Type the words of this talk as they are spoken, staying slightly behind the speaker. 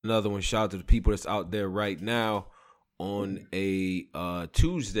Another one. Shout out to the people that's out there right now on a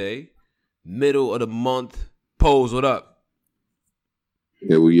Tuesday, middle of the month. Pose, what up?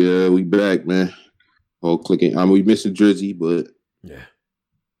 Yeah, we back, man. All clicking. We missing Drizzy, but yeah,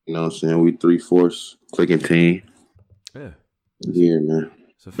 you know what I'm saying. We 3/4 clicking team. Yeah, man.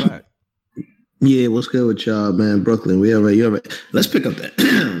 It's a fact. Yeah, what's good with y'all, man? Brooklyn, you all right? Let's pick up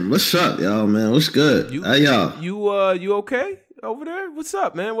that. What's up, y'all, man? What's good? How y'all? You okay over there? What's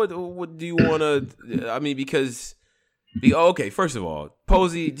up, man? What do you want to? I mean, because okay. First of all,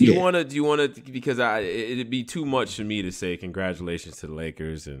 Posey, do you want to? Because it'd be too much for me to say congratulations to the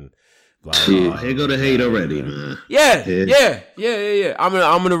Lakers and blah blah. blah. Here go the hate already, man. Yeah. I'm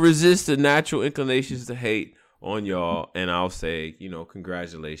gonna resist the natural inclinations to hate on y'all, and I'll say,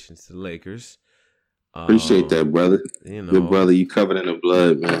 congratulations to the Lakers. Appreciate that, brother. Good brother, you covered in the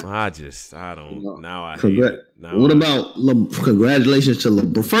blood, man. I don't. Now I hate it. What about congratulations to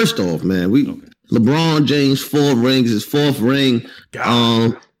LeBron? First off, man, LeBron James 4 rings, his 4th ring.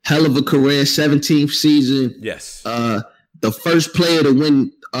 Hell of a career, 17th season. Yes. The first player to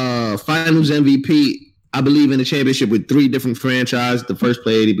win Finals MVP, I believe, in the championship with 3 different franchises. The first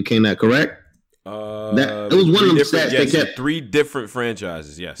player he became that, correct? It was one of them stats they kept. 3 different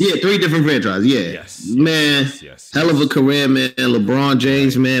franchises, yes. Yeah, 3 different franchises, yeah. Yes. Man, hell of a career, man. LeBron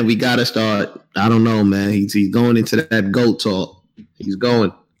James, man, we got to start. I don't know, man. He's going into that GOAT talk. He's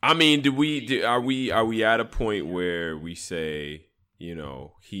going. I mean, are we at a point where we say, he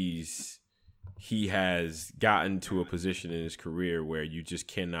has gotten to a position in his career where you just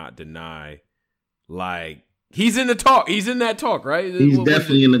cannot deny, like, he's in the talk. He's in that talk, right? He's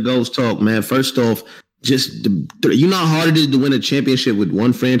definitely in the GOAT talk, man. First off, just you know how hard it is to win a championship with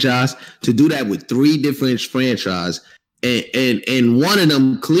one franchise. To do that with 3 different franchises, and one of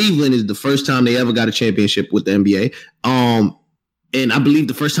them, Cleveland, is the first time they ever got a championship with the NBA. And I believe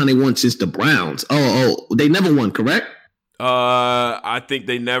the first time they won since the Browns. They never won, correct? I think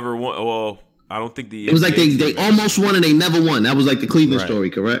they never won. Well, I don't think it was like they almost won and they never won. That was like the Cleveland story,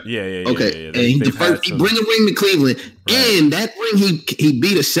 correct? Yeah. Okay, yeah. And he bring a ring to Cleveland, and that ring he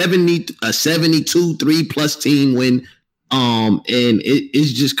beat a 72 3+ team win. And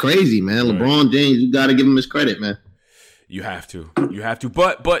it's just crazy, man. Right. LeBron James, you got to give him his credit, man. You have to.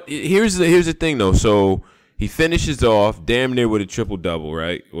 But here's the thing though. So he finishes off damn near with a triple-double,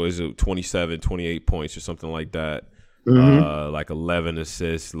 right? Was it 27, 28 points or something like that? Mm-hmm. Like 11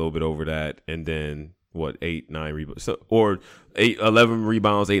 assists, a little bit over that, and then 8, 9 rebounds, or 11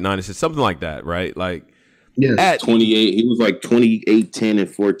 rebounds, 8, 9 assists, something like that, right? Like, at 28, he was like 28, 10, and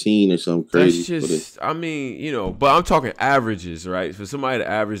 14 or something crazy. That's just, I mean, but I'm talking averages, right? For somebody to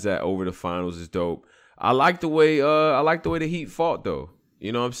average that over the finals is dope. I like the way the Heat fought, though.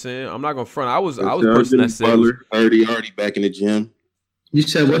 You know what I'm saying? I'm not gonna front. I was the person that said already back in the gym. You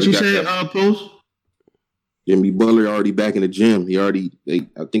said what you said, Post? Jimmy Butler already back in the gym. I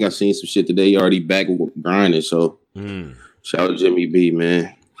think I seen some shit today. He already back grinding. So shout out to Jimmy B,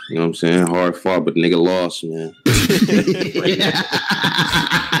 man. You know what I'm saying? Hard fought, but the nigga lost, man.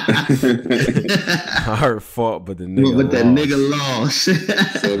 Hard fought, but the nigga lost.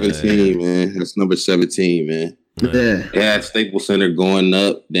 17, man. That's number 17, man. Yeah, Staples Center going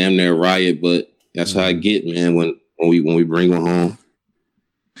up, damn near riot, but that's how I get, man. When we bring them home.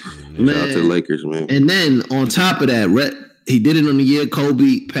 Shout out to the Lakers, man. And then on top of that, he did it on the year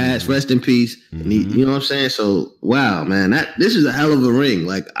Kobe passed, rest in peace. Mm-hmm. And you know what I'm saying? So wow, man, this is a hell of a ring.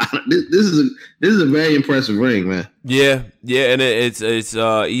 Like this is a very impressive ring, man. Yeah, and it's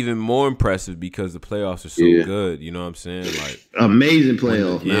even more impressive because the playoffs are so good. You know what I'm saying? Like amazing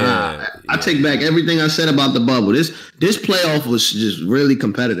playoff. I take back everything I said about the bubble. This playoff was just really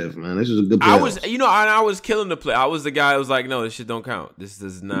competitive, man. This was a good playoff. I was killing the play. I was the guy who was like, no, this shit don't count. This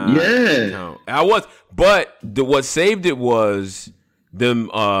does not count. I was, but what saved it was them.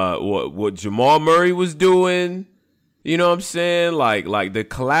 What Jamal Murray was doing. You know what I'm saying? Like the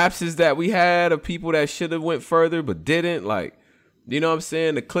collapses that we had of people that should have went further but didn't. Like, you know what I'm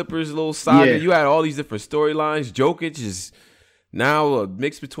saying? The Clippers little saga. Yeah. You had all these different storylines. Jokic is now a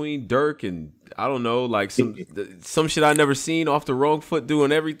mix between Dirk and I don't know, like some shit I never seen off the wrong foot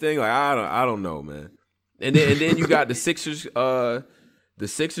doing everything. Like I don't know, man. And then you got the Sixers. The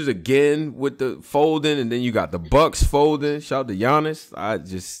Sixers again with the folding, and then you got the Bucks folding. Shout out to Giannis. I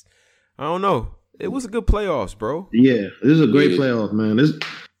don't know. It was a good playoffs, bro. Yeah, this is a great playoff, man. This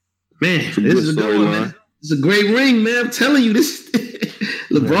is a good one, man. It's a great ring, man. I'm telling you, this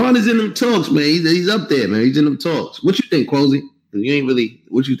LeBron is in them talks, man. He's up there, man. He's in them talks. What you think, Quozy? You ain't really.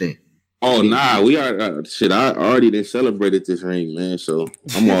 What you think? Oh nah, we are shit. I already celebrated this ring, man. So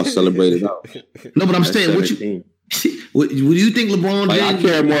I'm all celebrated out. No, but I'm saying, What do you think LeBron like, I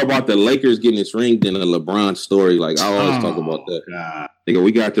care more about the Lakers getting this ring than a LeBron story. Like, I always talk about that. God. Nigga,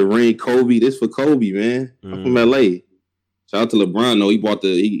 we got the ring. Kobe. This for Kobe, man. I'm from LA. Shout out to LeBron. No, he bought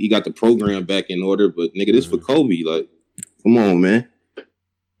he got the program back in order, but nigga, this for Kobe. Like, come on, man.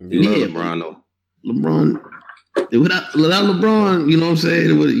 You love LeBron, though. LeBron. Without LeBron, you know what I'm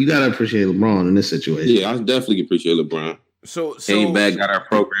saying? You gotta appreciate LeBron in this situation. Yeah, I definitely appreciate LeBron. So came back, got our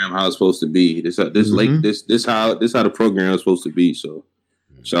program how it's supposed to be. This how the program is supposed to be. So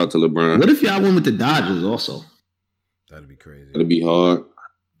shout out to LeBron. What if y'all went with the Dodgers also? That'd be crazy. That'd be hard.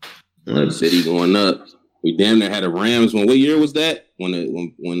 The city going up. We damn near had a Rams one. What year was that? When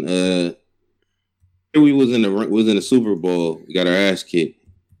we was in the Super Bowl, we got our ass kicked.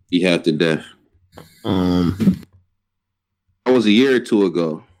 He half to death. That was a year or two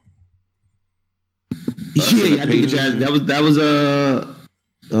ago. Yeah, I think that was us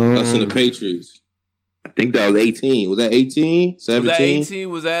and the Patriots. I think that was 18. Was that 18? 17? Was that 18?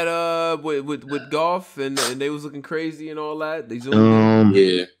 Was that with golf and they was looking crazy and all that? They zoomed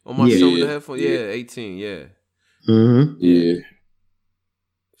yeah. On my shoulder headphone. Yeah, 18, yeah. Mm-hmm. Yeah.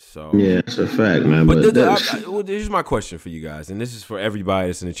 So yeah, that's a fact, man. But here's my question for you guys, and this is for everybody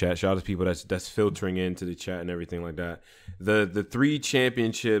that's in the chat. Shout out to people that's filtering into the chat and everything like that. The 3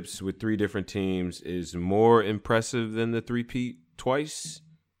 championships with 3 different teams is more impressive than the 3-peat twice,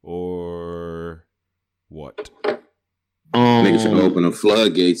 or what? Niggas should open the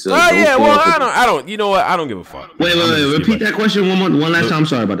floodgates up. Oh yeah, well I don't. You know what? I don't give a fuck. Wait. Repeat that question one last time. I'm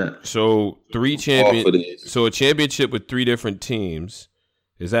sorry about that. So So a championship with 3 different teams.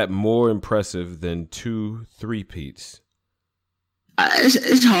 Is that more impressive than 2 3-peats?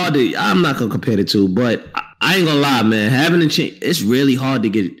 It's hard to. I'm not gonna compare the two, but I ain't gonna lie, man. Having it's really hard to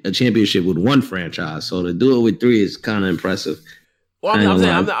get a championship with one franchise. So to do it with 3 is kind of impressive. Well, I'm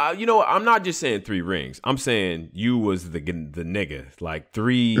not just saying 3 rings. I'm saying you was the nigga, like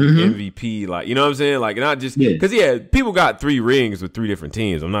 3 MVP, like, you know what I'm saying, like, not just because people got 3 rings with 3 different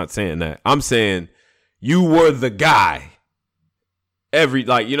teams. I'm not saying that. I'm saying you were the guy. You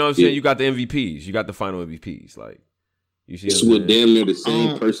know what I'm saying? You got the MVPs. You got the final MVPs. Like, you see it's with damn near the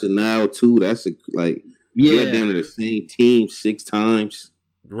same personnel, too. That's damn near the same team 6 times.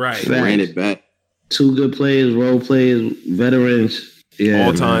 Right. Ran it back. 2 good players, role players, veterans. Yeah,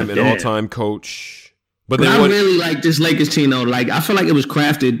 all-time coach. But I really like this Lakers team, though. Like, I feel like it was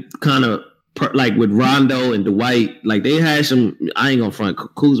crafted kind of like with Rondo and Dwight. Like, they had some. I ain't gonna front.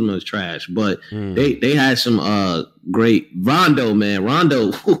 Kuzma is trash, but they had some great Rondo, man.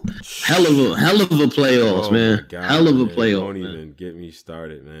 Rondo, hell of a playoffs, man. God, hell of a playoff. Don't even get me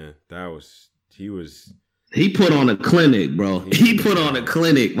started, man. He put on a clinic, bro. He put on a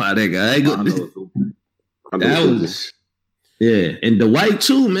clinic, my nigga. That was and Dwight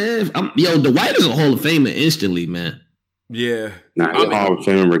too, man. Dwight is a Hall of Famer instantly, man. Yeah, Hall of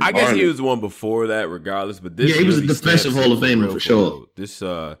Famer. I guess he was the one before that, regardless. But this, he was a defensive Hall of Famer for sure. This,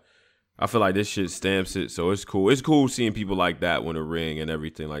 I feel like this shit stamps it, so it's cool. It's cool seeing people like that win a ring and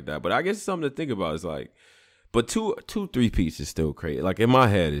everything like that. But I guess something to think about is like, but two 3-peats is still crazy. Like in my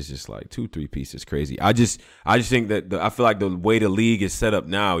head, it's just like 2 3-peats is crazy. I just think that I feel like the way the league is set up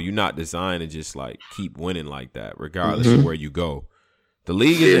now, you're not designed to just like keep winning like that, regardless of where you go. The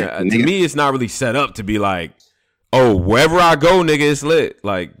league to me, it's not really set up to be like, oh, wherever I go, nigga, it's lit.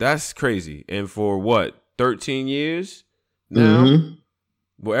 Like, that's crazy. And for what, 13 years now?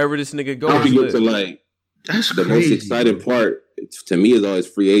 Wherever this nigga goes, we get to like, that's the most exciting part to me is always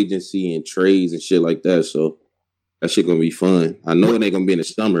free agency and trades and shit like that. So that shit gonna be fun. I know it ain't gonna be in the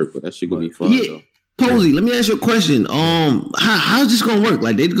summer, but that shit gonna be fun. Yeah. Though. Posey, let me ask you a question. How's this gonna work?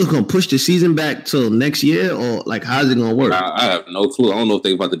 Like, they gonna push the season back till next year, or like, how's it gonna work? I have no clue. I don't know if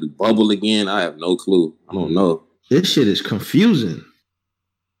they about to do bubble again. I have no clue. I don't know. This shit is confusing.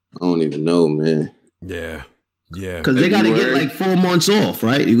 I don't even know, man. Yeah. Because they got to get like 4 months off,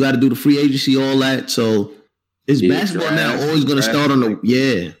 right? You got to do the free agency, all that. So is basketball now always going to start on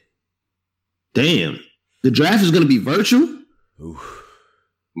the Damn. The draft is going to be virtual? Oof.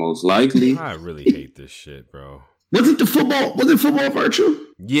 Most likely. I really hate this shit, bro. Wasn't football virtual?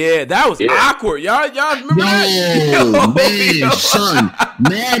 Yeah, that was awkward. Y'all remember that? Man, son.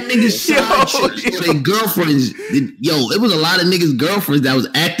 Mad niggas side chicks for their girlfriends. It was a lot of niggas' girlfriends that was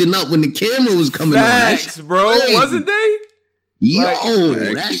acting up when the camera was coming on. Facts, bro. Crazy. Wasn't they?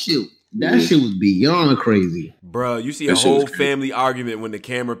 That shit was beyond crazy. Bro, you see a whole family argument when the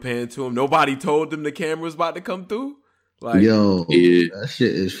camera panned to him. Nobody told them the camera was about to come through. Like, that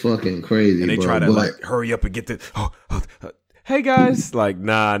shit is fucking crazy. And they try to like hurry up and get the hey guys, like,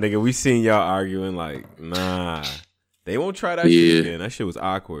 nah, nigga, we seen y'all arguing. Like, nah, they won't try that shit again. That shit was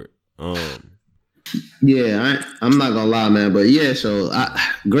awkward. Yeah, I'm not gonna lie, man. But yeah, so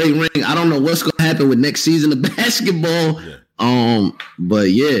great ring. I don't know what's gonna happen with next season of basketball. Yeah.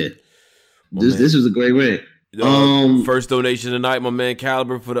 But yeah, this was a great ring. First donation tonight, my man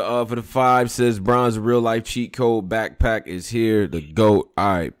Caliber for the 5 says Bron's real life cheat code backpack is here. The GOAT.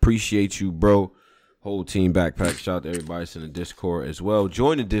 All right, appreciate you, bro. Whole team backpack. Shout out to everybody that's in the Discord as well.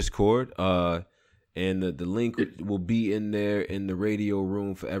 Join the Discord. And the link will be in there in the radio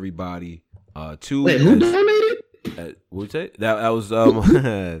room for everybody. Wait, who donated? What'd you say? That was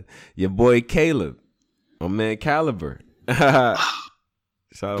your boy Caleb, my man Caliber. Shout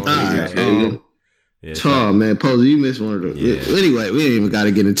out to man, Posey, you missed one of those. Yeah. Anyway, we ain't even got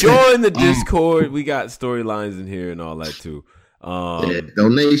to get into Join the Discord. We got storylines in here and all that too.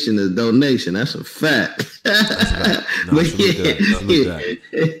 Donation is donation. That's a fact.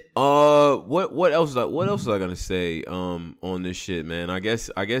 What else was I gonna say on this shit, man? I guess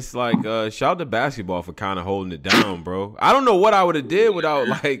like shout out to basketball for kind of holding it down, bro. I don't know what I would have did without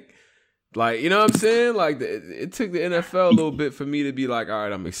like you know what I'm saying? Like it took the NFL a little bit for me to be like, all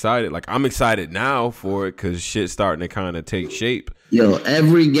right, I'm excited. Like I'm excited now for it because shit's starting to kind of take shape. Yo,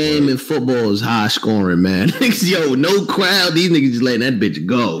 every game in football is high scoring, man. Yo, no crowd. These niggas just letting that bitch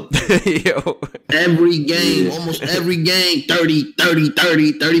go. Yo. Every game, almost every game, 30, 30,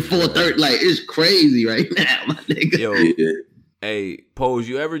 30, 34, 30. Like, it's crazy right now, my nigga. Yo, hey, Pose,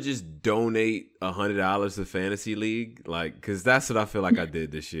 you ever just donate $100 to Fantasy League? Like, because that's what I feel like I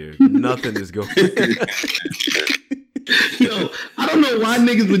did this year. Nothing is going Yo, I don't know why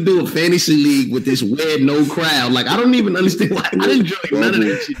niggas would do a fantasy league with this weird no crowd. Like, I don't even understand why. I didn't join none of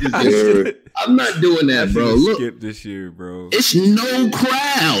that shit. I'm not doing that, bro. Look, skip this year, bro. It's no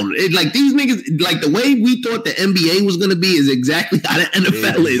crowd. Like these niggas, like the way we thought the NBA was gonna be is exactly how the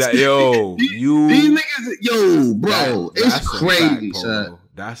NFL is. Yo, these niggas, yo, bro, it's crazy, son.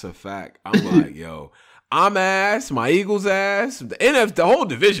 That's a fact. I'm like, yo. I'm ass. My Eagles ass. The whole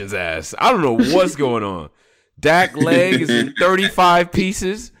division's ass. I don't know what's going on. Dak leg is in 35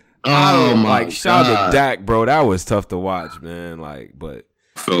 pieces. Oh my God. Shout out to Dak, bro. That was tough to watch, man. Like, but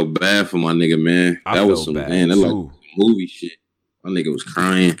I felt bad for my nigga, man. That was some man. That like movie shit. My nigga was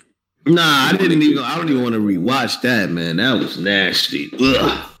crying. Nah, I don't even want to rewatch that, man. That was nasty.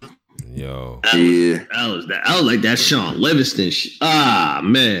 Ugh. Yo. I was like that Sean Livingston shit. Ah,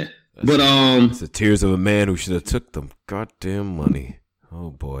 man. It's the tears of a man who should have took the goddamn money. Oh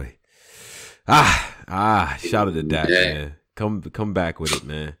boy. Shout out to Dak, man. Come back with it,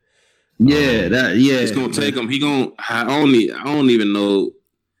 man. It's gonna take him. I don't even know.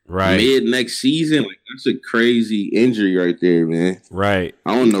 Right. Mid next season, like that's a crazy injury right there, man. Right.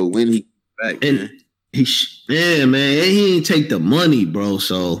 I don't know when he back. And man. He ain't take the money, bro.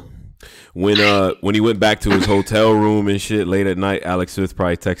 So when he went back to his hotel room and shit late at night, Alex Smith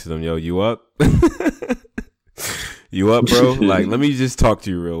probably texted him, "Yo, you up? You up, bro? Like, let me just talk to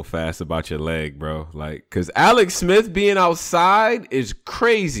you real fast about your leg, bro. Like, because Alex Smith being outside is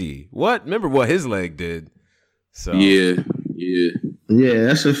crazy. Remember what his leg did? So yeah,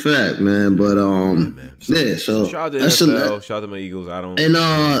 that's a fact, man. But so shout out to NFL, shout out to my Eagles. I don't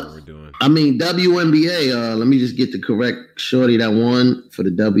know what we're doing. I mean WNBA. Let me just get the correct shorty that won for the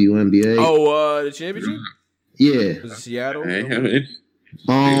WNBA. Oh, the championship? Yeah, was it Seattle?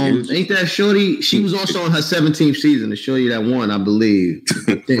 Ain't that shorty? She was also on her 17th season. The shorty that won, I believe.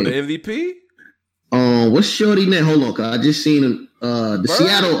 For the MVP? What's shorty name? Hold on, cause I just seen him. The Bird?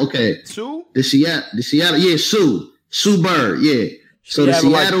 Seattle. Okay, Sue. The Seattle. Yeah, Sue Bird. Yeah. So the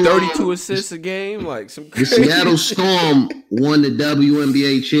Seattle like 32 assists a game, like some crazy. The Seattle Storm won the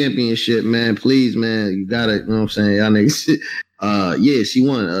WNBA championship, man. Please, man, you gotta, you know what I'm saying? Y'all niggas. She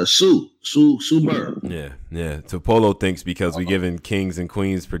won. Sue Bird. Yeah. Topolo thinks because we giving kings and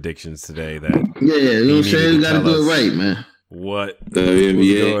queens predictions today that you know what I'm saying? We gotta do it right, man. What the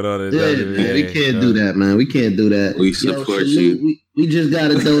NBA? Going on in WNBA? Man, we can't do that, man. We can't do that. We support you. We just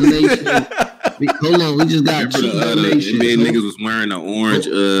got a donation. Hold on, we just got two donations. NBA niggas was wearing an orange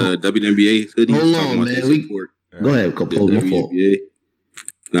WNBA hoodie. Hold on, man. Go ahead, Capone.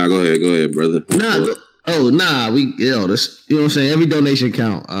 Nah, go ahead, brother. This, you know what I'm saying? Every donation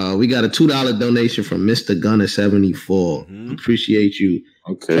count. We got a $2 donation from Mr. Gunner 74. Mm-hmm. Appreciate you.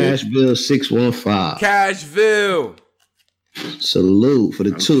 Okay. Cashville 615. Cashville. Salute for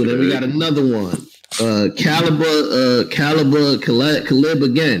the two. Then we got another one. Caliber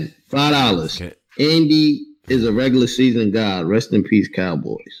again. $5. Okay. Andy is a regular season god. Rest in peace,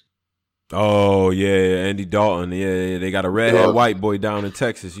 Cowboys. Oh yeah, Andy Dalton. Yeah. They got a redhead white boy down in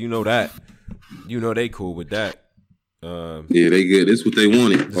Texas. You know that. You know they cool with that. Yeah, they good. This what they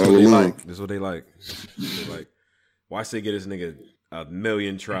wanted. This is what they like. Why say get this nigga a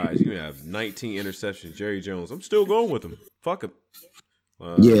million tries. You have 19 interceptions. Jerry Jones. I'm still going with him. Fuck him.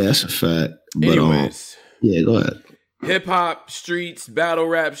 Yeah, that's a fact. But, anyways. Yeah, go ahead. Hip hop streets, battle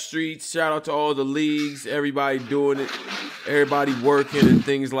rap streets. Shout out to all the leagues, everybody doing it, everybody working and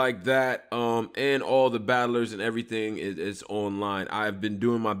things like that. And all the battlers and everything is online. I've been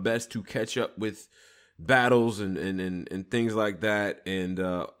doing my best to catch up with battles and things like that, and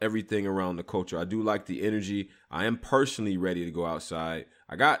everything around the culture. I do like the energy. I am personally ready to go outside.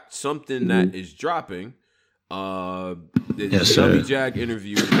 I got something that is dropping. The Chubby Jag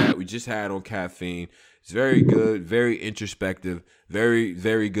interview that we just had on Caffeine. It's very good, very introspective, very,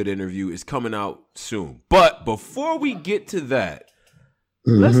 very good interview. It's coming out soon. But before we get to that,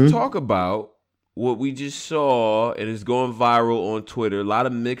 let's talk about what we just saw, and it's going viral on Twitter. A lot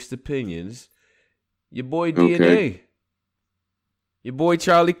of mixed opinions. Your boy DNA. Your boy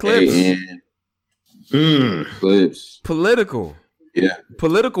Charlie Clips. Clips. Political. Yeah.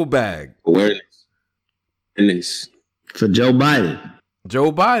 Political bag. Awareness. For Joe Biden. Harris.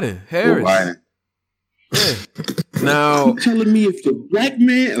 Joe Biden. Yeah. Now, you telling me if the black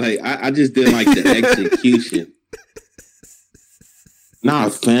man, like I just didn't like the execution. Nah,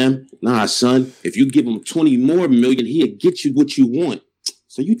 fam. Nah, son. If you give him 20 more million, he'll get you what you want.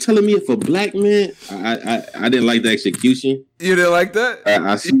 So you telling me if a black man? I didn't like the execution. You didn't like that?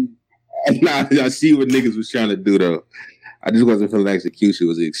 I see. I see what niggas was trying to do though. I just wasn't feeling the execution. It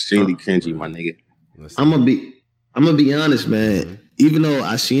was extremely cringy, my nigga. I'm gonna be honest, man. Even though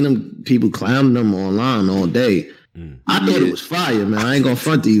I seen people clowning them online all day, I thought it was fire, man. I ain't gonna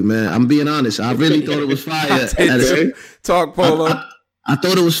front to you, man. I'm being honest. I really thought it was fire. Talk Polo. I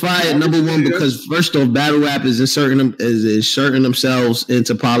thought it was fire. Number one, because first off, battle rap is inserting themselves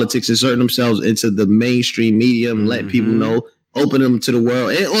into politics, inserting themselves into the mainstream media, and letting people know, open them to the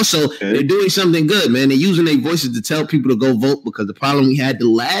world. And also, they're doing something good, man. They're using their voices to tell people to go vote, because the problem we had the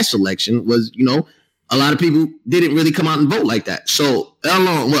last election was, a lot of people didn't really come out and vote like that. So,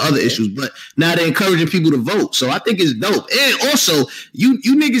 along with other issues, but now they're encouraging people to vote. So I think it's dope. And also, you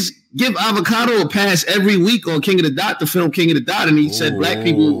niggas give Avocado a pass every week on King of the Dot, the film King of the Dot, and he said black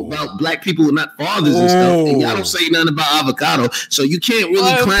people were not fathers and stuff. And y'all don't say nothing about Avocado, so you can't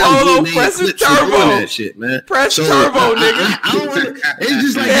really clown press the turbo that shit, man. Press turbo, nigga. It's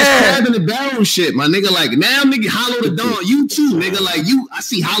just like this crab in the barrel shit, my nigga. Like now, nigga, Hollow the Dawn, you too, nigga. Like I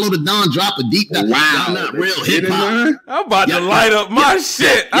see Hollow the Dawn drop a deep. Wow, y'all not real hip hop. I'm about to light up my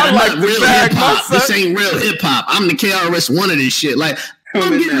shit. I like real hip hop. This ain't real hip hop. I'm the KRS-One of this shit. Like.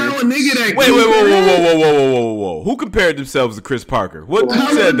 I'm getting on a nigga that. Wait, whoa. Who compared themselves to Chris Parker? Who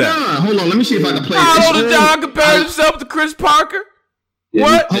said that? Hold on, let me see if I can play this. Hollow the Don compared himself to Chris Parker?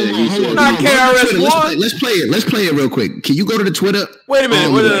 What? Hold on. Not KRS-One. Let's play it real quick. Can you go to the Twitter? Wait a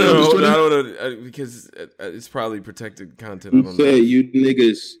minute. Hold on. Because it's probably protected content. He said, you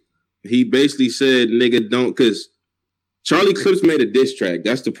niggas, he basically said, nigga, don't, because Charlie Clips made a diss track.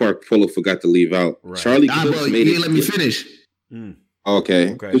 That's the part Polo forgot to leave out. Right. Charlie Clips made it. Let me finish.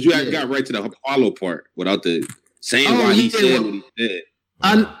 Okay. Because you got right to the Apollo part without the saying why he said what he said.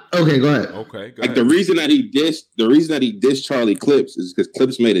 Okay, go ahead. Okay, go ahead. The reason that he dissed Charlie Clips is because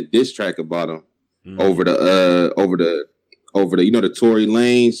Clips made a diss track about him over the the Tory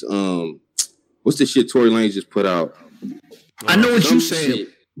Lanez. What's the shit Tory Lanez just put out? I know what you're saying,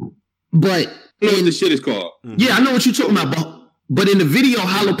 but I know what the shit is called. Yeah, I know what you're talking about. But in the video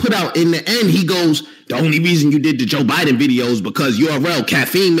Hollow put out, in the end, he goes, the only reason you did the Joe Biden videos because URL,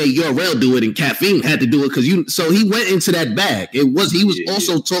 Caffeine made URL do it, and Caffeine had to do it because you. So he went into that bag. He was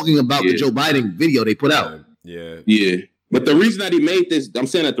also talking about the Joe Biden video they put out. Yeah. But the reason that he made this, I'm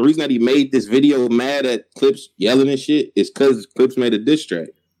saying that the reason that he made this video mad at Clips yelling and shit is because Clips made a diss track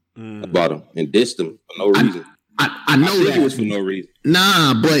about him and dissed him for no reason. I know that. It was for no reason.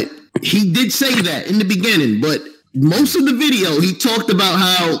 Nah, but he did say that in the beginning, but most of the video, he talked about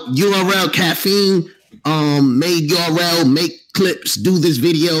how URL Caffeine made URL make Clips do this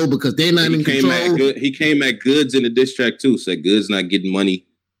video because they're not in control. He came at Goods in the diss track too. Said Goods not getting money.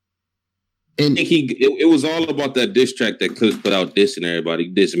 And I think it was all about that diss track that Clips put out dissing everybody.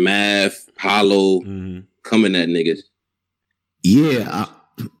 This Math, Hollow, coming at niggas. Yeah,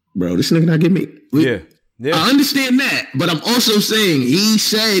 bro, this nigga not getting me. Yeah. I understand that, but I'm also saying he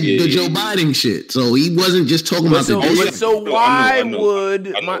said the Joe Biden shit, so he wasn't just talking about the. So why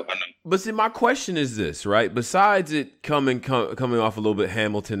would? But see, my question is this, right? Besides it coming off a little bit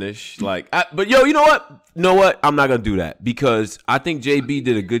Hamilton-ish, but you know what? I'm not gonna do that because I think JB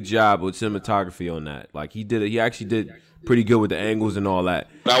did a good job with cinematography on that. Like he actually did pretty good with the angles and all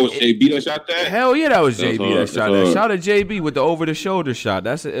that. That was JB that shot that? Hell yeah, that was JB that shot that. Shout out to JB with the over the shoulder shot.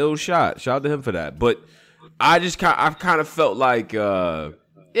 That's an ill shot. Shout out to him for that. But I've kind of felt like, yeah,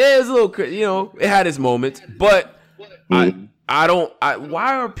 it was a little, you know, it had its moments, but why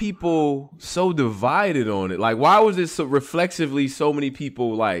are people so divided on it? Like, why was it so reflexively so many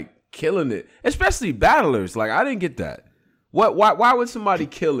people like killing it, especially battlers? Like, I didn't get that. Why would somebody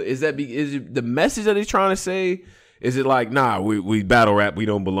kill it? Is it the message that he's trying to say? Is it like, nah, we battle rap, we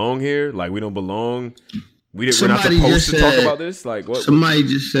don't belong here? Like, we don't belong. We're not supposed to talk about this? Like, what? Somebody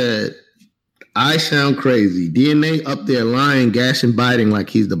just said, I sound crazy. DNA up there lying, gashing, biting like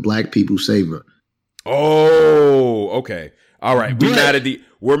he's the black people's savior. Oh, okay. All right.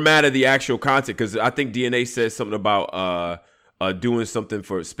 We're mad at the actual content because I think DNA says something about doing something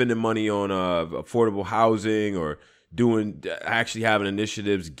for spending money on affordable housing or actually having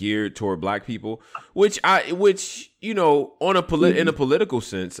initiatives geared toward black people, which you know, in a political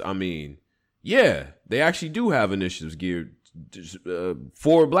sense, I mean, yeah, they actually do have initiatives geared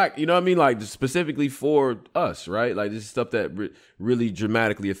for black, you know what I mean? Like specifically for us, right? Like this is stuff that really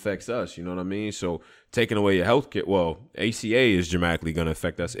dramatically affects us, you know what I mean? So taking away your health care, well, ACA is dramatically going to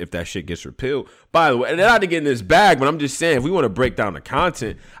affect us if that shit gets repealed. By the way, and not to get in this bag, but I'm just saying, if we want to break down the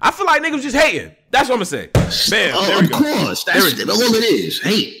content, I feel like niggas just hating. That's what I'm going to say. Bam, there we go. Of course. That's all it is.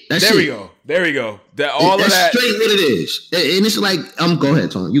 Hate. That's there we go. There we go. That's straight what it is. And it's like, go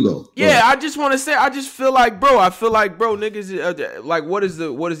ahead, Tom. You go. Yeah, I just want to say, I feel like, bro, niggas, like, what is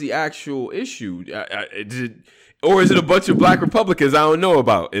the actual issue? Or is it a bunch of black Republicans I don't know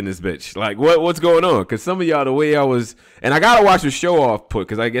about in this bitch? Like, what's going on? Because some of y'all, the way I was, and I gotta watch what Show Off put,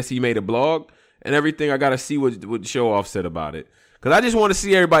 because I guess he made a blog and everything. I gotta see what Show Off said about it, because I just want to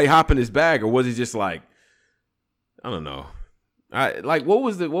see everybody hop in his bag, or was he just like, I don't know. What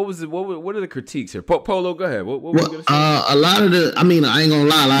are the critiques here? Polo, go ahead. What were you gonna say? A lot of I ain't gonna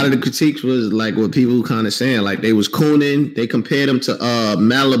lie, a lot of the critiques was like what people kind of saying, like they was cooning. They compared him to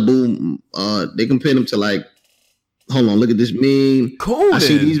Malibu. They compared him to like. Hold on, look at this meme. Cool. I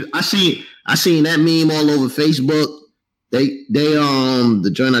seen that meme all over Facebook. They the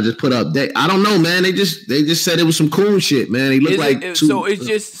joint I just put up. I don't know, man. They just said it was some cool shit, man. They look so it's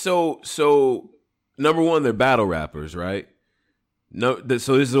just so number one, they're battle rappers, right? No,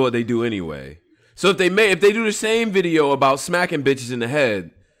 so this is what they do anyway. So if they do the same video about smacking bitches in the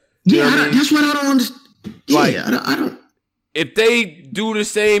head, that's what I don't understand. Yeah, like, I don't. If they do the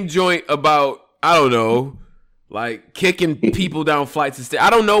same joint about, I don't know, like kicking people down flights of stairs, I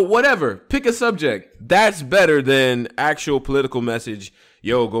don't know, whatever. Pick a subject. That's better than actual political message.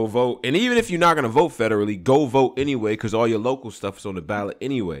 Yo, go vote. And even if you're not going to vote federally, go vote anyway, because all your local stuff is on the ballot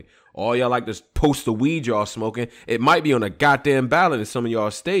anyway. All y'all like to post the weed y'all smoking, it might be on a goddamn ballot in some of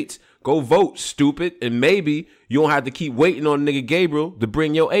y'all states. Go vote, stupid. And maybe you don't have to keep waiting on nigga Gabriel to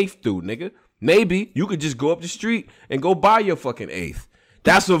bring your eighth through, nigga. Maybe you could just go up the street and go buy your fucking eighth.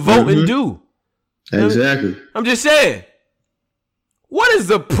 That's what voting do. Exactly. I'm just saying. What is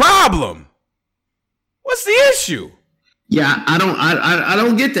the problem? What's the issue? Yeah, I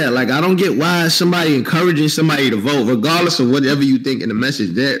don't get that. Like, I don't get why somebody encouraging somebody to vote, regardless of whatever you think in the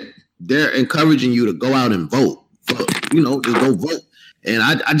message. They're encouraging you to go out and vote. Just go vote. And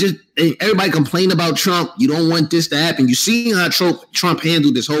I just, everybody complain about Trump. You don't want this to happen. You see how Trump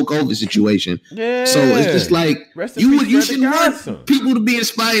handled this whole COVID situation. Yeah. So it's just like, you should want people to be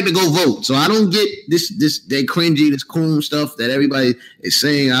inspired to go vote. So I don't get this they cringy, this cool stuff that everybody is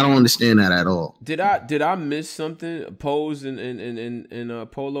saying. I don't understand that at all. Did I miss something? Pose in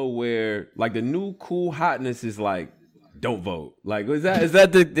Polo where like the new cool hotness is like, don't vote. Like, is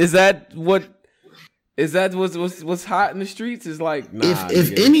that what's hot in the streets? Is like, nah.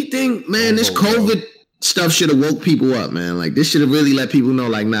 If anything, man, this COVID stuff should have woke people up, man. Like, this should have really let people know,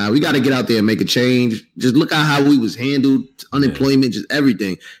 like, nah, we got to get out there and make a change. Just look at how we was handled, unemployment, just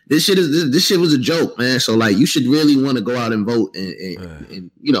everything. This shit was a joke, man. So like, you should really want to go out and vote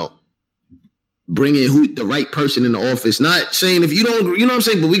and bring in the right person in the office. Not saying if you don't, you know what I'm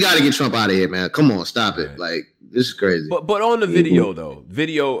saying, but we got to get Trump out of here, man. Come on, stop it. Like, this is crazy. But on the video though,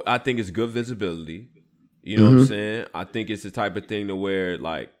 I think is good visibility. You know what I'm saying? I think it's the type of thing to where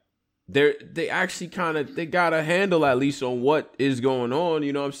like they actually they got a handle at least on what is going on.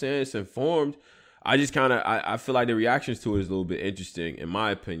 You know what I'm saying? It's informed. I just I feel like the reactions to it is a little bit interesting, in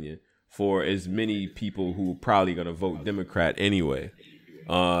my opinion, for as many people who are probably gonna vote Democrat anyway.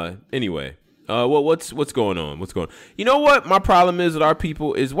 What's going on? What's going on? You know what my problem is with our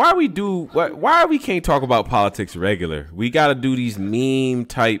people is why we can't talk about politics regular. We got to do these meme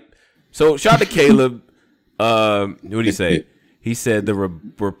type. So shout out to Caleb. What did he say? He said the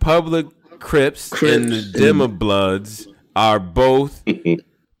Republic Crips and the Demobloods are both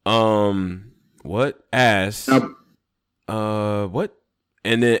what ass what,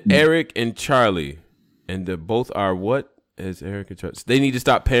 and then Eric and Charlie, And both are what? As Eric and Trust. They need to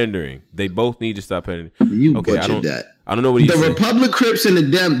stop pandering. They both need to stop pandering. You butchered that. I don't know what he's saying. The Republic Crips and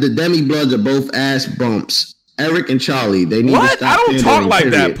the Demi Bloods are both ass bumps. Eric and Charlie, they need to stop I don't talk like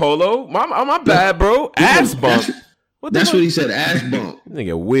period. that, Polo. My bad, bro. Ass bump. That's what he said, ass bump.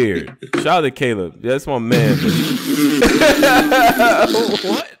 Nigga weird. Shout out to Caleb. That's my man.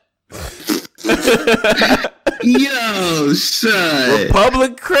 What? Yo, son.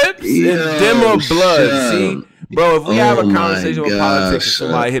 Republic Crips and Demo Blood. See? Bro, if we have a conversation with politics and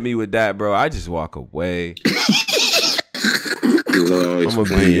somebody hit me with that, bro, I just walk away. I'm going to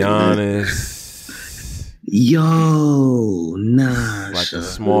be honest. Yo, nah. Like a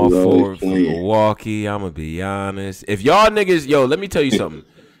small forward from Milwaukee, I'm going to be honest. If y'all niggas, let me tell you something.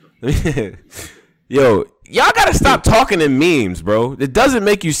 Y'all got to stop talking in memes, bro. It doesn't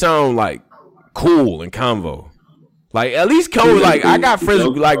make you sound like cool and convo. Like, at least come with, like, I got friends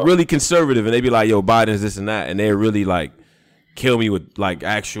who like really conservative and they be like, yo, Biden's this and that. And they really like kill me with like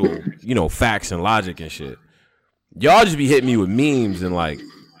actual, facts and logic and shit. Y'all just be hitting me with memes and like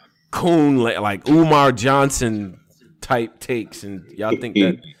coon, like Umar Johnson type takes. And y'all think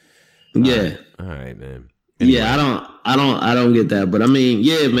that. Yeah. All right, man. Anyway. Yeah, I don't get that. But I mean,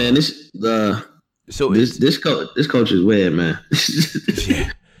 yeah, man, this coach is weird, man.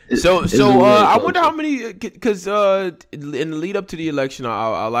 Yeah. So I wonder how many, because in the lead up to the election,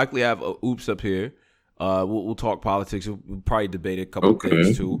 I'll likely have Oops up here. We'll talk politics. We'll probably debate a couple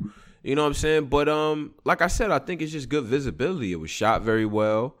things too. You know what I'm saying? But like I said, I think it's just good visibility. It was shot very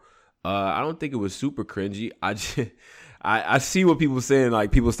well. I don't think it was super cringy. I see what people saying.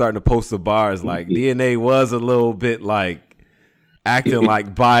 Like people starting to post the bars. Like DNA was a little bit like acting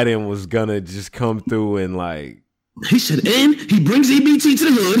like Biden was gonna just come through and like. He said, and he brings EBT to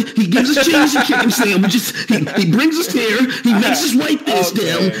the hood. He gives us cheese and chicken sandwiches. He brings us here. He makes us wipe this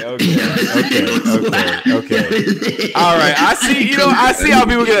down. Okay. All right. I see. I see how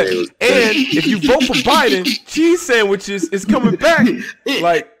people get. And if you vote for Biden, cheese sandwiches is coming back.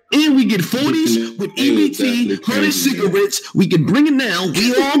 Like. And we get 40s with EBT, 100 cigarettes. We can bring it now.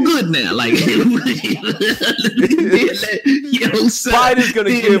 We all good now. Like, Biden's going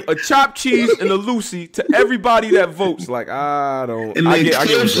to give a chopped cheese and a Lucy to everybody that votes. Like, I don't. And then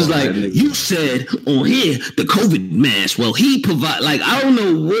Clips is like, you said on here, the COVID mask. Well, he provide. Like, I don't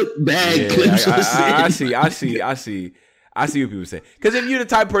know what bad Clips was saying. I see what people say. Because if you're the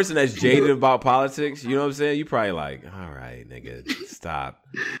type of person that's jaded about politics, you know what I'm saying? You probably like, all right, nigga, stop.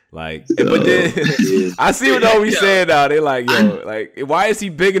 Like, but then I see what we saying now. They like, like, why is he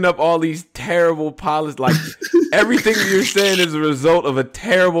bigging up all these terrible policies? Like, everything you're saying is a result of a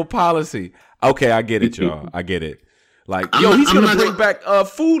terrible policy. Okay, I get it, y'all. I get it. Like, he's gonna bring back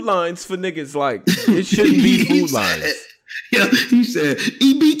food lines for niggas. Like, it shouldn't be food lines. Yeah, he said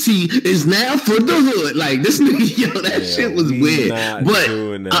EBT is now for the hood. Like this nigga, that shit was weird. But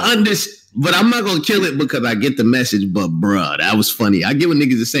I understand. But I'm not gonna kill it because I get the message. But bruh, that was funny. I get what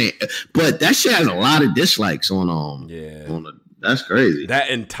niggas are saying. But that shit has a lot of dislikes on that's crazy. That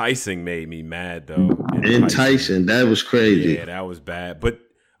enticing made me mad though. Enticing. That was crazy. Yeah, that was bad. But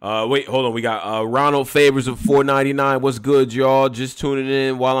wait, hold on. We got Ronald Favors of $4.99. What's good, y'all? Just tuning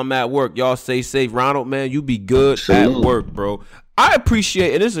in while I'm at work. Y'all stay safe. Ronald, man, you be good at work, bro. I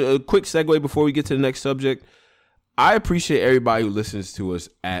appreciate, and this is a quick segue before we get to the next subject. I appreciate everybody who listens to us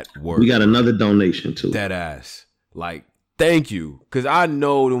at work. We got another donation too. Dead ass. Like, thank you. Because I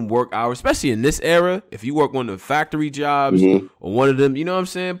know them work hours, especially in this era. If you work one of the factory jobs or one of them, you know what I'm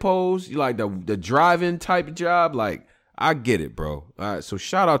saying, Pose? You like the driving type job, like, I get it, bro. All right, so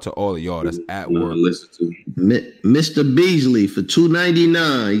shout out to all of y'all that's at work. Listen to Mr. Beasley for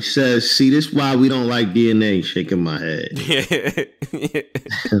 $2.99. He says, "See, this is why we don't like DNA." Shaking my head.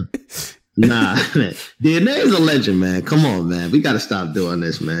 Nah, man. DNA is a legend, man. Come on, man. We got to stop doing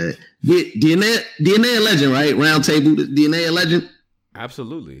this, man. DNA a legend, right? Round table, DNA a legend.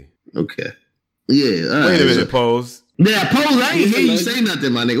 Absolutely. Okay. Yeah. All Wait a minute, Pose. Yeah, Pose. I ain't hear you say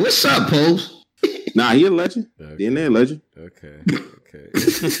nothing, my nigga. What's up, Pose? Nah, he a legend. Okay. DNA a legend. Okay.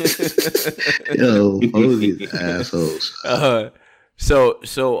 Yo, all these assholes. But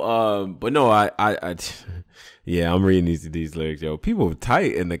no, I yeah, I'm reading these lyrics, yo. People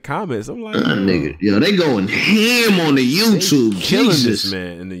tight in the comments. I'm like, nigga, yo, they going ham on the YouTube. Killing Jesus. this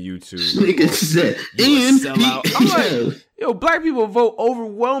man in the YouTube. Nigga said, I'm like, yo, black people vote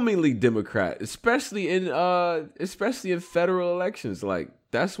overwhelmingly Democrat, especially in federal elections. Like,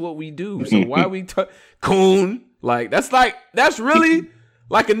 that's what we do. So why we coon? Like, that's really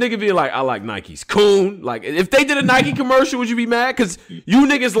like a nigga being like, I like Nikes. Coon. Like, if they did a Nike commercial, would you be mad? Because you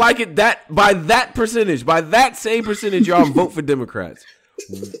niggas like it by that percentage. By that same percentage, y'all vote for Democrats.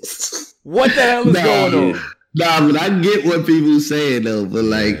 What the hell is going on? Nah, but I get what people saying though. But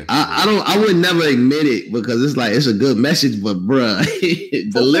like, I would never admit it because it's like it's a good message, but bruh,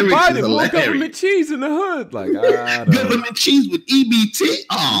 the lyrics is hilarious. Government cheese in the hood, like government cheese with EBT.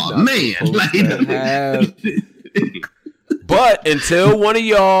 Oh man, like. But until one of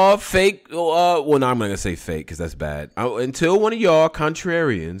y'all fake, well, no, I'm not gonna say fake because that's bad. Until one of y'all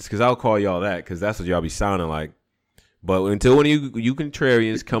contrarians, because I'll call y'all that because that's what y'all be sounding like. But until one of you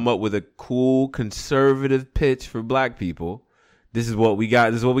contrarians come up with a cool conservative pitch for black people, this is what we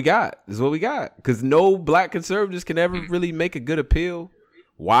got. This is what we got. This is what we got. Because no black conservatives can ever really make a good appeal.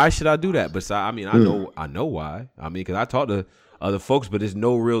 Why should I do that? But I mean, I know why. I mean, because I talk to other folks, but there's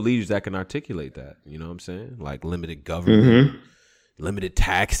no real leaders that can articulate that. You know what I'm saying? Like limited government, limited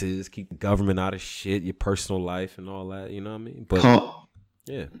taxes, keep the government out of shit, your personal life and all that. You know what I mean? But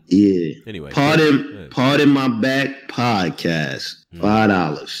yeah. Anyway, pardon my back podcast.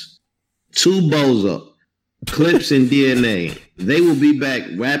 $5. 2 Bozo Clips and DNA. They will be back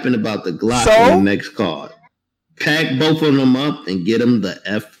rapping about the Glock on the next card. Pack both of them up and get them the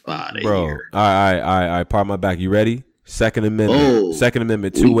F out of here. All right. Pardon my back. You ready? Second Amendment. Second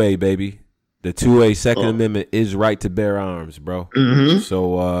Amendment 2A, baby. The 2A Second Amendment is right to bear arms, bro.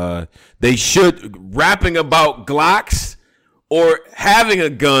 So they should rapping about Glocks or having a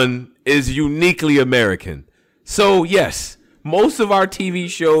gun is uniquely American. So, yes, most of our TV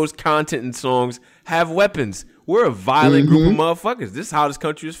shows, content, and songs have weapons. We're a violent group of motherfuckers. This is how this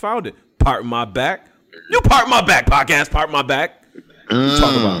country was founded. Part my back. You part my back, podcast. Part my back.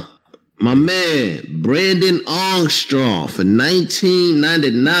 Talk about my man, Brandon Armstrong for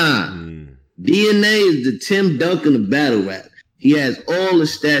 1999. DNA is the Tim Duncan of battle rap. He has all the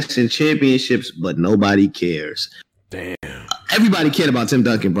stats and championships, but nobody cares. Damn. Everybody cared about Tim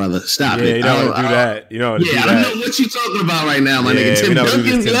Duncan, brother. Stop it. You don't do that. You don't do that. I don't know what you're talking about right now, my nigga. Tim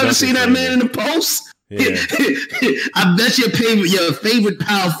Duncan, you ever seen that man in the post? Yeah. I bet your favorite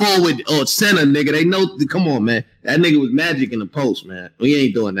power forward or center, nigga. They know. Come on, man. That nigga was magic in the post, man. We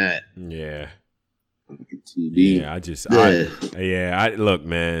ain't doing that. Yeah. Yeah. Look,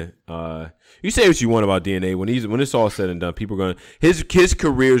 man. You say what you want about DNA. When it's all said and done, people are gonna his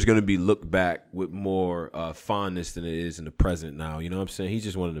career is gonna be looked back with more fondness than it is in the present now. You know what I'm saying? He's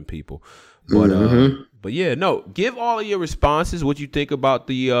just one of them people. But yeah, no. Give all of your responses. What you think about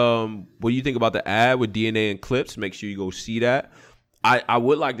the ad with DNA and Clips? Make sure you go see that. I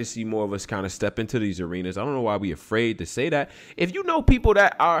would like to see more of us kind of step into these arenas. I don't know why we're afraid to say that. If you know people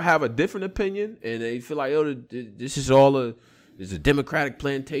that have a different opinion and they feel like, oh, this is all there's a Democratic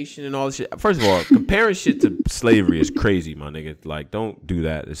plantation and all this shit. First of all, comparing shit to slavery is crazy, my nigga. Like, don't do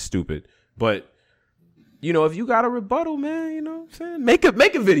that. It's stupid. But, you know, if you got a rebuttal, man, you know what I'm saying? Make a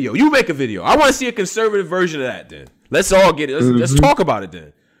video. You make a video. I want to see a conservative version of that then. Let's all get it. Let's talk about it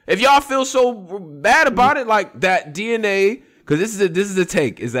then. If y'all feel so bad about it, like that DNA, because this is the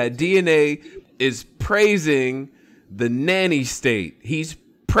take, is that DNA is praising the nanny state. He's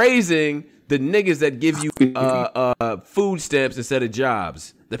praising the niggas that give you food stamps instead of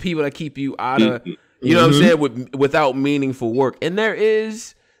jobs. The people that keep you out of, you know what I'm saying, without meaningful work. And there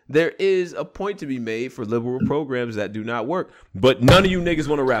is a point to be made for liberal programs that do not work. But none of you niggas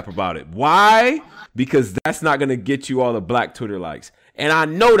want to rap about it. Why? Because that's not going to get you all the black Twitter likes. And I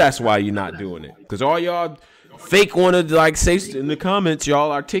know that's why you're not doing it. Because all y'all fake want to like say in the comments,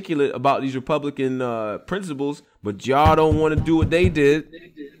 y'all articulate about these Republican principles, but y'all don't want to do what they did.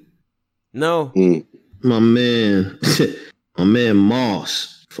 No. My man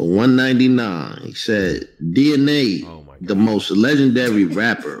Moss for $199. He said DNA, the most legendary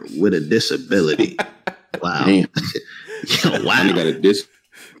rapper with a disability. Wow. Wow. You got a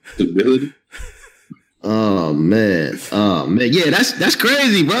disability? Oh man. Yeah, that's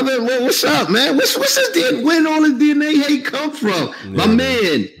crazy, brother. What's up, man? What's this? Where all this DNA hate come from? My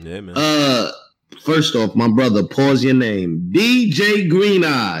man. Yeah, man. First off, my brother, pause your name. DJ Green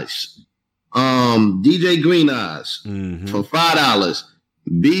Eyes. DJ Green Eyes for $5.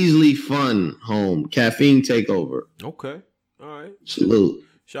 Beasley Fun Home Caffeine Takeover. Okay, all right. Salute.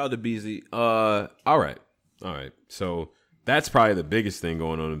 Shout out to Beasley. All right. So that's probably the biggest thing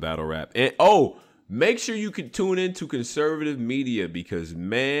going on in battle rap. And make sure you can tune into conservative media because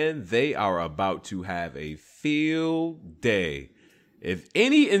man, they are about to have a field day. If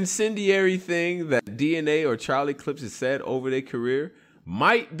any incendiary thing that DNA or Charlie Clips has said over their career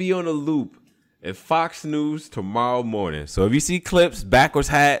might be on a loop at Fox News tomorrow morning. So if you see Clips, backwards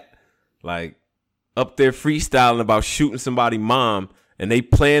hat, like up there freestyling about shooting somebody's mom, and they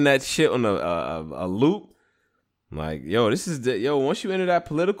playing that shit on a loop, like, once you enter that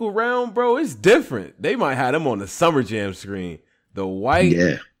political realm, bro, it's different. They might have them on the Summer Jam screen. The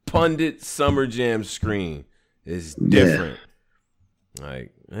white pundit Summer Jam screen is different.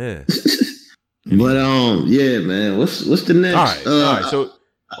 Like, yeah. But yeah, man. What's the next? All right. So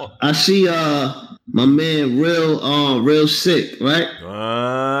I see my man real sick, right?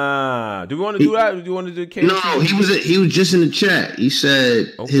 Do we want to do that? Or do you want to do KOTD? No, he was just in the chat. He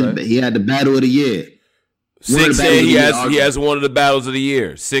said he had the battle of the year. Sick saying he has one of the battles of the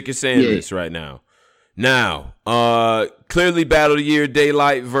year. Sick is saying this right now. Now, clearly battle of the year,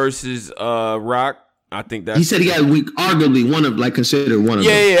 Daylight versus Rock. I think that's. He said he got arguably considered one of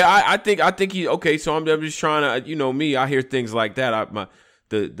them. Yeah. I think he okay. So I'm just trying to, me. I hear things like that.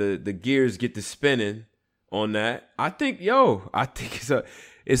 The gears get to spinning on that. I think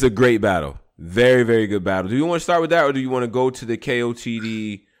it's a great battle. Very, very good battle. Do you want to start with that, or do you want to go to the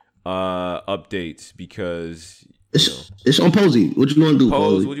KOTD updates? Because it's on Posey. What you want to do,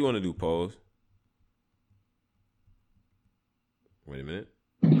 Pose? What do you want to do, Pose? Wait a minute.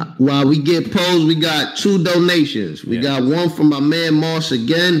 While we get Pose, we got 2 donations. We got one from my man Moss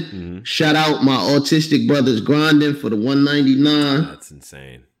again. Mm-hmm. Shout out my autistic brothers grinding for the $199. That's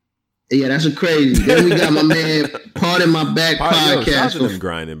insane. Yeah, that's a crazy. Then we got my man Pardon My Back podcast. Shout out to them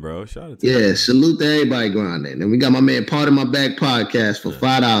grinding, bro. Shout out to them. Salute to everybody grinding. Then we got my man Pardon My Back podcast for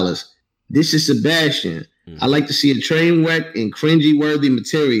 $5. This is Sebastian. I like to see a train wreck and cringy worthy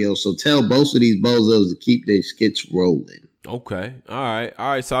material, so tell both of these bozos to keep their skits rolling. Okay. All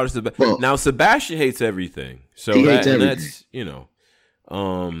right. So now Sebastian hates everything. So he hates everything. That's,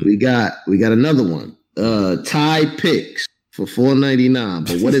 we got another one. Tie picks for $4.99.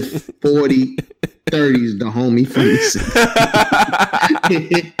 But what if 40-30's the homie from the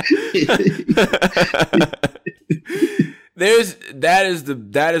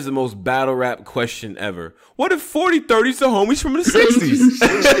That is the most battle rap question ever. What if 40-30's the homies from the 60s?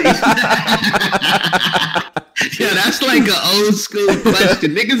 Yeah, that's like an old school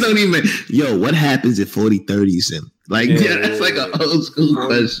question. Niggas don't even. Yo, what happens if 40-30's him? Like, that's like an old school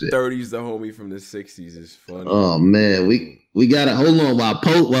question. 30's the homie from the 60s is funny. Oh man, we gotta hold on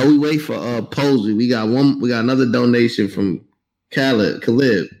while we wait for Posey. We got another donation from Caliber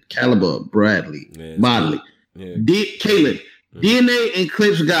Bradley Bodley. Yeah. Caleb, DNA and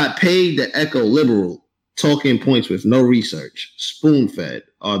Clips got paid to echo liberal talking points with no research. Spoon-fed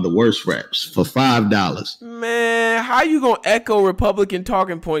are the worst raps for $5. Man, how you gonna echo Republican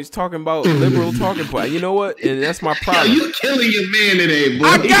talking points talking about liberal talking points? You know what? And that's my problem. Yo, you killing your man today, boy.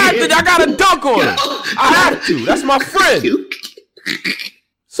 I got to dunk on him. I have to. That's my friend.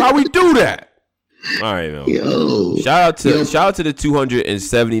 That's how we do that. All right, man. Yo. Shout out to the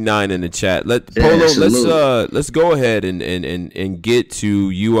 279 in the chat. Let's go ahead and get to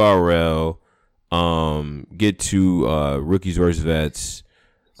URL. Get to Rookies versus Vets.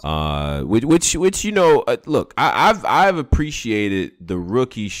 Which look, I've appreciated the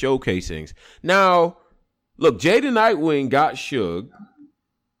rookie showcasings. Now, look, Jada Nightwing got Suge.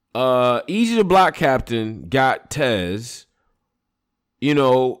 Easy the Block Captain got Tez.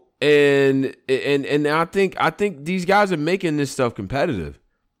 And I think these guys are making this stuff competitive.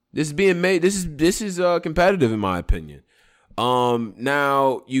 This is being made. This is competitive in my opinion.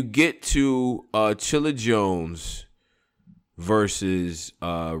 Now you get to Chilla Jones versus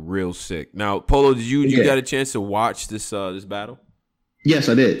Real Sick. Now, Polo, did you got a chance to watch this battle? Yes,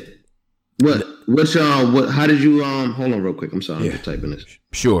 I did. How did you hold on real quick. I'm sorry, I'm just typing this.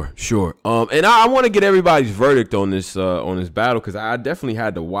 Sure. And I want to get everybody's verdict on this battle because I definitely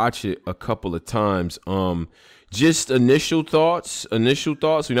had to watch it a couple of times. Just initial thoughts. We're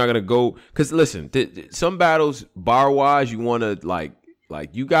not gonna go because listen, some battles bar wise, you want to like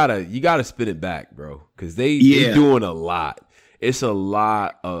you gotta spin it back, bro, because they doing a lot. It's a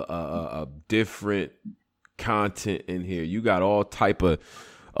lot of different content in here. You got all type of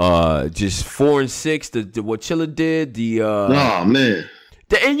just 4 and 6. What Chilla did. Oh man.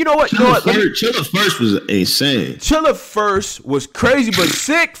 And you know what? Chilla first was insane. Chilla first was crazy, but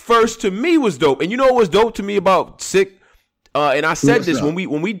Sick first to me was dope. And you know what was dope to me about Sick? And I said this when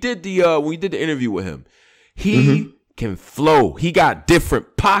we did the interview with him. He can flow. He got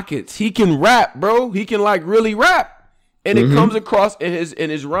different pockets. He can rap, bro. He can really rap. And it comes across in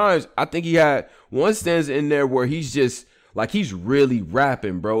his rhymes. I think he had one stanza in there where he's just he's really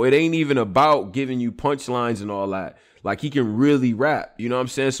rapping, bro. It ain't even about giving you punchlines and all that. He can really rap, you know what I'm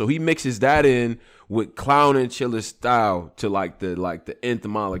saying? So he mixes that in with Clown and Chilla's style to the nth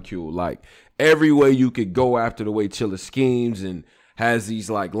molecule. Every way you could go after the way Chilla schemes and has these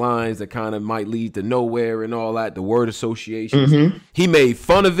lines that kind of might lead to nowhere and all that, the word associations. He made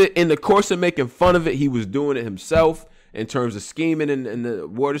fun of it. In the course of making fun of it, he was doing it himself in terms of scheming and the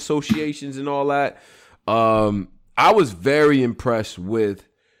word associations and all that. I was very impressed with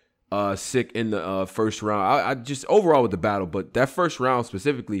Sick in the first round. I just overall with the battle, but that first round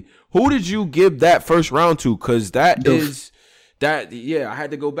specifically, who did you give that first round to? Because I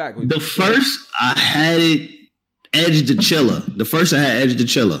had to go back. The first, I had it Edge to Chilla. The first I had Edge to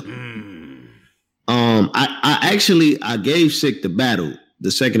Chilla. I gave Sick the battle,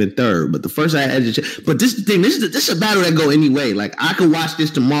 the second and third, but the first I had Edge to Chilla. But this is the thing. This is a battle that go anyway. Like I could watch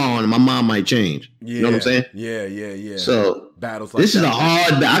this tomorrow and my mind might change. Yeah, you know what I'm saying? Yeah. So battles like this is a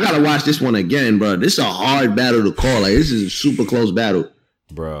hard. I gotta watch this one again, bro. This is a hard battle to call. Like this is a super close battle,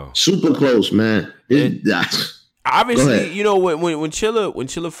 bro. Super close, man. Obviously, you know when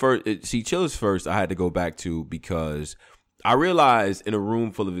Chilla first, Chilla's first, I had to go back to because I realized in a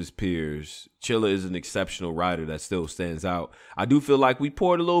room full of his peers, Chilla is an exceptional rider that still stands out. I do feel like we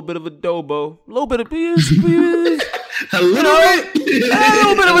poured a little bit of adobo, a little bit of beers, a little bit of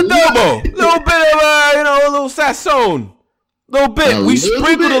adobo, a little bit of a little sazon, a little bit. We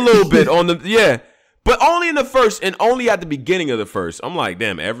sprinkled a little bit on the but only in the first and only at the beginning of the first. I'm like,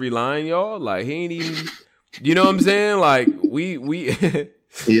 damn, every line, y'all, like he ain't even. You know what I'm saying? Like we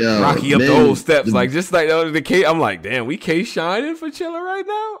Rocky up the whole steps, like just like the K. I'm like, damn, we K shining for Chilla right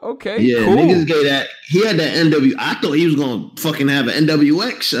now. Okay, cool. Niggas gave that. He had that NW. I thought he was gonna fucking have an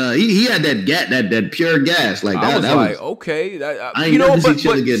NWX. He had that pure gas. Like that. I was like, okay, I ain't never see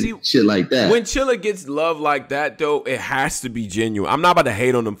Chilla get shit like that. When Chilla gets love like that, though, it has to be genuine. I'm not about to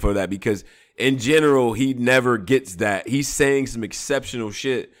hate on him for that because in general, he never gets that. He's saying some exceptional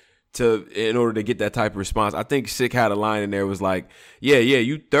shit in order to get that type of response. I think Sick had a line in there was like, yeah,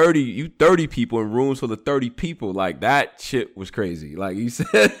 you 30 people in rooms full of 30 people. Like that shit was crazy. Like you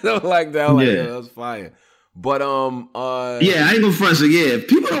said something like that. Like, yeah, that was fire. But I ain't gonna front. So yeah,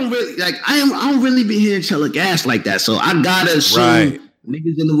 people don't really like. I don't really be hearing Chilla gas like that. So I gotta assume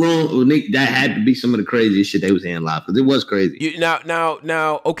niggas in the room that had to be some of the craziest shit they was hearing live because it was crazy.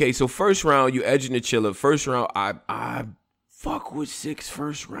 Now, okay. So first round, you edging the Chilla. First round, I fuck with Sick's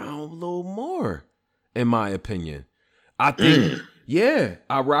first round a little more, in my opinion. I think,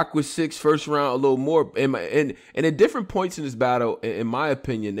 I rock with Sick's first round a little more. And at different points in this battle, in my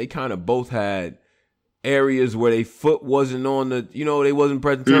opinion, they kind of both had areas where their foot wasn't on the, they wasn't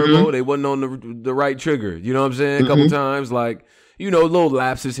pressing turbo, they wasn't on the right trigger. You know what I'm saying? A couple times, like, little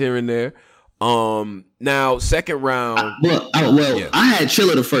lapses here and there. Now second round. I had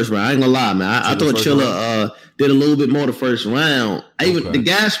Chilla the first round. I ain't gonna lie, man. I thought Chilla did a little bit more the first round. Even the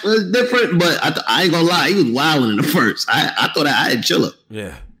gas was different, but I ain't gonna lie, he was wilding in the first. I thought I had Chilla.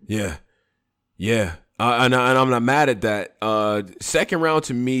 Yeah. And I'm not mad at that. Second round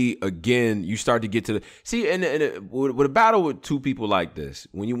to me, again, you start to get to with a battle with two people like this.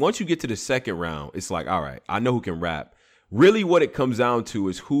 Once you get to the second round, it's like, all right, I know who can rap. Really, what it comes down to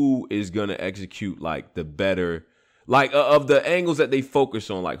is who is gonna execute like the better, like of the angles that they focus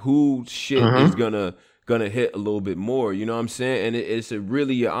on, like who shit is gonna hit a little bit more. You know what I'm saying? And it's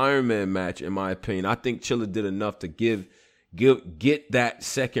really an Iron Man match, in my opinion. I think Chilla did enough to get that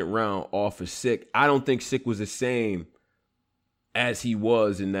second round off of Sick. I don't think Sick was the same as he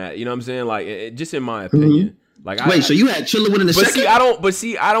was in that. You know what I'm saying? Like just in my opinion. Like so you had Chilla winning the second? I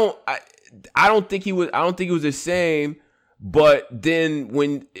don't think he was the same. But then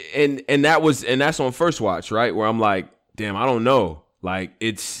that's on first watch, right? Where I'm like, damn, I don't know. Like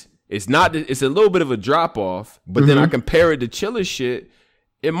it's a little bit of a drop off, but then I compare it to Chilla shit.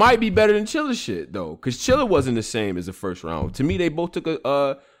 It might be better than Chilla shit though, because Chilla wasn't the same as the first round. To me, they both took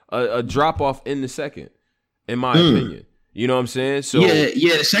a drop off in the second, in my opinion. You know what I'm saying? So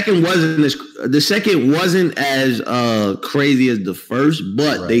the second wasn't as crazy as the first,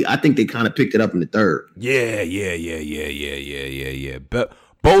 but I think they kind of picked it up in the third. Yeah. But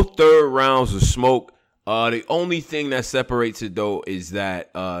both third rounds of smoke. The only thing that separates it though is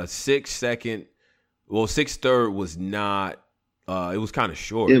that Sick's third was not. It was kind of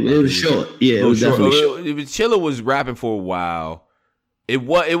short. It was short. Yeah, it was definitely short. Chilla was rapping for a while. It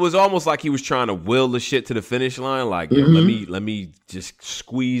was almost like he was trying to will the shit to the finish line. Like, let me just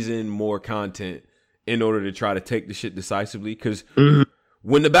squeeze in more content in order to try to take the shit decisively. Because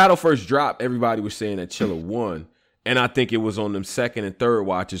when the battle first dropped, everybody was saying that Chilla won, and I think it was on them second and third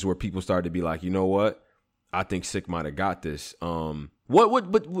watches where people started to be like, you know what, I think Sick might have got this. But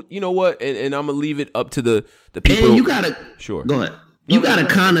you know what, and I'm gonna leave it up to the people. And you gotta go ahead. You gotta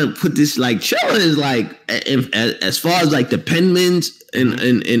kind of put this like Chilla is like as far as like the Penmans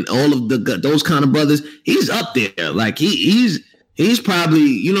and all of those kind of brothers, he's up there. Like he's probably,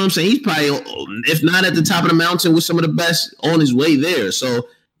 you know what I'm saying, he's probably, if not at the top of the mountain, with some of the best, on his way there. So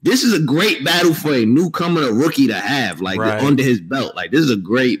this is a great battle for a newcomer, a rookie to have, like under his belt. Like this is a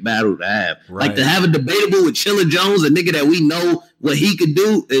great battle to have. Right. Like to have a debatable with Chilla Jones, a nigga that we know what he could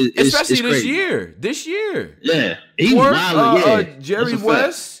do, especially it's this year. This year, yeah, he's wild. Jerry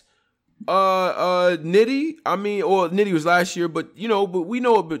West, Nitty. I mean, or Nitty was last year, but we know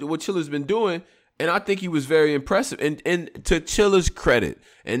what Chilla's been doing. And I think he was very impressive. And to Chilla's credit,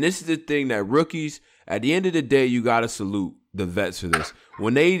 and this is the thing that rookies, at the end of the day, you gotta salute the vets for this.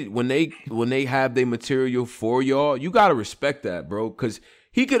 When they have their material for y'all, you gotta respect that, bro. Because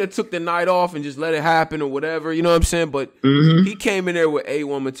he could have took the night off and just let it happen or whatever. You know what I'm saying? But he came in there with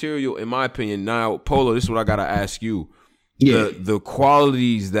A1 material, in my opinion. Now, Polo, this is what I gotta ask you. Yeah. The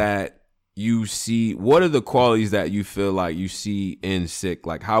qualities that you see, what are the qualities that you feel like you see in Sick?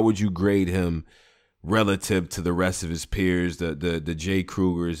 Like, how would you grade him relative to the rest of his peers, the Jay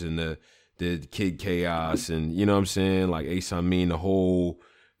Krugers and the Kid Chaos, and you know what I'm saying, like Ace Amin, the whole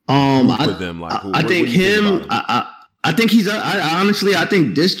for them. Like, I think him. I think he's. Honestly, I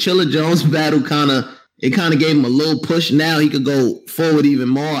think this Chilla Jones battle kind of gave him a little push. Now he could go forward even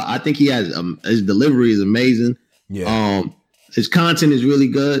more. I think he has his delivery is amazing. Yeah. His content is really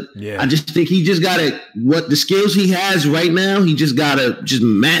good. Yeah. I just think he just gotta what the skills he has right now. He just gotta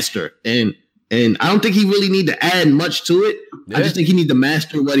master and I don't think he really need to add much to it. Yeah. I just think he need to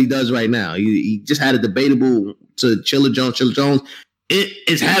master what he does right now. He just had a debatable to Chilla Jones. Chilla Jones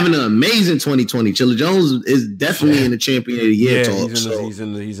is having an amazing 2020. Chilla Jones is definitely in the champion of the year talk. He's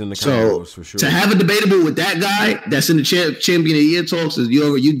in the combos for sure. To have a debatable with that guy that's in the champion of the year talks is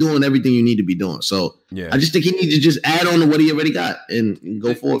you doing everything you need to be doing. So I just think he needs to just add on to what he already got and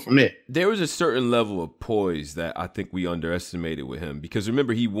go forward from there. There was a certain level of poise that I think we underestimated with him, because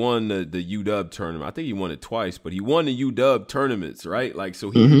remember he won the UW tournament. I think he won it twice, but he won the UW tournaments, right? Like,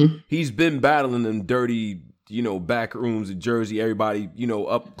 so he's been battling them dirty, back rooms in Jersey, everybody,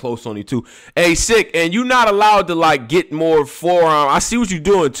 up close on you too. Hey, Sick, and you not allowed to like get more forearm. I see what you're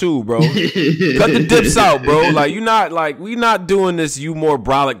doing too, bro. Cut the dips out, bro. Like, you not like, we not doing this you more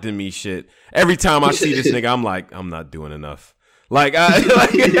brolic than me shit. Every time I see this nigga, I'm like, I'm not doing enough. Like, this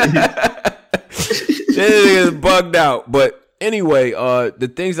nigga's bugged out. But anyway,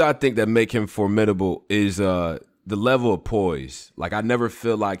 the things I think that make him formidable is the level of poise. Like, I never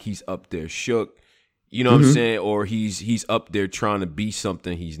feel like he's up there shook. You know what I'm saying? Or he's up there trying to be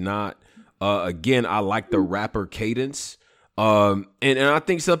something he's not. Again, I like the rapper cadence. And I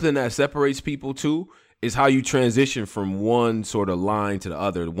think something that separates people too is how you transition from one sort of line to the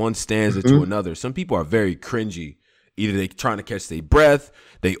other, one stanza to another. Some people are very cringy. Either they trying to catch their breath,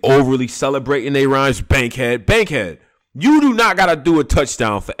 they overly celebrating their rhymes. Bankhead, you do not got to do a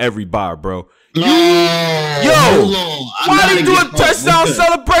touchdown for every bar, bro. Why are you doing touchdown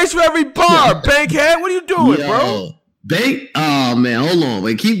celebration for every bar, Bankhead? What are you doing, bro? Oh man, hold on,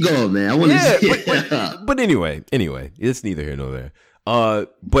 wait, keep going, man. I want to see. But anyway, it's neither here nor there.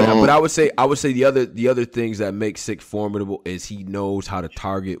 But I would say the other things that make Sick formidable is he knows how to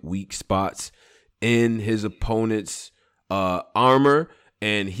target weak spots in his opponent's armor,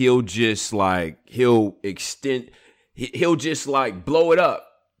 and he'll just like blow it up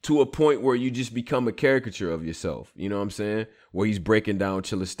to a point where you just become a caricature of yourself. You know what I'm saying? Where he's breaking down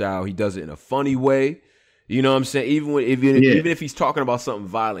Chilla style. He does it in a funny way. You know what I'm saying? Even if he's talking about something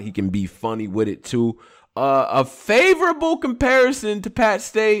violent, he can be funny with it too. A favorable comparison to Pat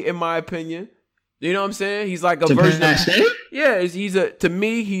Stay, in my opinion. You know what I'm saying? He's like a version of Pat Stay? Yeah, to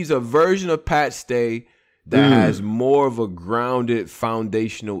me, he's a version of Pat Stay that has more of a grounded,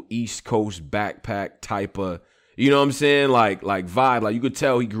 foundational East Coast backpack type of, you know what I'm saying? Like vibe. Like, you could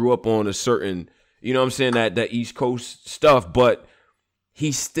tell he grew up on a certain, you know what I'm saying, that East Coast stuff, but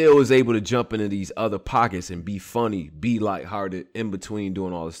he still is able to jump into these other pockets and be funny, be lighthearted in between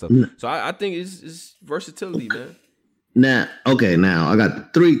doing all this stuff. So I think it's versatility, man. Now I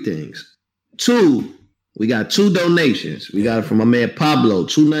got 3 things. 2, we got 2 donations. We got it from my man Pablo,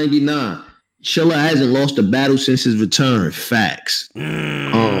 $2.99. Chilla hasn't lost a battle since his return. Facts.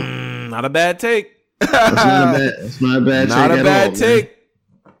 Not a bad take. That's not a bad take. Not a bad take.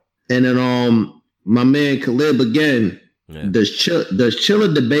 And then my man Khalib again. Yeah. Does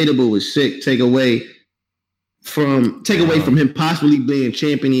Chilla debatable with Sick take away from him possibly being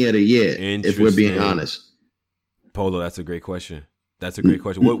champion of the year? If we're being honest, Polo, that's a great question.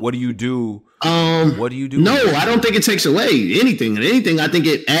 What do you do? What do you do? No, I don't think it takes away anything. I think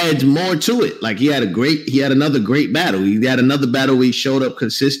it adds more to it. Like, he had another great battle. He had another battle where he showed up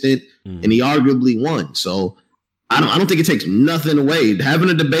consistent and he arguably won. So I don't think it takes nothing away. Having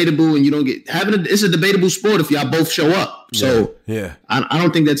a debatable and you don't get it's a debatable sport if y'all both show up. So yeah. I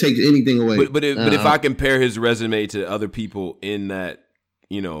don't think that takes anything away. But if I compare his resume to other people in that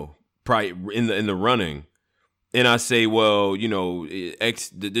probably in the running, and I say, well,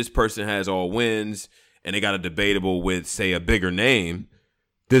 this person has all wins, and they got a debatable with, say, a bigger name,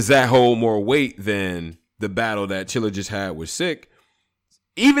 does that hold more weight than the battle that Chilla just had with Sick?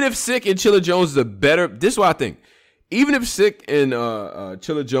 Even if Sick and Chilla Jones is a better, this is what I think. Even if Sick and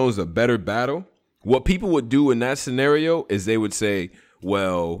Chilla Jones is a better battle, what people would do in that scenario is they would say,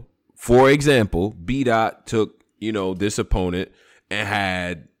 well, for example, B-Dot took, this opponent and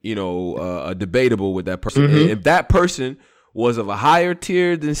had, a debatable with that person. Mm-hmm. If that person was of a higher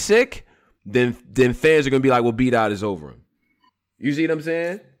tier than Sick, then fans are going to be like, well, B-Dot is over him. You see what I'm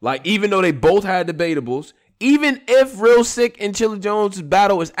saying? Like, even though they both had debatables, even if Real Sick and Chilla Jones'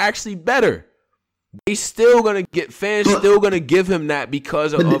 battle is actually better, they still gonna get fans still gonna give him that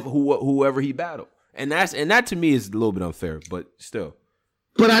because of whoever he battled, and that to me is a little bit unfair, but still.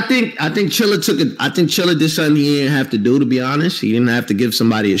 But I think Chilla took it. I think Chilla did something he didn't have to do. To be honest, he didn't have to give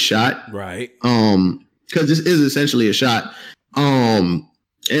somebody a shot, right? Because this is essentially a shot.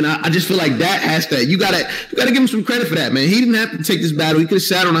 And I just feel like that has to. You gotta give him some credit for that, man. He didn't have to take this battle. He could have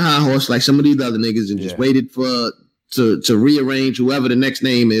sat on a high horse like some of these other niggas and just waited to rearrange whoever the next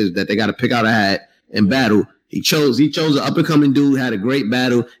name is that they got to pick out a hat and battle. He chose an up and coming dude, had a great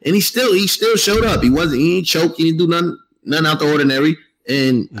battle, and he still showed up. He ain't choked. He didn't do nothing out the ordinary.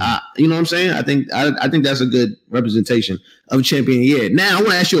 And you know what I'm saying? I think that's a good representation of champion of the year. Now I want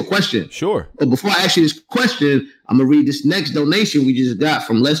to ask you a question. Sure. But before I ask you this question, I'm gonna read this next donation we just got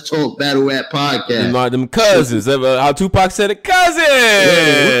from Let's Talk Battle Rap Podcast. Them cousins. How Tupac said it,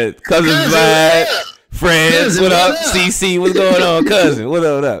 cousin. Cousins black. Friends. What up? CC, what's going on, cousin? What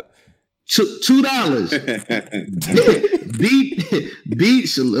up? $2. Beat.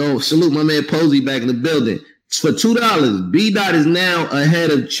 Salute my man Posey back in the building. For $2, B-Dot is now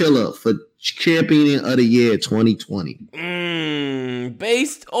ahead of Chilla for champion of the year 2020.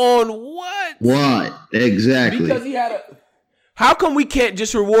 Based on what? What? Exactly. Because he had How come we can't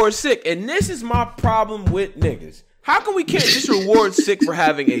just reward Sick? And this is my problem with niggas. How come we can't just reward Sick for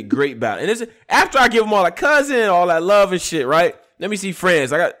having a great battle? And after I give them all a cousin, all that love and shit, right? Let me see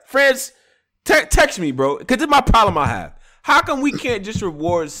friends. I got friends. Text me, bro. Because this is my problem I have. How come we can't just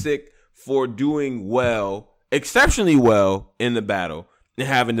reward Sick for doing well, exceptionally well in the battle and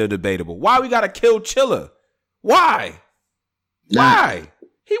having the debatable? Why we gotta kill Chilla? Why? Why?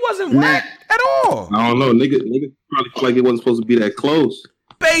 He wasn't whack at all. I don't know. Nigga probably feel like it wasn't supposed to be that close.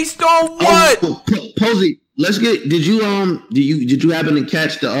 Based on what? Posey, let's get. Did you happen to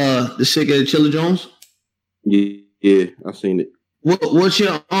catch the Sick of Chilla Jones? Yeah, I've seen it. What's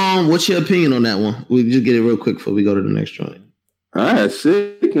your opinion on that one? We'll just get it real quick before we go to the next joint. I had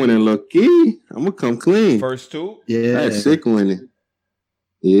Sick winning, lucky. I'm gonna come clean. First two? Yeah. I had Sick winning.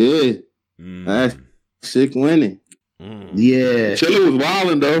 Yeah. I had Sick winning. Yeah. Chilla was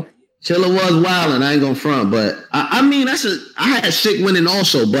wilding though. Chilla was wilding. I ain't gonna front, but I mean I had Sick winning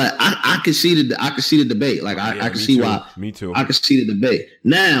also, but I could see the debate. Like I could see why. Me too. I could see the debate.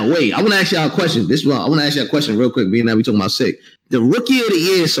 Now wait, I want to ask y'all a question. I want to ask y'all a question real quick. Being that we talking about Sick, the rookie of the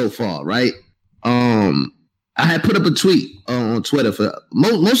year so far, right? I had put up a tweet on Twitter for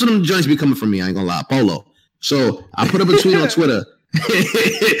most of them joints be coming from me. I ain't gonna lie, Polo. So I put up a tweet on Twitter.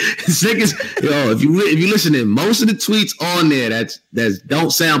 Sick is if you listening, most of the tweets on there that's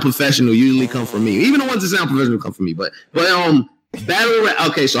don't sound professional usually come from me. Even the ones that sound professional come from me. But battle rap.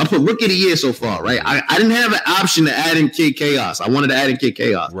 Okay, so I put rookie of the year so far, right? I didn't have an option to add in Kid Chaos. I wanted to add in Kid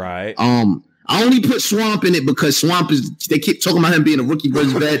Chaos. Right. I only put Swamp in it because Swamp they keep talking about him being a rookie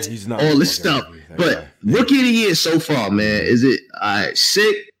versus vets, all this stuff. But rookie of the year so far, man, is it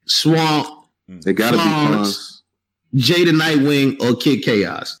Sick, Swamp, they gotta be Fonz, Jada Nightwing, or Kid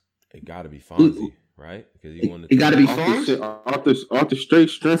Chaos? It gotta be Fonzie, right? Because he won the. It gotta be Fonz. Arthur straight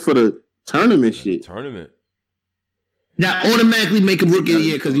strength for the tournament shit. That automatically make him rookie of the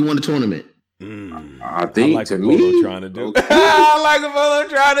year because he won the tournament. I think I like what Polo trying to do. I like what Polo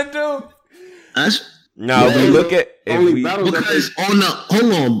trying to do. We look at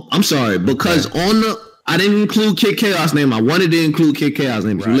because I didn't include Kid Chaos name. I wanted to include Kid Chaos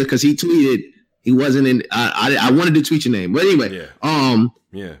name because he tweeted he wasn't in. I wanted to tweet your name, but anyway,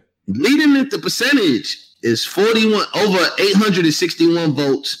 leading at the percentage is 41 over 861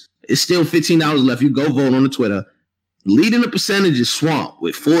 votes. It's still $15 left. You go vote on the Twitter. Leading the percentage is Swamp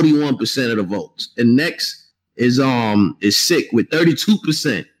with 41% of the votes, and next is Sick with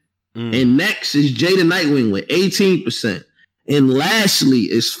 32%. And next is Jada Nightwing with 18%. And lastly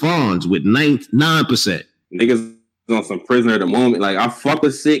is Fonz with 9%. Niggas on some prisoner at the moment. Like, I fuck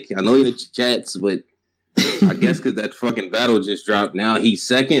with Sick. I know he in the chats, but I guess because that fucking battle just dropped. Now he's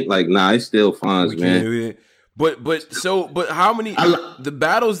second. Like, nah, it's still Fonz, man. But how many the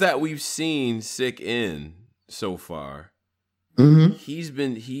battles that we've seen Sick in so far? Mm-hmm. He's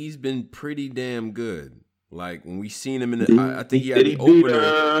been pretty damn good. Like when we seen him in the, I think he had the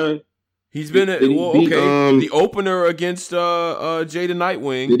opener. He's been the opener against Jada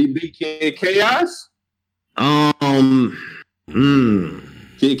Nightwing. Did he beat Kid Chaos?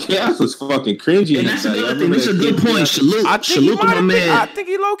 Kid Chaos was fucking cringy. And that's another thing. That's a good point. Salute to my man. I think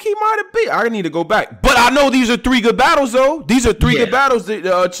he low key might have beat. I need to go back, but I know these are 3 good battles though. These are 3 good battles.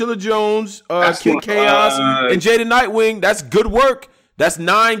 Chilla Jones, Kid Chaos, and Jada Nightwing. That's good work. That's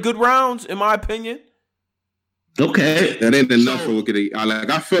 9 good rounds in my opinion. Okay, that ain't enough for Wicked.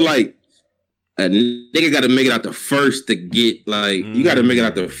 I feel like a nigga got to make it out the first to get you got to make it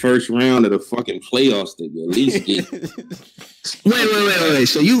out the first round of the fucking playoffs to at least get. Wait.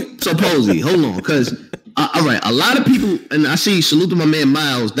 So you supposedly hold on, because all right, a lot of people, and I see salute to my man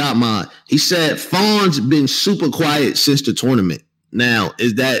Miles Dotmod. He said Fawn's been super quiet since the tournament. Now,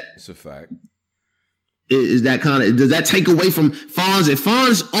 is that? It's a fact. Is that kind of, does that take away from Fawn's? If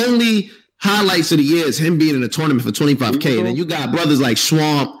Fawn's only highlights of the year is him being in a tournament for $25K, and then you got brothers like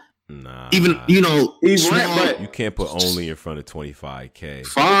Swamp. Nah, even Swamp, you can't put only in front of $25K.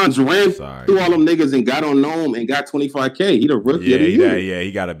 Fonz ran through all them niggas and got on Gnome and got $25K. He the rookie of the year. Yeah,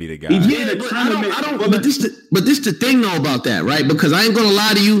 he gotta be the guy. But this the thing though about that, right? Because I ain't gonna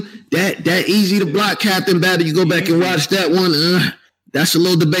lie to you, that easy to block captain battle. You go back and watch that one. That's a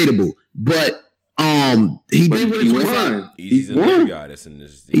little debatable, but he did what he won. He's another guy that's in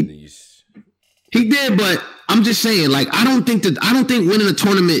this. He did, but I'm just saying, like, I don't think winning a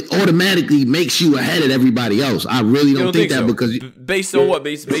tournament automatically makes you ahead of everybody else. I really don't think that so. Because based on what?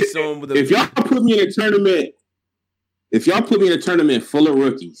 Based on if y'all put me in a tournament, full of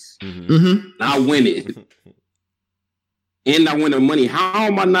rookies, and I win it, and I win the money, how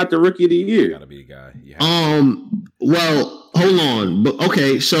am I not the rookie of the year? You gotta be the guy. Well, hold on, but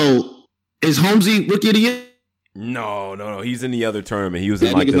okay, so is Holmesy rookie of the year? No. He's in the other tournament. He was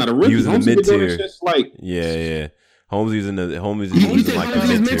in he was in the mid tier. Yeah. Holmes is in the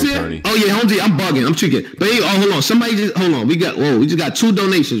mid tier tourney. Oh yeah, Holmesy, I'm bugging. I'm tricking. But hey, hold on. Hold on. We just got 2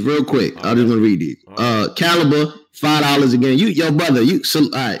 donations real quick. I just want to read these. Caliber, $5 again. Yo, brother. All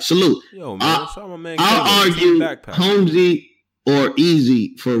right, salute. Yo, man. I'll argue Holmesy or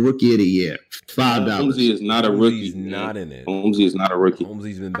Easy for Rookie of the Year. $5. Holmesy is not a rookie. He's not in it. Holmesy is not a rookie.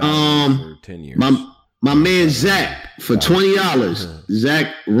 Holmesy's been battling for 10 years. My man Zach for $20.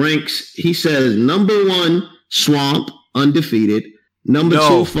 Zach ranks. He says number 1 Swamp undefeated. Number 2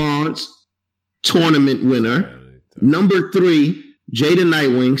 Fonz tournament winner. Number 3 Jada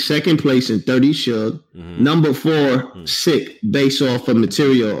Nightwing second place in 30 Shug. Number 4 Sick based off of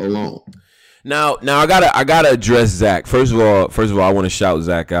material alone. Now I gotta address Zach. First of all, I want to shout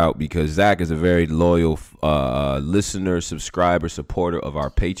Zach out because Zach is a very loyal listener, subscriber, supporter of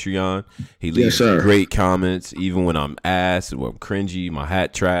our Patreon. He leaves great comments, even when I'm ass, when I'm cringy, my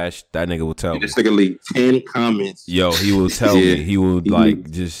hat trash. That nigga will tell me. This nigga leave 10 comments. Yo, he will tell me. He will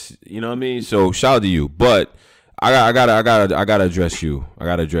just, you know what I mean. So shout out to you, but I gotta address you.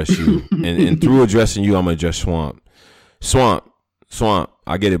 and through addressing you, I'm gonna address Swamp,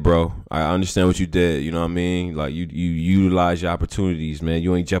 I get it, bro. I understand what you did. You know what I mean? Like you utilize your opportunities, man.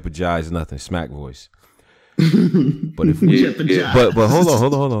 You ain't jeopardize nothing. Smack voice. But if we, but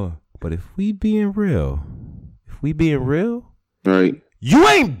hold on. But if we being real, right? You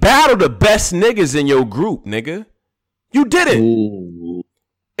ain't battled the best niggas in your group, nigga. You didn't. Ooh.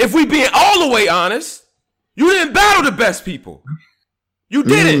 If we being all the way honest, you didn't battle the best people. You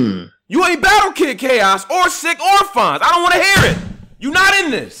didn't. You ain't battle Kid Chaos or Sick or Fonz. I don't want to hear it. You not in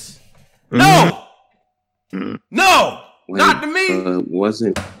this. No. No. Wait, not to me.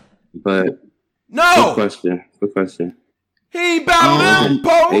 Wasn't, but. No. Good question. He ain't battled him,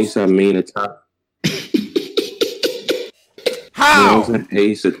 Post. Ace, I mean, a top. How? Wasn't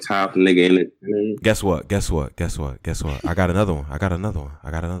Ace a top nigga in it? Guess what? I got another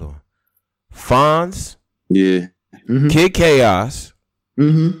one. Fonz. Yeah. Kid Chaos.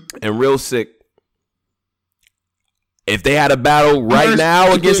 And Real Sick. If they had a battle right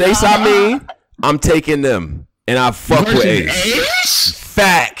now against Ace Amin, I'm taking them. And I fuck with Ace.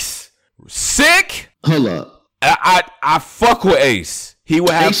 Facts. Sick. Hold up. I fuck with Ace. He would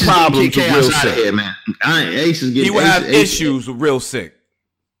have problems with Real Sick. Here, man. Ace is getting. He would have issues with Real Sick.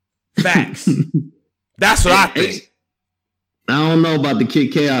 Facts. That's what I think. I don't know about the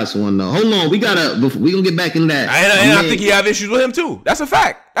Kid Chaos one though. Hold on, we gonna get back in that. And I think he have issues with him too. That's a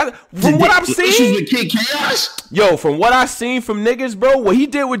fact. From what I've seen, issues with Kid Chaos. Yo, from what I've seen from niggas, bro, what he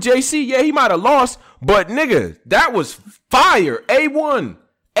did with JC, yeah, he might have lost, but nigga, that was fire. A1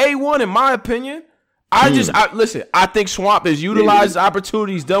 in my opinion. Listen, I think Swamp has utilized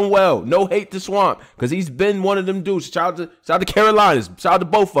opportunities, done well. No hate to Swamp, because he's been one of them dudes. Shout out to Carolinas. Shout out to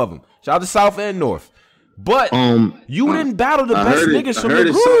both of them. Shout out to South and North. But you didn't battle the best niggas from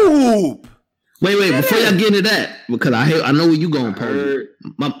the group. Wait, before y'all get into that, because I know where you going, Posey.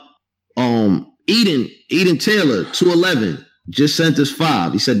 Eden Taylor, 211, just sent us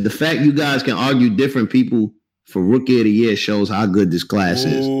 5. He said the fact you guys can argue different people for Rookie of the Year shows how good this class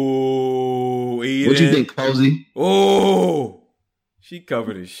is. Eden. What you think, Posey? Oh, she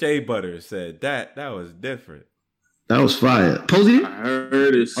covered in shea butter and said that was different. That was fire. Posey? I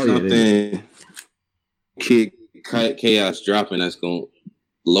heard it's something Kid Chaos dropping that's going to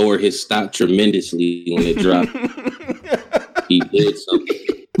lower his stock tremendously when it dropped. He did something.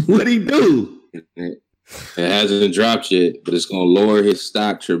 What'd he do? It hasn't dropped yet, but it's going to lower his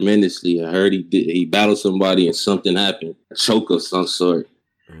stock tremendously. I heard he battled somebody and something happened. A choke of some sort.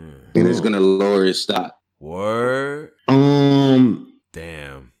 And it's going to lower his stock. Word?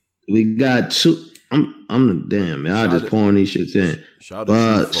 Damn. We got 2. I'm the damn, man. I just pouring these shits in.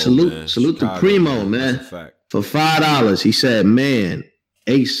 But salute to Primo, man. For $5, he said, man,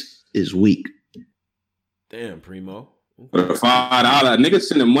 Ace is weak. Damn, Primo. For $5, nigga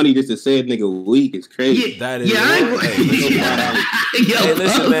sending money just to say a nigga weak is crazy. That is hey,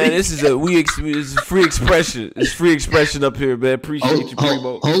 listen, man. This is it's free expression. It's free expression up here, man. Appreciate you,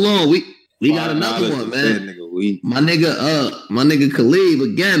 Primo. Hold on, we got another one, man. My nigga Khalid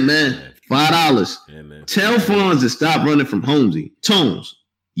again, man. $5. Yeah, man. Tell Fonz to stop running from Holmesy. Tones,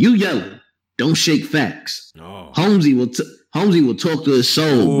 you yelling. Don't shake facts. No. Holmesy will talk to his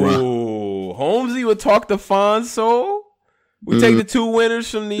soul, bro. Holmesy will talk to Fonz's soul. We take the 2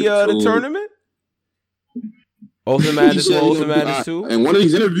 winners from the tournament. Ultimate Madness 1, Ultimate Madness 2. And one of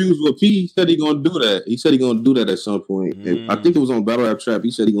these interviews with P, he said he gonna do that. He said he gonna do that at some point. And I think it was on Battle Rap Trap.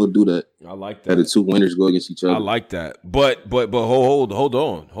 He said he gonna do that. I like that. That the 2 winners go against each other. I like that. But hold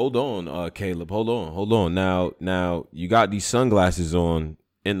on, Caleb. Hold on. Now you got these sunglasses on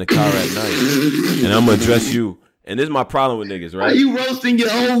in the car at night, and I'm gonna address you. And this is my problem with niggas, right? Are you roasting your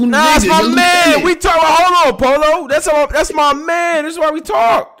own Nah, that's my man. We talk. Hold on, Polo. That's my man. This is why we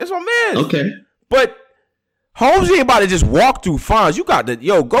talk. That's my man. Okay. But Holmes ain't about to just walk through Fonz. You got to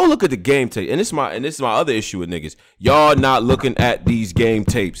go look at the game tape. And this is my other issue with niggas. Y'all not looking at these game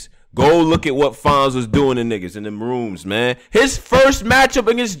tapes. Go look at what Fonz was doing to niggas in them rooms, man. His first matchup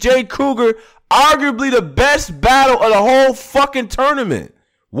against Jay Kruger, arguably the best battle of the whole fucking tournament.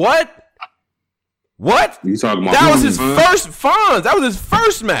 What? You talking about that was his first Fonz. That was his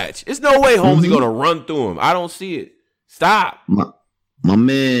first match. There's no way Holmes gonna run through him. I don't see it. Stop. My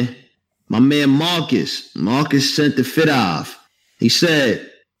man Marcus sent the fit off. He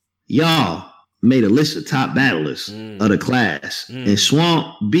said, y'all made a list of top battlers of the class. And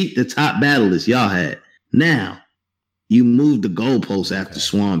Swamp beat the top battlers y'all had. Now, you moved the goalposts after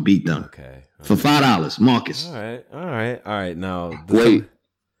Swamp beat them. Okay. For $5, Marcus. All right. Now, wait.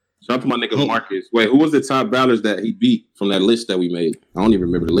 Shout out to my nigga Marcus. Wait, who was the top battlers that he beat from that list that we made? I don't even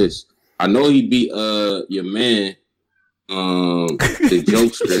remember the list. I know he beat your man, the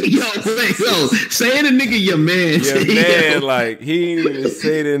jokester. Yo, saying a nigga your man. Your man, like he ain't even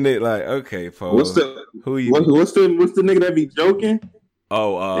say the nigga. Like, okay, Paul. What's the nigga that be joking?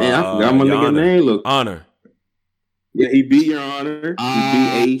 Oh, man, I forgot my nigga name. Look, Honor. Yeah, he beat Your Honor. He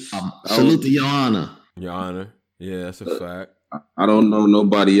beat Ace. Salute to Your Honor. Your Honor. Yeah, that's a fact. I don't know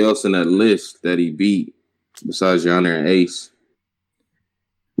nobody else in that list that he beat besides Your Honor and Ace.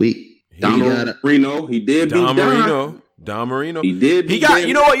 Don Marino. He did beat Don Marino. He did. He got.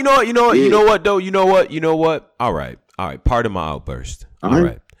 You know what? Though. You know what? All right. Pardon my outburst. All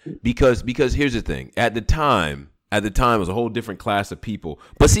right. Because here's the thing. At the time, it was a whole different class of people.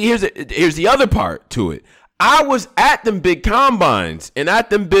 But see, here's the other part to it. I was at them big combines and at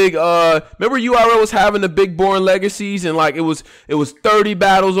them big remember URL was having the big Born Legacies and like it was 30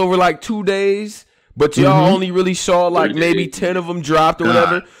 battles over like 2 days, but y'all only really saw like maybe 10 of them dropped or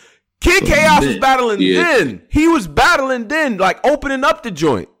whatever. Kid Chaos was battling then. He was battling then, like opening up the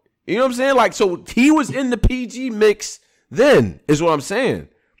joint. You know what I'm saying? Like, so he was in the PG mix then, is what I'm saying.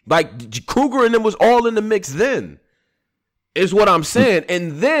 Like Kruger and them was all in the mix then. Is what I'm saying.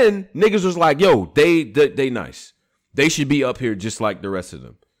 And then niggas was like, yo, they nice. They should be up here just like the rest of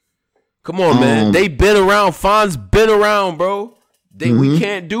them. Come on, man. They been around. Fonz been around, bro. We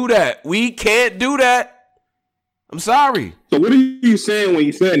can't do that. I'm sorry. So what are you saying when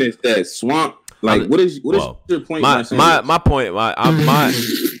you saying this? That Swamp, like, what is your point? My point.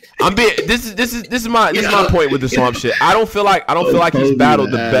 This is my point with the Swamp shit. I don't feel like he's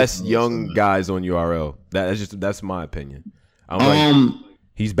battled the best young guys on URL. That's my opinion.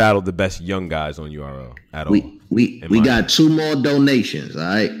 he's battled the best young guys on URL at all. We got 2 more donations. All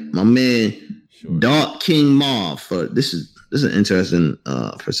right, my man, Dark King Marv. This is an interesting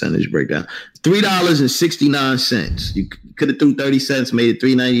percentage breakdown. $3.69. You could have threw 30 cents, made it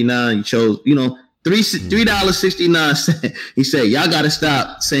 $3.99. You chose, $3.69. He said, "Y'all got to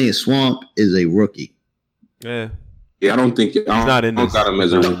stop saying Swamp is a rookie." Yeah. Yeah, I don't think he's not in this.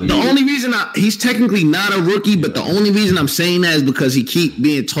 The only reason he's technically not a rookie, but the only reason I'm saying that is because he keep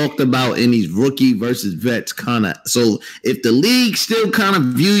being talked about in these rookie versus vets kind of. So if the league still kind of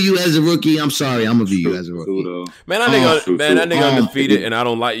view you as a rookie, I'm sorry, I'm gonna view you as a rookie. Man, that nigga undefeated, and I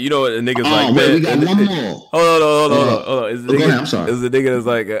don't like. You know what the niggas like? Wait, man, we got one more. Hold on. Go ahead, I'm sorry. Is the nigga that's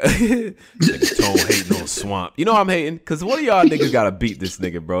like, Tone hating on Swamp? You know I'm hating because one of y'all niggas gotta beat this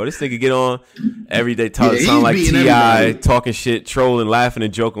nigga, bro. This nigga get on every day, sound like T.I. talking shit, trolling, laughing,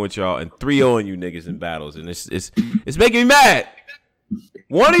 and joking with y'all, and 3-0 you niggas in battles, and it's making me mad.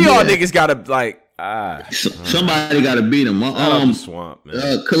 One of y'all niggas gotta somebody gotta beat him. Swamp,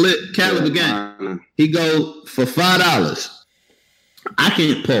 man. Caleb again. He go for $5. I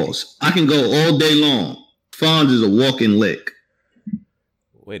can't pause. I can go all day long. Fonz is a walking lick.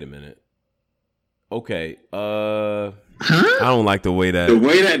 Wait a minute. Okay. I don't like the way that. It's the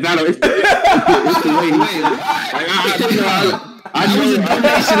way. I know the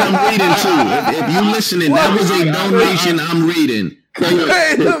donation I'm reading too. If you listening, that was a donation I'm reading. I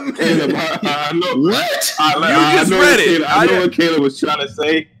know. What? You just read it. I know what Caleb was trying to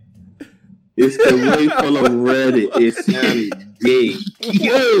say. It's the way full of Reddit. It sounded gay.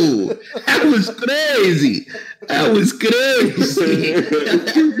 Yo, that was crazy. That was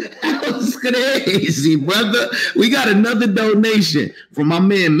crazy, brother. We got another donation from my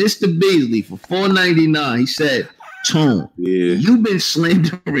man, Mr. Beasley, for $4.99. He said, "Tone, you've been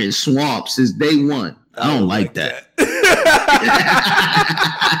slandering Swamp since day one. I don't like that."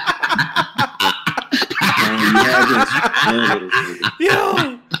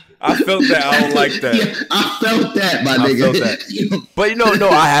 Yo, I felt that. I don't like that. Yeah, I felt that, my nigga. Felt that. But no,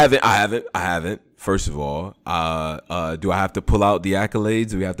 I haven't. First of all, do I have to pull out the accolades?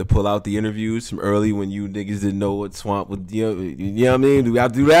 Do we have to pull out the interviews from early when you niggas didn't know what Swamp would? You know what I mean? Do we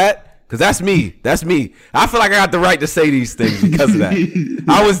have to do that? Because that's me. I feel like I got the right to say these things because of that.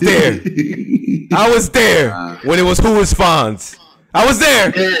 I was there when it was Who is Fonz. I was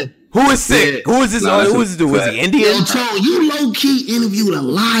there. Yeah. Who is sick? Yeah. Who is this? Who is this dude? Was he Indian? Yo, Tone, you low key interviewed a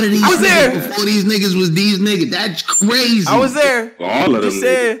lot of these. I was there before these niggas was these niggas. That's crazy. I was there. All of them.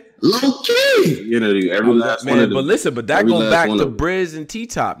 Said low key. Every last one of them. But listen, that goes back to Briz and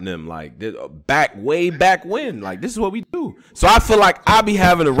T-Top and them. Like way back when. Like this is what we do. So I feel like I be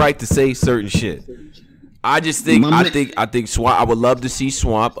having the right to say certain shit. I just think I think Swamp. I would love to see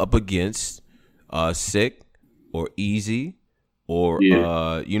Swamp up against Sick or Easy. Or you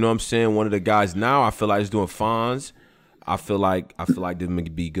know what I'm saying? One of the guys now I feel like is doing Fonz. I feel like they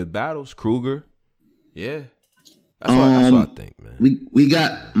would be good battles. Kruger. Yeah. That's what I think, man. We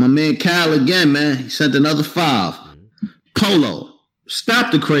got my man Kyle again, man. He sent another 5. Polo.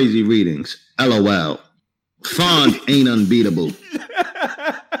 Stop the crazy readings. LOL. Fonz ain't unbeatable.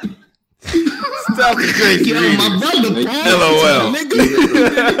 Stop the crazy readings. My brother, LOL.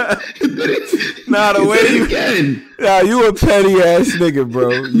 Nah, the way you a petty ass nigga,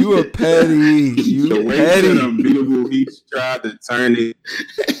 bro. You a petty. The way he said unbeatable, he tried to turn it.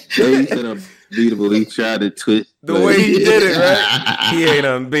 The way he said unbeatable, he tried to twist. The way he did it, right? He ain't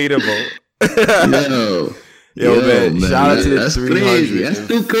unbeatable. Yo, man. Shout out to the 300. Crazy. That's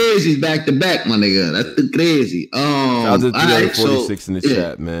too crazy back to back, my nigga. That's too crazy. Shout out to 346 in the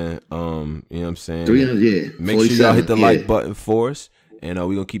chat, man. You know what I'm saying? 300, Make sure y'all hit the like button for us. And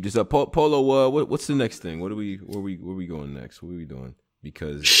we're gonna keep this up. Polo, what's the next thing? Where we going next? What are we doing?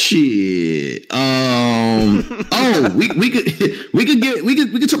 Because shit. we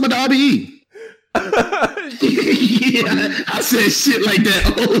could talk about the RBE. Yeah, I said shit like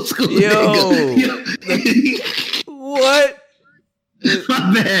that old school nigga. What?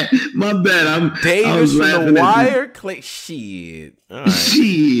 My bad. I'm Davis from The Wire. Clay, shit. All right.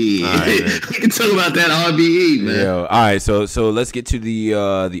 Shit. All right, we can talk about that RBE, man. Yo, all right. So let's get to the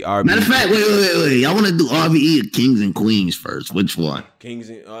RBE. Matter of fact, wait. Y'all want to do RBE or Kings and Queens first? Which one? Kings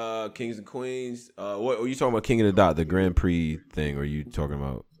and Queens. What are you talking about? King of the Dot, the Grand Prix thing? Or are you talking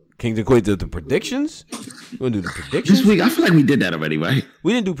about Kings and Queens? The predictions? You want to do the predictions this week? I feel like we did that already, right?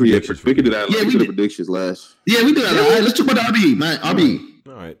 We didn't do predictions. Yeah, we did that. We did the predictions last. Yeah, we did that. All right, let's talk about the RBE, man. RBE.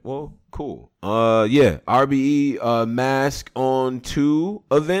 All right. Well, cool. RBE Mask on 2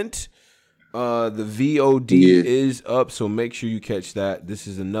 event. The VOD is up, so make sure you catch that. This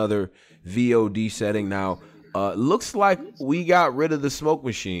is another VOD setting. Now, Looks like we got rid of the smoke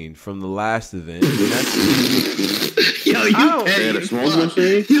machine from the last event. Yo, you petty as fuck.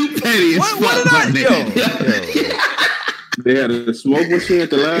 You petty as fuck. What did I? They had a smoke machine at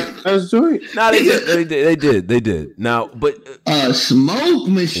the last joint. No, they did. Now, but smoke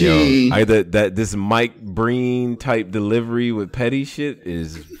machine. This Mike Breen type delivery with petty shit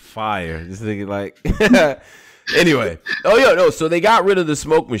is fire. This nigga like. Anyway, so they got rid of the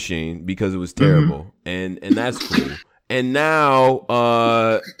smoke machine because it was terrible, and that's cool. And now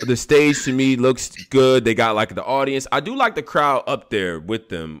the stage to me looks good. They got like the audience. I do like the crowd up there with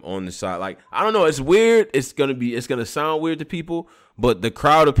them on the side. Like, I don't know, it's weird. It's gonna sound weird to people, but the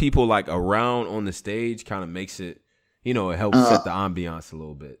crowd of people like around on the stage kind of makes it, it helps set the ambiance a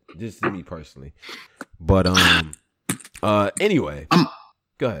little bit. Just to me personally. But anyway,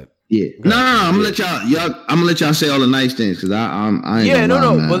 go ahead. Yeah, I'm gonna let y'all say all the nice things because I ain't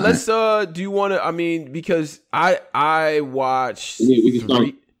no. Man. But let's do you want to? I mean, because I watched. We can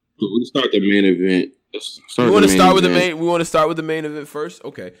start the main event. We want to start with the main. We want to start with the main event first.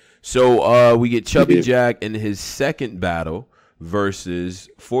 Okay, so we get Chubby Jack in his second battle versus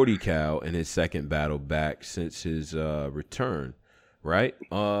 40 Cal in his second battle back since his return. Right,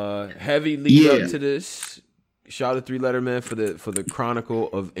 heavy lead up to this. Shout out to 3-Letter Man for the chronicle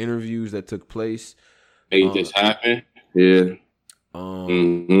of interviews that took place. Made this happen. Yeah.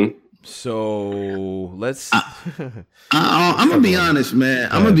 So let's. I'm gonna be honest, man.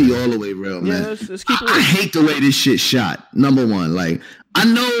 I'm gonna be all the way real, man. Yeah, let's keep it. I hate the way this shit shot. Number one, like I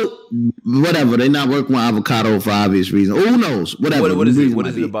know, whatever they're not working with Avocado for obvious reasons. Who knows? Whatever. What is it? What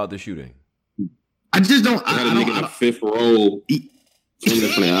is it about the shooting? I just don't. I don't in the fifth row.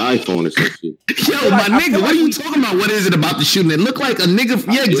 From an iPhone or some shit. Yo, my nigga, what are you talking about? What is it about the shooting? It looked like a nigga.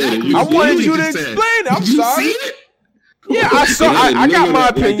 Yeah, exactly. I wanted you to explain it. I'm sorry. See it? Yeah, I saw. I got my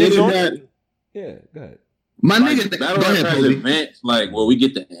opinions on it. Yeah, go ahead. My nigga, battle rap has events like where we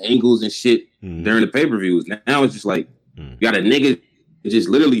get the angles and shit during the pay-per-views. Now it's just like you got a nigga just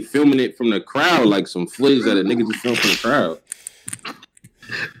literally filming it from the crowd, like some footage that a nigga just filmed from the crowd.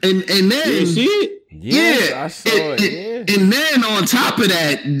 And then you see it? Yes, I saw it. And then on top of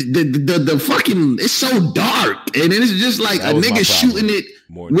that, the fucking it's so dark, and it's just like a nigga shooting it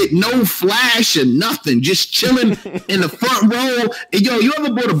with no flash and nothing, just chilling in the front row. And yo, you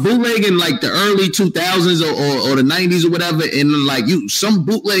ever bought a bootleg in like the early 2000s or the 90s or whatever? And like some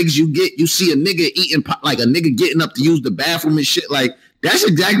bootlegs you see a nigga eating like a nigga getting up to use the bathroom and shit. Like that's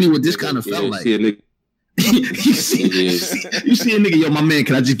exactly what this kind of felt like. you see a nigga, yo, my man,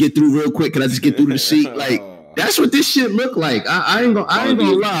 can I just get through real quick? Can I just get through the seat? Like, that's what this shit look like. I ain't gonna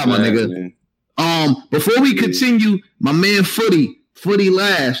lie, my nigga. Before we continue, my man Footy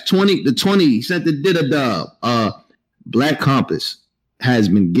last 20 he sent the did a dub. Black Compass has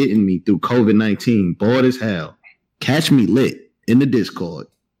been getting me through COVID-19, bored as hell. Catch me lit in the Discord.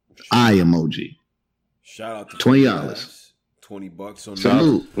 Eye emoji. Shout out to $20. $20 on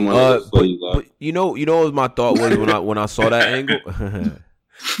Salute. But you know what my thought was when I saw that angle.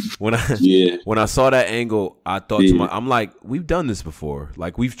 when I saw that angle, I thought to I'm like, we've done this before.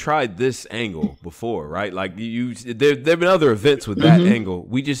 Like we've tried this angle before, right? Like there've been other events with that angle.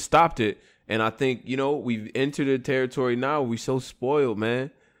 We just stopped it, and I think we've entered a territory now. We so spoiled,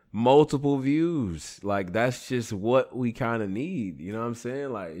 man. Multiple views, like that's just what we kind of need. You know what I'm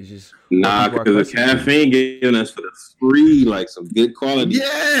saying? Like it's just because the caffeine giving us for the free, like some good quality.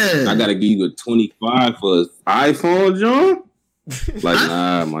 Yeah, I gotta give you a 25 for an iPhone, John. Like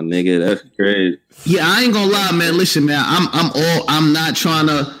nah, my nigga, that's crazy. Yeah, I ain't gonna lie, man. Listen, man, I'm not trying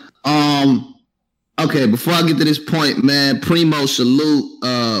to. Okay, before I get to this point, man, Primo salute.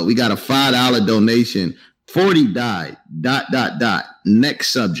 We got a $5 donation. 40 died. ... Next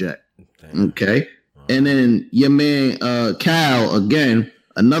subject. Damn. Okay. And then your man Cal again,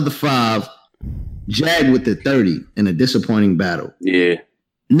 another 5. Jag with the 30 in a disappointing battle. Yeah.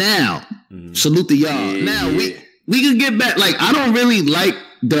 Now, salute to y'all. We can get back. Like, I don't really like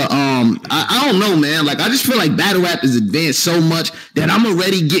the I don't know, man. Like, I just feel like battle rap is advanced so much that I'm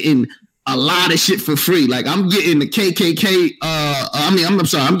already getting a lot of shit for free. Like, I'm getting the KKK. I'm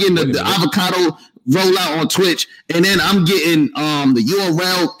getting the avocado rollout on Twitch, and then I'm getting the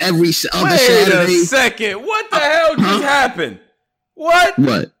URL every other Saturday. Wait a second. What the hell just happened? What?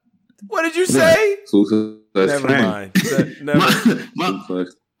 What did you say? Never mind.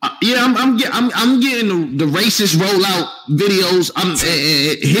 I'm getting the racist rollout videos. I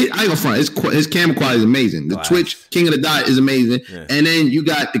ain't gonna front. His camera quality is amazing. The Twitch King of the Dot is amazing, and then you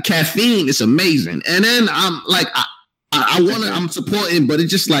got the caffeine. It's amazing, and then I'm like, I'm supporting, but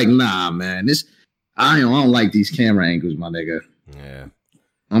it's just like, nah, man. I don't like these camera angles, my nigga. Yeah.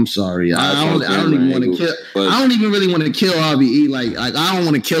 I'm sorry. I don't even want to kill. I don't even really want to kill RBE. Like I don't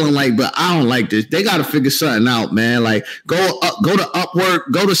want to kill him. Like, but I don't like this. They got to figure something out, man. Like, go to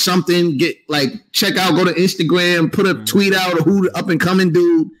Upwork, go to something. Go to Instagram, put a tweet out of who the up and coming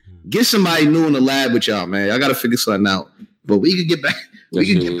dude. Get somebody new in the lab with y'all, man. I got to figure something out. But we can get back. We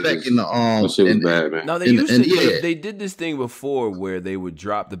can get back in the That shit was bad, man. No, they did this thing before where they would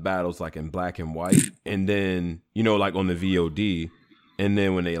drop the battles like in black and white, and then like on the VOD. And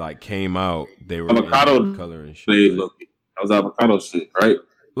then when they like came out, they were avocado color and shit. That was avocado shit, right?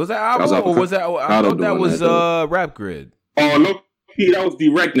 Was that album or was that? I thought that was Rap Grid. Oh no, that was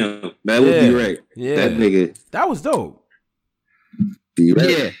Direct now. That was Direct. Yeah, that nigga. That was dope. Direct.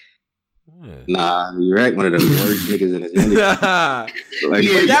 Yeah. Nah, Direct one of the worst niggas in his industry.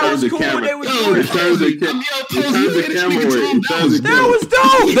 That was cool when they was doing That was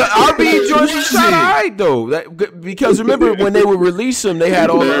dope. The RB joints was shot alright though. Because remember when they would release them, they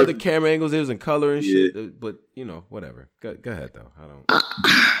had all the other camera angles. It was in color and shit. But whatever. Go ahead though.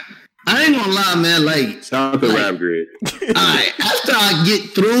 I ain't gonna lie, man. Like, shout out to Rap Grid. Alright, after I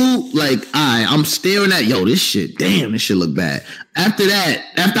get through, I'm staring at this shit. Damn, this shit look bad. After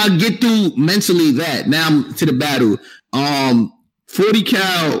I get through mentally that, now I'm to the battle. 40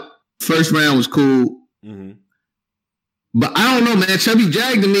 cal first round was cool, but I don't know, man. Chubby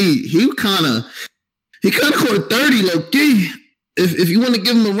Jag to me, he kind of caught 30 low key. If you want to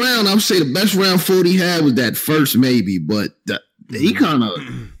give him a round, I would say the best round 40 had was that first, maybe, but he kind of.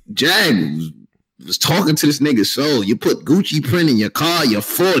 Jag was talking to this nigga's soul. You put Gucci print in your car, you're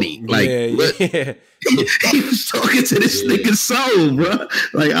 40. Like, he was talking to this nigga's soul, bro.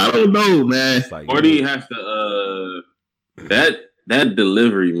 Like, I don't know, man. Like, 40 has to that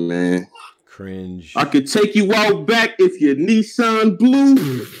delivery, man. Cringe. I could take you out back if your Nissan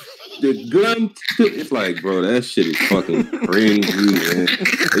blue. The gun tip, it's like, bro, that shit is fucking crazy, man.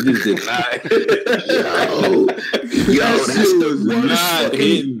 It just did not. That's the not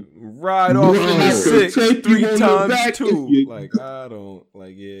hitting. Right off in the 6 3 times 2. Like, I don't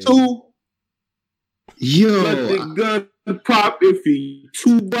like it. 2. Yo, let the gun pop if he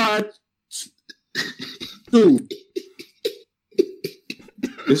 2 by 2.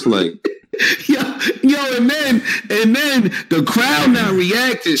 It's like. and then the crowd not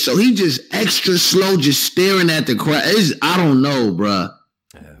reacted, so he just extra slow, just staring at the crowd. I don't know, bro.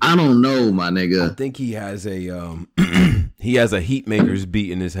 I don't know, my nigga. I think he has a Heatmakers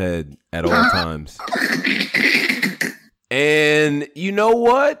beat in his head at all times. And you know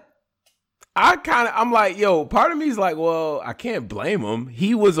what? I'm like, part of me is like, well, I can't blame him.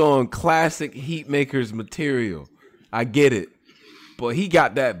 He was on classic Heatmakers material. I get it. But he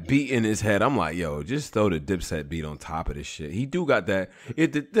got that beat in his head. I'm like, just throw the Dipset beat on top of this shit. He do got that.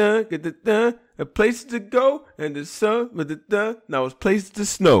 A place to go and the sun, now it's places to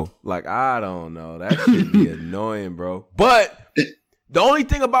snow. Like, I don't know. That should be annoying, bro. But the only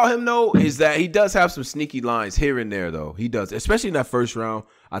thing about him, though, is that he does have some sneaky lines here and there, though. He does, especially in that first round.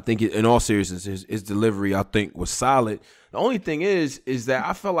 I think, in all seriousness, his delivery, I think, was solid. The only thing is that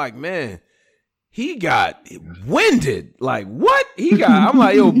I felt like, man, he got winded. Like, what? I'm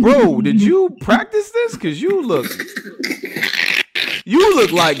like, bro, did you practice this? Because you look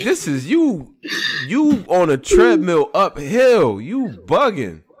like this is you on a treadmill uphill. You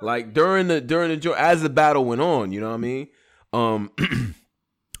bugging. Like, during the as the battle went on, you know what I mean?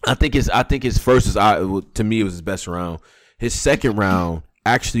 I think his first to me, it was his best round. His second round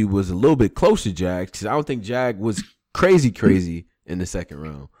actually was a little bit close to Jag, because I don't think Jag was crazy in the second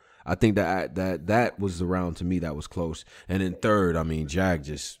round. I think that was the round to me that was close. And then third, I mean, Jag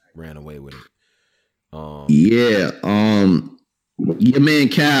just ran away with it. Your man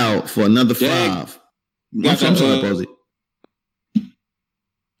Cal for another 5. I'm sorry, Posey.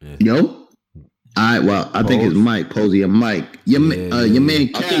 Yeah. Yo? All right, well, I think it's Mike, Posey and Mike. Your man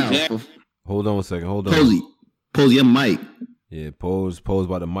Cal. Hold on a second. Hold on. Posey and Mike. Yeah, Pose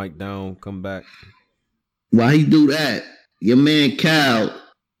by the mic down, come back. Why he do that? Your man Cal,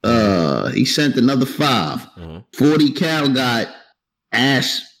 he sent another 5. 40 Cal got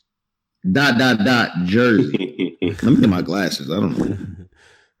ass ... jersey. Let me get my glasses. I don't know.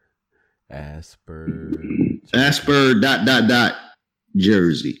 Asper ...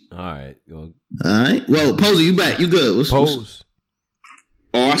 jersey. All right. Well, Posey, you back? You good? Pose.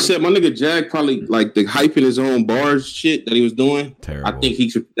 Oh, I said my nigga Jag probably like the hyping his own bars shit that he was doing. Terrible. I think he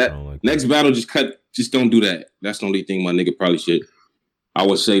should. Next battle, just don't do that. That's the only thing my nigga probably should. I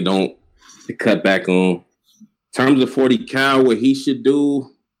would say don't cut back on. In terms of 40 Cal, what he should do,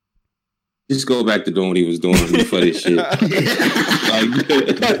 just go back to doing what he was doing before this shit. like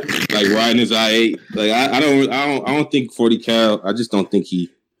riding his I-8. Like I don't think 40 Cal. I just don't think he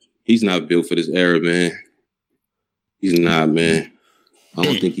he's not built for this era, man. He's not, man. I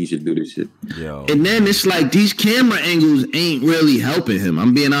don't think he should do this shit. Yo. And then it's like these camera angles ain't really helping him.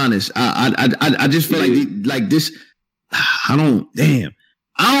 I'm being honest. I just feel like this. I don't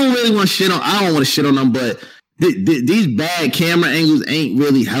really want to shit on. I don't want to shit on them, but these bad camera angles ain't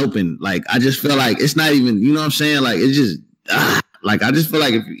really helping. Like I just feel like it's not even. You know what I'm saying? Like it's just like I just feel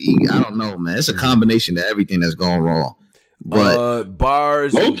like I don't know, man. It's a combination of everything that's going wrong. But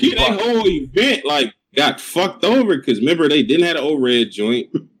bars, low key, that whole event like got fucked over because remember they didn't have an O-Red joint.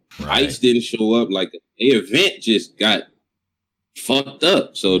 Right. Ice didn't show up. Like the event just got fucked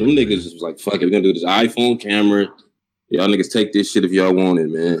up. So them niggas was like, "Fuck it, we're gonna do this iPhone camera. Y'all niggas take this shit if y'all want it,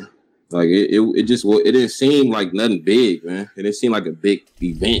 man." Like it just it didn't seem like nothing big, man. It didn't seem like a big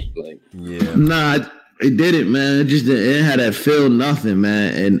event. Like It didn't, man. It had that feel nothing,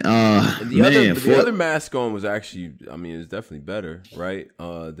 man. And the other mask on was actually, I mean, it's definitely better, right?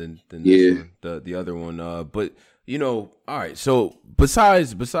 Than this one, the other one. But you know, all right. So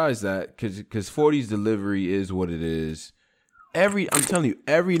besides that, because 40's delivery is what it is. I'm telling you,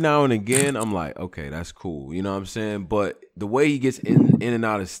 every now and again, I'm like, okay, that's cool. You know what I'm saying? But the way he gets in and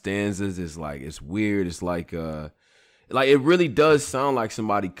out of stanzas is like, it's weird. It's like it really does sound like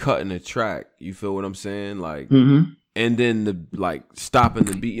somebody cutting a track. You feel what I'm saying? Like, and then the stopping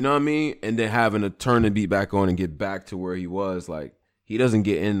the beat. You know what I mean? And then having to turn the beat back on and get back to where he was. Like, he doesn't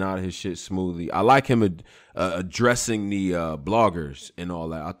get in and out of his shit smoothly. I like him addressing the bloggers and all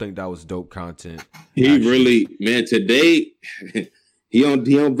that. I think that was dope content. He really, man. Today, he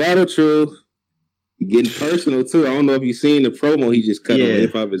on Battle Truth. Getting personal too. I don't know if you seen the promo he just cut on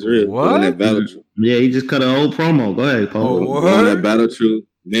Hip Hop Is Real. What? On that Battle Truth. Yeah, he just cut a whole promo. Go ahead, Paul. On that Battle Truth,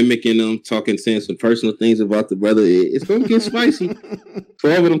 mimicking them, saying some personal things about the brother. It's gonna get spicy.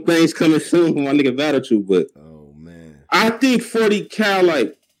 12 of them things coming soon from my nigga Battle Truth. But I think 40 Cal,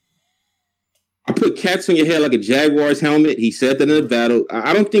 like, I put cats on your head like a Jaguars helmet. He said that in the battle.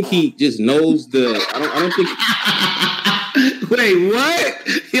 I don't think he just knows I don't think. Wait, what?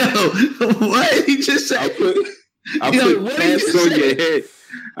 Yo, what? He just said. I put cats on your head.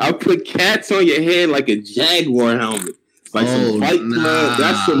 I put cats on your head like a Jaguar helmet. Like some Fight Club.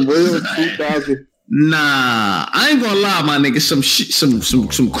 That's some real 2000. Nah, I ain't gonna lie, my nigga. Some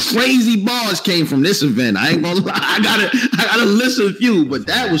crazy bars came from this event. I ain't gonna lie. I gotta list a few, but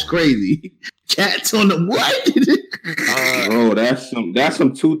that was crazy. Cats on the what? Bro, that's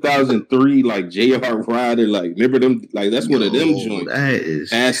some 2003 like J.R. Ryder. Like, remember them? Like, that's one of them joints. That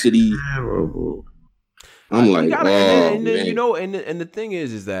is Cassidy. Terrible. I'm like, and then, you know, and the thing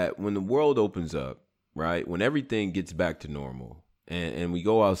is that when the world opens up, right, when everything gets back to normal, and we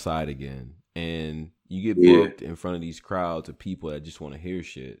go outside again. And you get booked in front of these crowds of people that just want to hear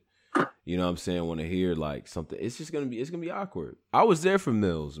shit. You know what I'm saying? Want to hear like something. It's gonna be awkward. I was there for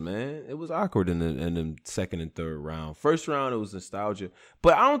Mills, man. It was awkward in the second and third round. First round it was nostalgia,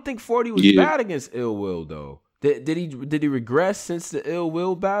 but I don't think 40 was bad against Ill Will though. Did he regress since the Ill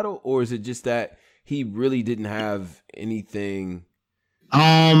Will battle, or is it just that he really didn't have anything?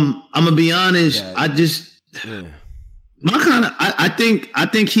 I'm gonna be honest. I just. Yeah. I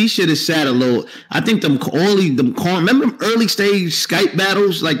think he should have sat a little. I think remember early stage Skype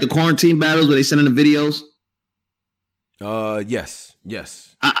battles, like the quarantine battles where they sent in the videos? Yes.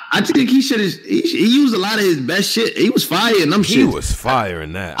 I think he should have. He used a lot of his best shit. He was firing them shit. He was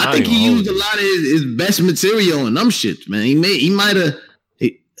firing that. I think he used a lot of his best material in them shits, man. He might have.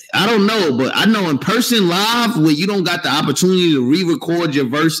 I don't know, but I know in person live where you don't got the opportunity to re-record your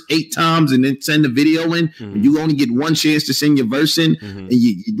verse 8 times and then send the video in, and you only get one chance to send your verse in, and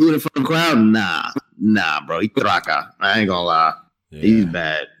you do it in front of the crowd. Nah, bro. He traca. I ain't gonna lie. Yeah. He's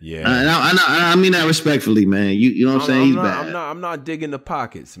bad. Yeah. I mean that respectfully, man. You know what I'm saying? He's bad. I'm not digging the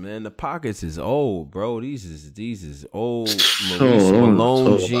pockets, man. The pockets is old, bro. These is old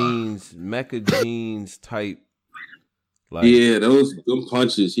Malone jeans, Mecca jeans type. Like, yeah, them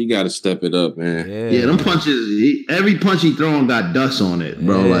punches, he got to step it up, man. Yeah, them punches, every punch he throwing got dust on it,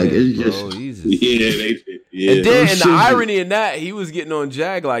 bro. Like, it's just... And then, and the irony in that, he was getting on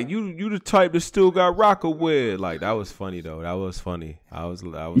Jag, like, you the type that still got rocker wear. Like, that was funny, though. That was funny. I was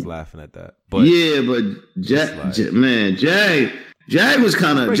laughing at that. But Jag was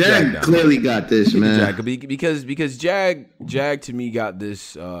kind of... Jag clearly got this, man. Because Jag, to me, got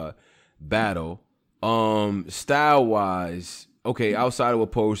this battle... style wise, okay, outside of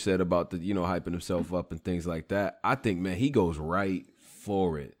what Poe said about the, you know, hyping himself up and things like that, I think, man, he goes right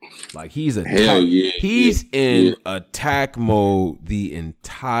for it. Like, he's in attack mode the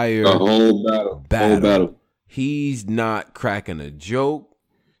entire whole battle. He's not cracking a joke.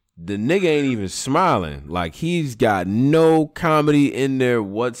 the nigga ain't even smiling. Like, he's got no comedy in there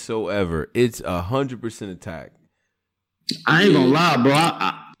whatsoever. It's 100% attack. I ain't gonna lie, bro.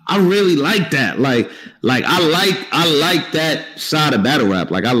 I really like that. Like I like that side of battle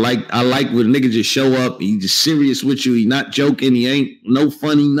rap. Like I like when a nigga just show up, he just serious with you. He not joking. He ain't no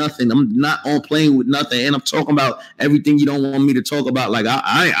funny nothing. I'm not on playing with nothing, and I'm talking about everything you don't want me to talk about. Like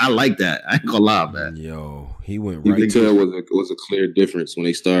I like that. I ain't gonna lie, man. Yo, he went you right. You could tell it was a clear difference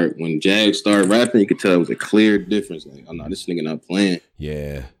when Jag started rapping. You could tell it was a clear difference. Like, oh no, this nigga not playing.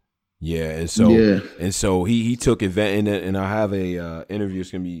 Yeah, and so he took advantage, and I have a interview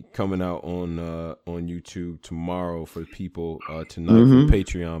that's gonna be coming out on YouTube tomorrow for people tonight for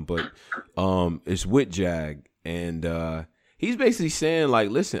Patreon, but it's with Jag, and he's basically saying,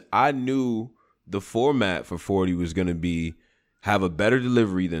 like, listen, I knew the format for 40 was gonna be have a better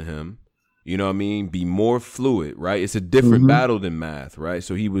delivery than him, you know what I mean, be more fluid, right? It's a different battle than Math, right?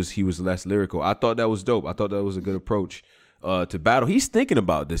 So he was less lyrical. I thought that was dope. I thought that was a good approach to battle. He's thinking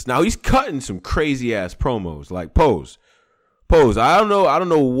about this now. He's cutting some crazy ass promos. Like Pose. I don't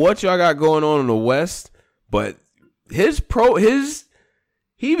know what y'all got going on in the West, but he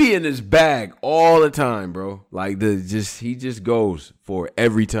be in his bag all the time, bro. Like he just goes for it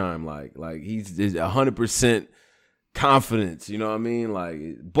every time. Like he's 100% confidence. You know what I mean? Like,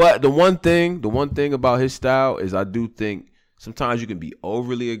 but the one thing about his style is I do think sometimes you can be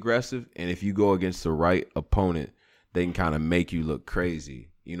overly aggressive, and if you go against the right opponent, they can kind of make you look crazy.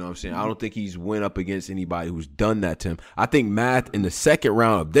 You know what I'm saying? I don't think he's went up against anybody who's done that to him. I think Math in the second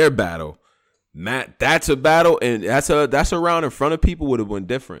round of their battle, that's a battle, and that's a round in front of people would have been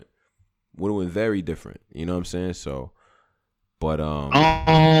different. Would have been very different. You know what I'm saying? So, but no.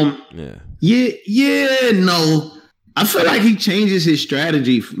 I feel like he changes his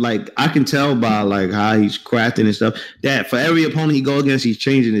strategy. Like, I can tell by like how he's crafting and stuff that for every opponent he go against, he's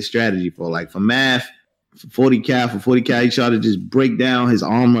changing his strategy for. Like for Math, for 40 Cal, he tried to just break down his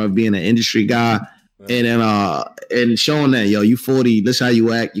armor of being an industry guy, and then and showing that, yo, you 40, this how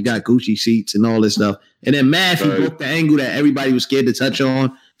you act, you got Gucci seats and all this stuff. And then Math, he broke the angle that everybody was scared to touch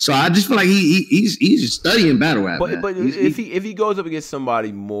on. So I just feel like he's just studying battle rap. But if he goes up against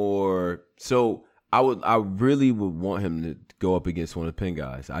somebody more, so I really would want him to go up against one of the Pin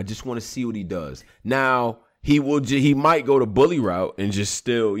guys. I just want to see what he does. Now, he might go the bully route and just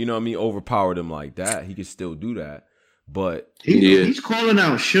still, you know what I mean, overpower them like that. He could still do that. But he's calling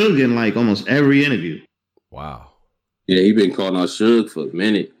out Suge in like almost every interview. Wow. Yeah, he been calling out Suge for a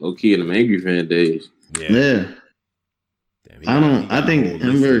minute. Low key in them Angry Fan days. Yeah. Damn, I think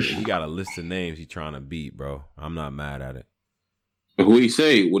he got a list of names he's trying to beat, bro. I'm not mad at it. Who he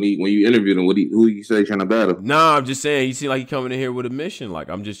say when you interviewed him? Who he say trying to battle? Nah, I'm just saying he seemed like he coming in here with a mission. Like,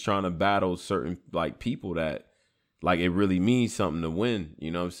 I'm just trying to battle certain like people that like it really means something to win. You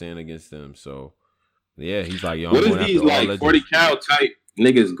know what I'm saying, against them. So yeah, he's like, yo, what is these like 40 Cal type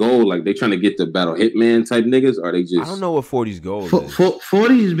niggas goal? Like, they trying to get the battle hitman type niggas? Or they just? I don't know what 40's goal is.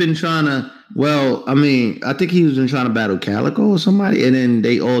 40's been trying to. Well, I mean, I think he's been trying to battle Calico or somebody, and then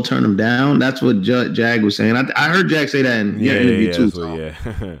they all turned him down. That's what Jag was saying. I heard Jag say that in your interview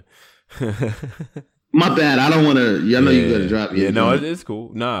too. My bad. I don't want to. I know you got to drop. Yeah, no, it's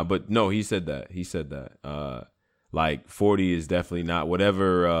cool. Nah, but no, he said that. Like 40 is definitely not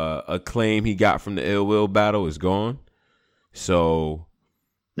whatever acclaim he got from the Ill Will battle is gone. So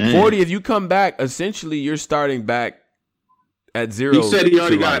 40, if you come back, essentially you're starting back at zero. He said he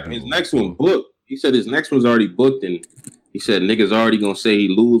already got his next one booked. He said his next one's already booked, and he said niggas already gonna say he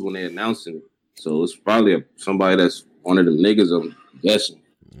lose when they announcing it. So it's probably somebody that's one of them niggas, I'm guessing.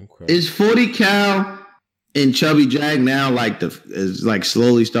 Okay. Is 40 Cal and Chubby Jag now like is like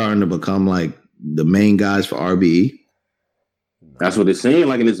slowly starting to become like the main guys for RBE? That's what it's saying.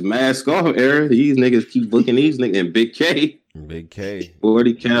 Like in this mask off era, these niggas keep booking these niggas, and Big K.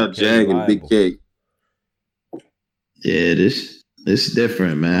 40 Cal, Jag, and Big K. Yeah, this is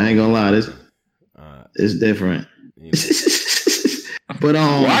different, man. I ain't gonna lie, it's different. Yeah. But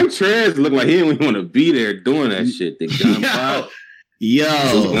why Trez look like he didn't even want to be there doing that shit? The gunfight.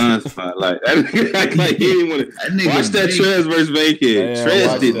 Gunfight. Like he didn't want to watch that Trez versus Bankhead.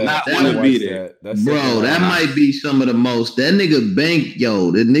 Trez did not want to be there. Bro, that might be some of the most. That nigga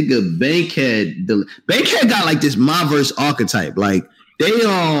Bankhead got like this Maverse archetype. Like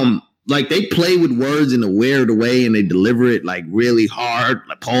they play with words in a weird way and they deliver it like really hard.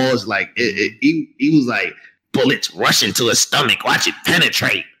 Like pause. Like he was like, bullets rushing to his stomach. Watch it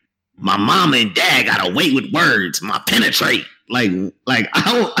penetrate. My mama and dad gotta wait with words. My penetrate. Like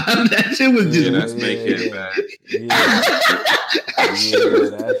that shit was just. That's Bankhead, man.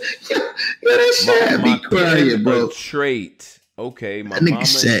 That shit had me crying, bro. Trait. Okay, my mama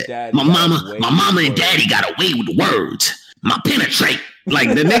and daddy got away with the words. My penetrate. Like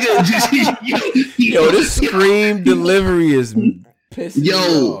the nigga just yo, this scream delivery is pissing me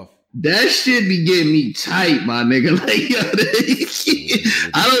off. That shit be getting me tight, my nigga. Like, yo,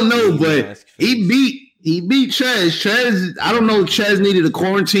 I don't know, but he beat Trez. Trez, I don't know if Trez needed a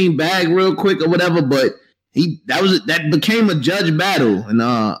quarantine bag real quick or whatever, but that became a judge battle, and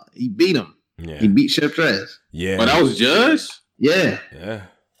he beat him. Yeah. He beat Chef Trez. Yeah. But that was judge? Yeah.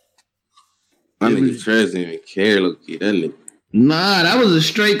 My nigga Trez didn't even care, look, that nigga. Nah, that was a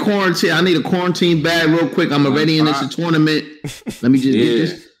straight quarantine. I need a quarantine bag real quick. I'm already in this tournament. Let me just get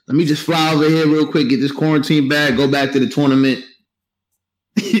this. Let me just fly over here real quick, get this quarantine bag, go back to the tournament.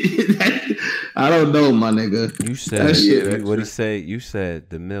 I don't know, my nigga. You said what he say? You said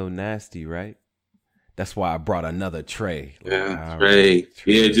the mill nasty, right? That's why I brought another tray. Yeah, tray.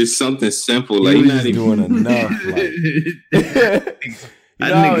 Yeah, just something simple. Like you're not even doing enough. Like, you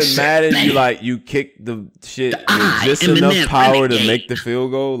know how in Madden you kick the shit with just enough power to make the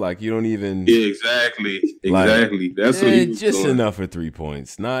field goal? Like you don't even. Yeah, exactly. Exactly. That's what he's just doing. Enough for 3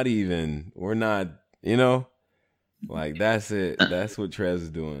 points. Not even. We're not. You know, like that's it. That's what Trez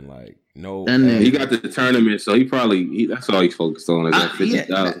is doing. Like no. He got the tournament, so that's all he's focused on. Is that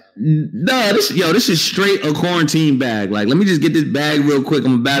 $50,000. No, this is straight a quarantine bag. Like let me just get this bag real quick.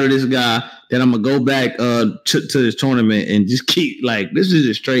 I'm gonna battle this guy. Then I'm gonna go back to this tournament and just keep this is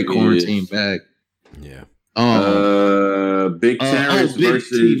a straight quarantine bag. Yeah. Big Terrence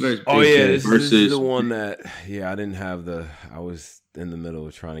versus. This is the one that. Yeah, I didn't have I was in the middle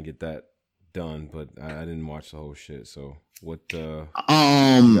of trying to get that done, but I didn't watch the whole shit. So what? You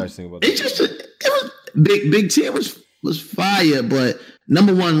guys think about that? It was Big T was fire, but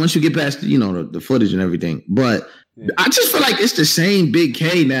number one, once you get past the footage and everything, but. Yeah. I just feel like it's the same Big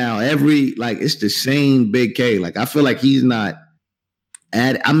K now. It's the same Big K. Like I feel like he's not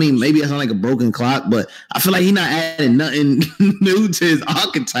maybe I sound like a broken clock, but I feel like he's not adding nothing new to his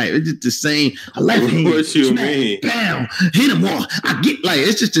archetype. It's just the same. I left hand, what you mean? Bam, hit him more. I get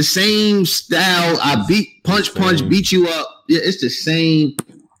it's just the same style. I punch, beat you up. Yeah, it's the same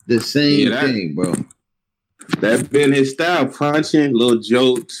thing, bro. That's been his style, punching, little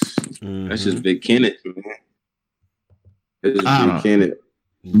jokes. Mm-hmm. That's just Big Kenneth, man. It's just Big Kenneth.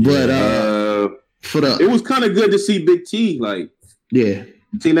 But it was kind of good to see Big T.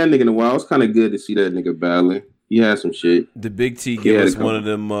 Seen that nigga in a while. It was kind of good to see that nigga battling. He had some shit. The Big T gave us one of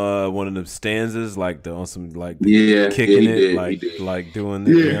them stanzas, on some kicking it, like doing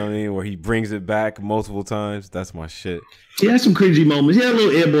this, you know what I mean? Where he brings it back multiple times. That's my shit. He had some cringy moments. He had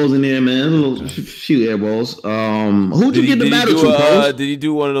little air balls in there, man. A little few air balls. Who'd you get the battle to? Did he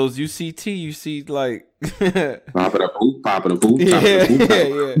do one of those UCT? You see, like popping a poop.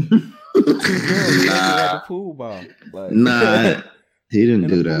 Yeah. Nah. The pool ball. Nah. He didn't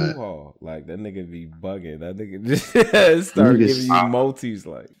do that. Like that nigga be bugging. That nigga just start giving you multis.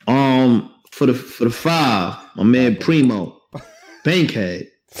 Like for the 5, my man Primo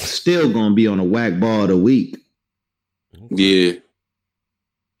Bankhead still gonna be on a whack ball of the week. Yeah.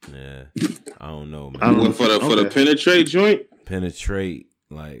 I don't know, man. I went for the penetrate joint. Penetrate,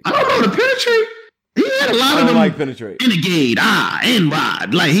 like I don't know the penetrate. He had a lot of them like penetrate. Renegade, and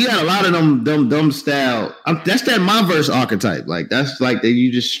rod. Like he had a lot of them dumb style. That's that my verse archetype. Like that's like that you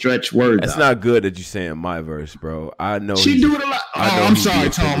just stretch words. That's not good that you saying my verse, bro. I know she do it a lot. I'm sorry,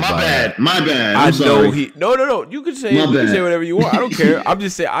 Tom. My bad. I'm sorry. Know he. No. You can say whatever you want. I don't care. I'm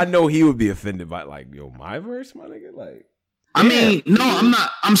just saying. I know he would be offended by my verse, my nigga. Like. I mean, no, I'm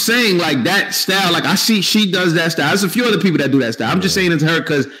not. I'm saying like that style. Like I see she does that style. There's a few other people that do that style. I'm just saying it's her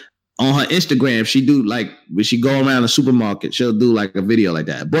because. On her Instagram, she do when she go around the supermarket, she'll do like a video like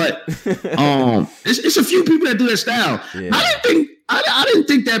that. But it's a few people that do that style. Yeah. I didn't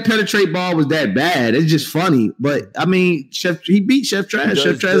think that penetrate ball was that bad. It's just funny. But I mean, he beat Chef Trez.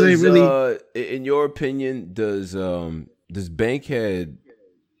 Chef Trez ain't really. In your opinion, does Bankhead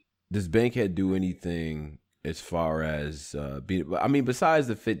do anything as far as besides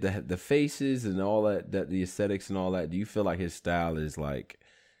the faces and all that the aesthetics and all that? Do you feel like his style is like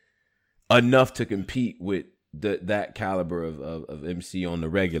enough to compete with that caliber of MC on the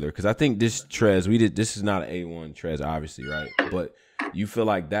regular? Because I think this Trez, this is not an A1 Trez, obviously, right? But you feel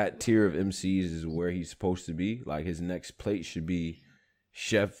like that tier of MCs is where he's supposed to be? Like his next plate should be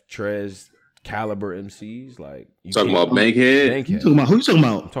Chef Trez caliber MCs? Like you talking about Bankhead? Who you talking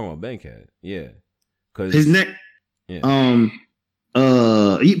about? I'm talking about Bankhead, yeah. Because his neck. Yeah. Pose,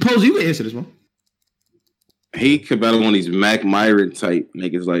 you can answer this one. He could battle on these Mac Myron type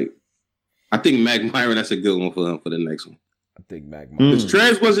niggas like. I think Mac Myron, that's a good one for him for the next one. I think Mac. Because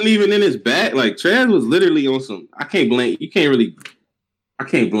Trez wasn't even in his bag. Like Trez was literally on some. I can't blame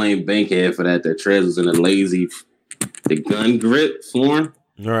Bankhead for that. That Trez was in a lazy, the gun grip form.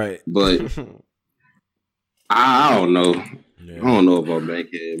 Right. But I don't know. Yeah. I don't know about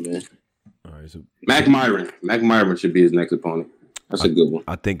Bankhead, man. All right. So Mac Myron should be his next opponent. That's a good one.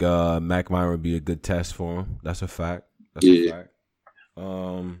 I think Mac Myron would be a good test for him. That's a fact. That's a fact.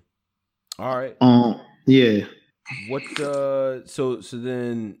 All right. Yeah. What and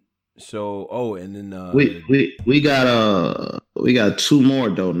then we got two more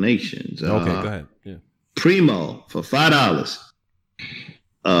donations. Okay, go ahead. Yeah. Primo for $5.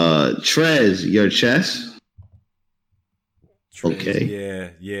 Trez, your chest.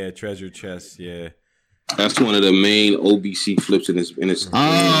 Okay. Yeah, treasure chest, yeah. That's one of the main OBC flips in his Oh,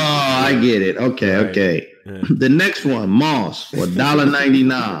 I get it. Okay, right. Okay. Yeah. The next one, Moss for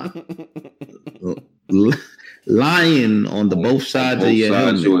 $1.99. Lying on the both sides of your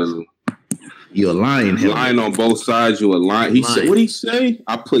helmet. You're lying. Lying on both sides. You a lying. He said, what did he say?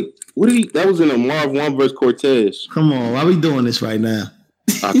 That was in a Marv 1 versus Cortez. Come on, why we doing this right now?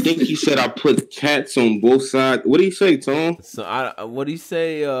 I think he said I put cats on both sides. What did he say, Tom? So what did he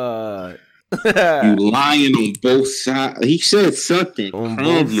say? You lying on both sides. He said something. On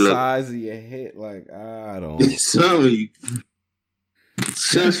both sides of your head. Like, I don't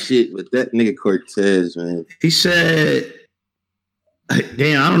some shit with that nigga Cortez, man. He said,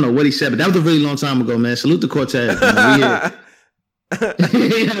 damn, I don't know what he said, but that was a really long time ago, man. Salute to Cortez. What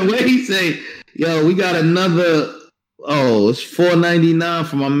did he say? Yo, we got another. Oh, it's $4.99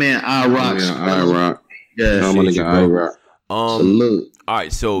 for my man I-Rock. Yeah, I-Rock. Yeah, my nigga I-Rock. Salute. All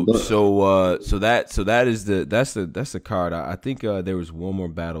right, so that is the card. I think there was one more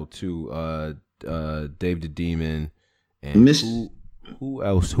battle too. Dave the Demon and who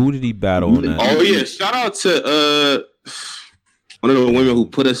else? Who did he battle on that? Oh yeah, shout out to one of the women who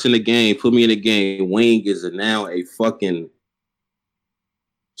put us in the game, put me in the game. Wing is now a fucking.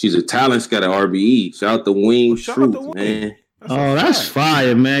 She's a talent scout at RBE. Shout out to Wing Truth, man. That's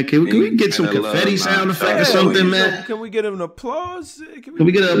fire, man. Can we get some confetti sound effect or something, man? Can we get him an applause? Can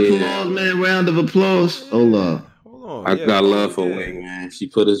we get an applause, man? Round of applause. Hold on. I got love for Wing, man. She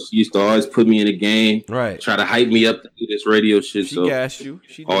used to always put me in the game. Right. Try to hype me up to do this radio shit. She gassed you.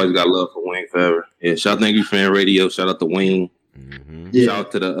 Always got love for Wing forever. Yeah. Shout out to Angry Fan Radio. Shout out to Wing. Mm-hmm. Yeah. Shout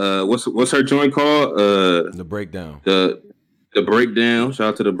out to the what's her joint called? The Breakdown. The Breakdown. Shout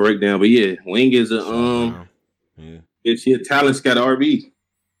out to the Breakdown. But yeah, Wing is a she a talent scout at RB.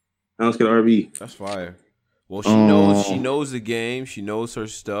 Talent scout at RB. That's fire. Well, she knows the game. She knows her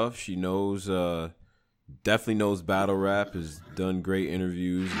stuff. She knows definitely knows battle rap. Has done great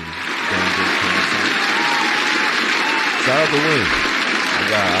interviews and done great content. Shout out to Wing. I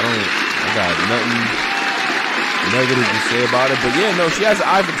got nothing negative to say about it. But yeah, no, she has an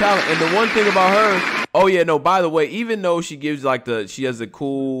eye for talent. And the one thing about her, by the way, even though she gives she has a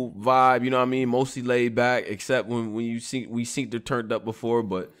cool vibe, you know what I mean, mostly laid back, except when we synced her turned up before,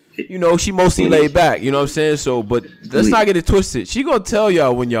 but you know, she mostly laid back, you know what I'm saying? So, but let's not get it twisted. She gonna tell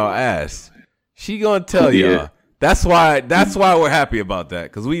y'all when y'all ask. She gonna tell y'all. That's why we're happy about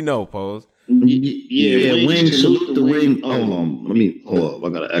that, because we know, Pose. Yeah, Wing, salute the Wing. Hold on. I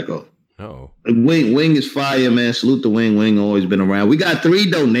got an echo. Oh. Wing is fire, man. Salute the Wing. Wing always been around. We got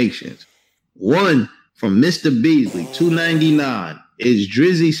 3 donations. One from Mr. Beasley, $2.99. Is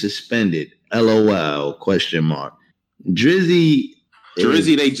Drizzy suspended? LOL, ? Drizzy,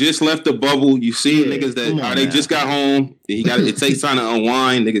 they just left the bubble. You see niggas that they just got home. It takes time to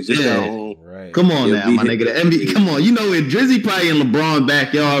unwind. Niggas just got home. Right. Come on now, my nigga. The NBA, come on. You know it. Drizzy probably in LeBron's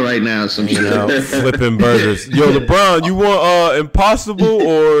backyard right now. Some shit. Flipping burgers. Yo, LeBron, you want Impossible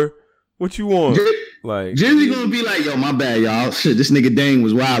or what you want? Like Drizzy gonna be like, yo, my bad, y'all. Shit, this nigga Dame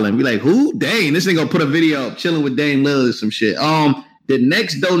was wilding. Be like, who? Dame. This nigga gonna put a video up chilling with Dame Lillard or some shit. The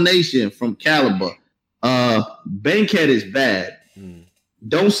next donation from Caliber. Bankhead is bad.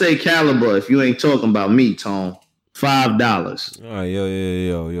 Don't say Caliber if you ain't talking about me, Tom. $5. All right,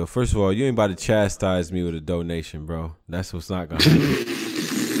 yo. First of all, you ain't about to chastise me with a donation, bro. That's what's not gonna happen.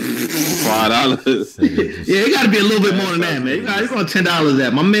 $5. Yeah, it got to be a little bit more than that, man. You going $10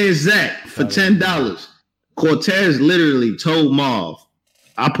 at my man Zach for $10. Cortez literally told Marv,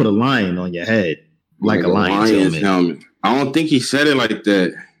 "I put a lion on your head like a lion's helmet." I don't think he said it like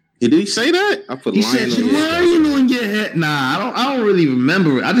that. Did he say that? I put he lion on your head. Nah, I don't really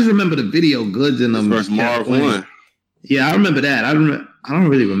remember it. I just remember the video goods in them. First Marv won. Yeah, I remember that. I don't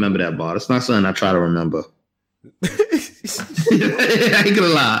really remember that bar. It's not something I try to remember. I ain't gonna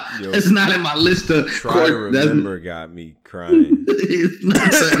lie. Yo, it's not in my list of try to remember got me crying. It's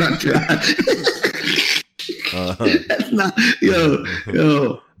not something I try. That's not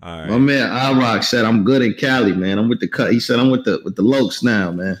yo. All right. My man iRock said I'm good in Cali, man. I'm with the cut. He said I'm with the Lokes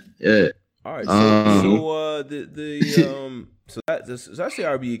now, man. Yeah. All right. So that's the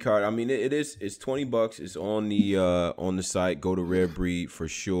RBE card. I mean, it's $20. It's on the site. Go to Rare Breed for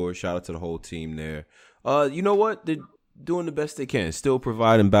sure. Shout out to the whole team there. You know what? They're doing the best they can. Still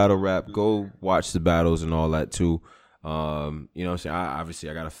providing battle rap. Go watch the battles and all that too. You know what I'm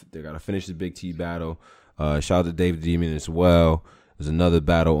saying? They gotta finish the Big T battle. Shout out to David Demon as well. There's another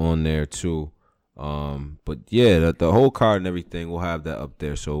battle on there too. But yeah, the whole card and everything, we'll have that up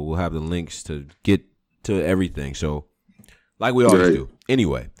there. So we'll have the links to get to everything. So like we always do.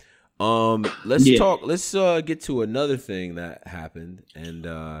 Anyway, let's talk. Let's get to another thing that happened. And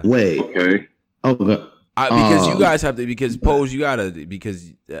okay. Because you guys have to. Because Pose, you gotta.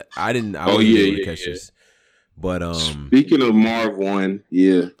 Because I didn't. I wasn't able to catch this. But speaking of Marv 1,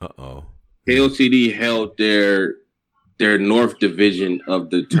 KOTD held their North Division of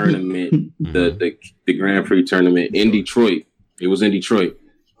the tournament, the Grand Prix tournament in Detroit. It was in Detroit.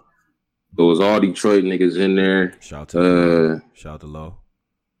 There was all Detroit niggas in there. Shout out to Low.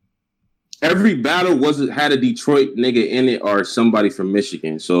 Every battle had a Detroit nigga in it or somebody from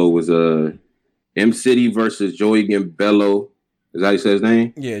Michigan. So it was M City versus Joey Gambello. Is that how you say his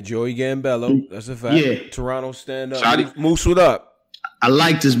name? Yeah, Joey Gambello. That's a fact. Yeah. Toronto stand up. Moose, what up? I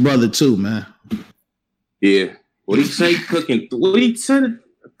like this brother too, man. Yeah. What he say? Cooking 3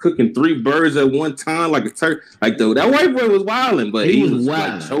 birds at one time like a turkey. Like that white boy was wilding, but he was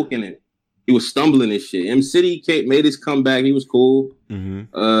like choking it. He was stumbling and shit. M City made his comeback. He was cool.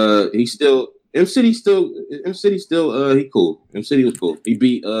 Mm-hmm. M City still he cool. M City was cool. He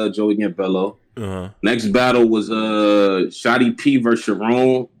beat Joey Gambello. Uh-huh. Next battle was Shotty P versus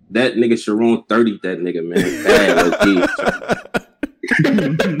Sharon. That nigga Sharon 30 that nigga, man. Bad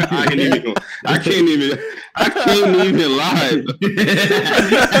I can't even lie.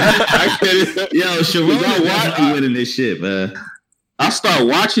 Yo, Sharon winning this shit, man. I start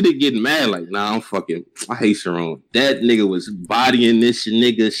watching it getting mad, like, nah, I hate Sharon. That nigga was bodying this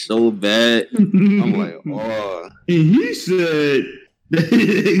nigga so bad. I'm like, oh. He said that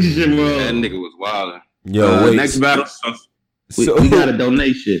nigga was wilding. Yo, wait. Next battle. We got a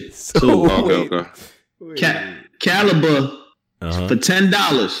donation. Okay. Caliber for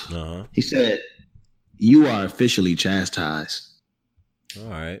 $10. He said, "You are officially chastised." All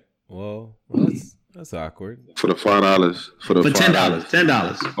right. Well, that's awkward. For the $5. For $10.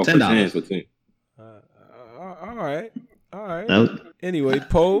 $10. For 10. All right. Anyway,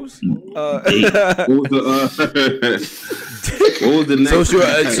 Pose. What was the next?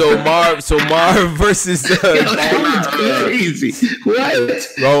 So Marv versus crazy. What?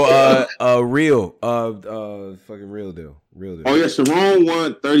 Bro, fucking real deal. Oh yeah, Sharon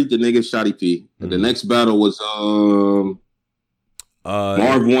won 30 to nigga Shotty P. And the next battle was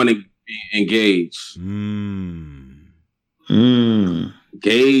Marv won Engage.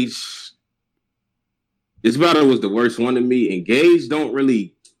 Gage. This battle was the worst one to me. Engage he don't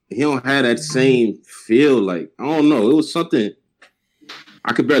have that same feel. Like, I don't know. It was something.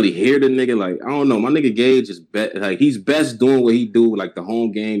 I could barely hear the nigga. Like, I don't know. My nigga Gage is he's best doing what he do, like the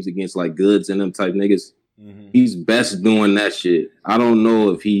home games against like Goods and them type niggas. Mm-hmm. He's best doing that shit. I don't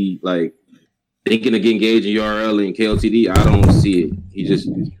know if he like thinking of getting Gage in URL and KOTD. I don't see it. He's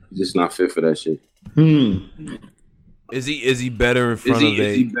just not fit for that shit. Is he better in front of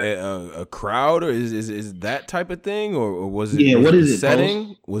a crowd, or is that type of thing, or was it? Yeah, what is it? Setting?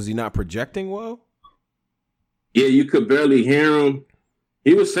 Post? Was he not projecting well? Yeah, you could barely hear him.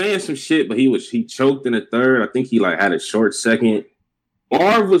 He was saying some shit, but he choked in the third. I think he like had a short second.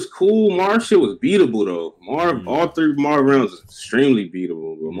 Marv was cool. Marv shit was beatable though. All 3 Marv rounds was extremely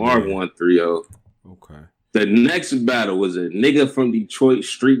beatable. But Marv won 3-0. Okay. The next battle was a nigga from Detroit,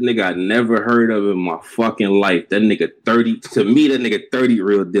 street nigga I never heard of in my fucking life. That nigga 30. To me, that nigga 30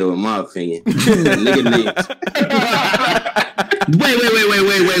 real deal, in my opinion. Nigga named.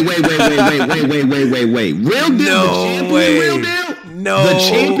 Wait. Real deal? No the champion, way. Real deal? No. The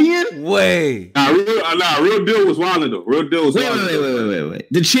champion? Way. Real deal was wilding though. Real deal was Wait.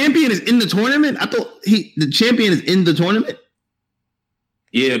 The champion is in the tournament? I thought the champion is in the tournament?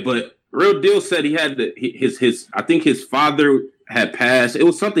 Yeah, but Real Deal said he had his I think his father had passed. It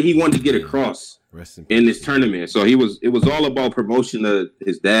was something he wanted to get across in this tournament. So it was all about promotion of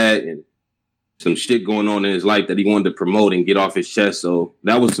his dad and some shit going on in his life that he wanted to promote and get off his chest. So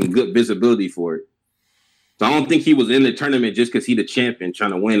that was some good visibility for it. So I don't think he was in the tournament just because he the champion trying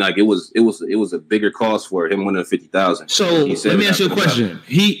to win. Like it was a bigger cause for him winning 50,000. So let me ask you a question.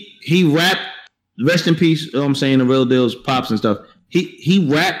 He rapped, rest in peace. You know what I'm saying, the Real Deal's pops and stuff. He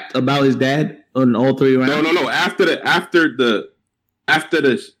rapped about his dad. on all 3 rounds? No. After they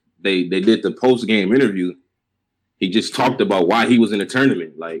did the post game interview. He just talked about why he was in the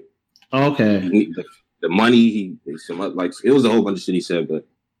tournament. Like, the money. It was a whole bunch of shit he said. But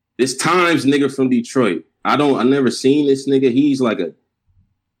this Times nigga from Detroit. I never seen this nigga. He's like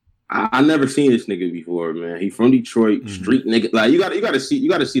I never seen this nigga before, man. He from Detroit, street nigga. Like you gotta see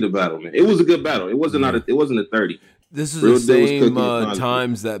the battle, man. It was a good battle. It wasn't it wasn't a 30. This is the same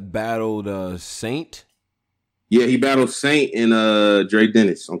Times that battled Saint. Yeah, he battled Saint and Dre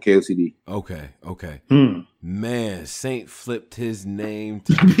Dennis on KOCD. Okay. Man, Saint flipped his name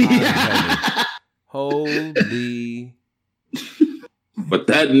to holy. But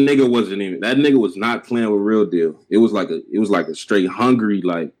that nigga was not playing with Real Deal. It was like a straight hungry,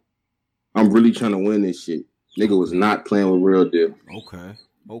 like, I'm really trying to win this shit. Nigga was not playing with Real Deal.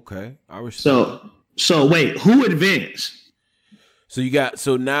 Okay. I respect. So wait, who advanced?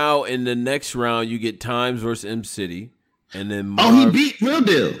 So now in the next round you get Times versus M City, and then he beat Real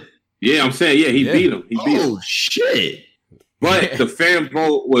Deal. Yeah, I'm saying he beat him. He beat him. Oh shit! But the fan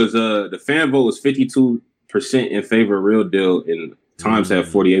vote was 52% in favor of Real Deal, and Times had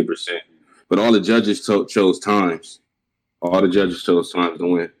 48%. But all the judges chose Times. All the judges chose Times to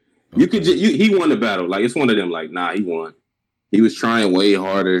win. He won the battle. Like, it's one of them. Like, nah, he won. He was trying way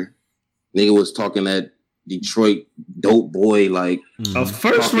harder. Nigga was talking that Detroit dope boy, like a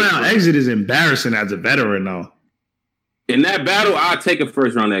first round exit is embarrassing as a veteran, though. In that battle, I'd take a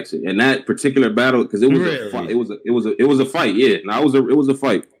first round exit. In that particular battle, because it was a fight. It was a fight. Yeah, it was a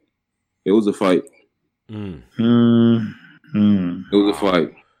fight. It was a fight. It was a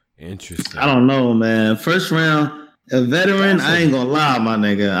fight. Interesting. I don't know, man. First round, a veteran. I ain't gonna lie, my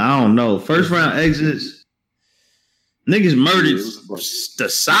nigga. I don't know. First round exits. Niggas murdered the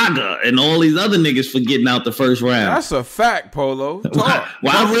Saga and all these other niggas for getting out the first round. That's a fact, Polo. Why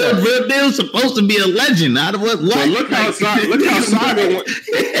Real Deal's supposed to be a legend? What? So look how Saga went.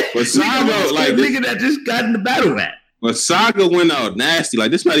 But Saga, like this nigga that just got in the battle rap. But Saga went out nasty.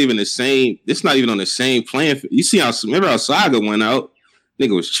 Like, this not even on the same playing field. You see remember how Saga went out?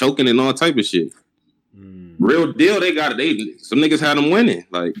 Nigga was choking and all type of shit. Real Deal, some niggas had him winning.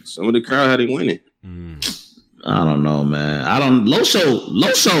 Like, some of the crowd had him winning. I don't know, man.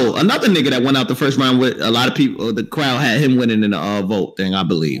 Loso, another nigga that went out the first round with a lot of people. The crowd had him winning in the vote thing, I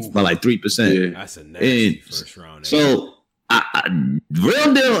believe, by like 3%. Yeah. That's a nasty first round. So,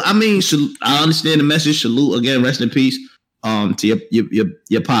 Real Deal. I mean, I understand the message. Salute again. Rest in peace. To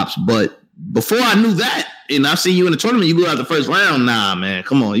your pops. But before I knew that, and I see you in the tournament, you go out the first round. Nah, man,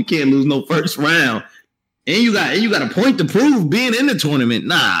 come on, you can't lose no first round. And you got a point to prove being in the tournament.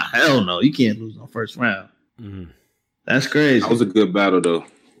 Nah, hell no, you can't lose no first round. That's crazy. That was a good battle, though.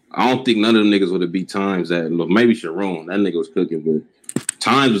 I don't think none of them niggas would have beat Times at. Look, maybe Sharon. That nigga was cooking, but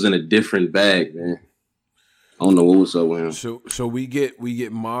Times was in a different bag, man. I don't know what was up with him. So we get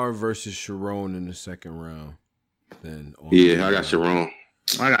Marv versus Sharon in the second round. Then I got Sharon.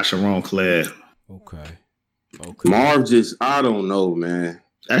 I got Sharon Claire. Okay. Marv I don't know, man.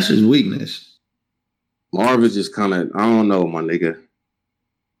 That's his weakness. Marv is just kind of, I don't know, my nigga.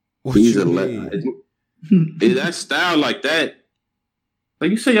 He's that style like that. Like,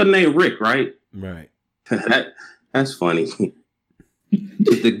 you say your name Rick, right? Right. That's funny.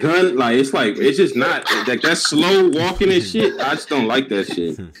 The gun, like, it's just not like that slow walking and shit. I just don't like that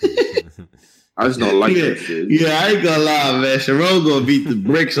shit. I just don't like that shit. Yeah, I ain't gonna lie, man. Sharon gonna beat the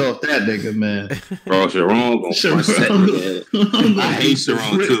bricks off that nigga, man. Bro, Sharon gonna I hate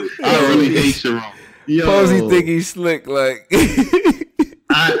Sharon too. I really hate Sharon. Posey think he's slick, like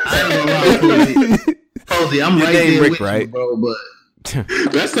I ain't gonna lie, Posey. I'm right there Rick, with right? you, bro, but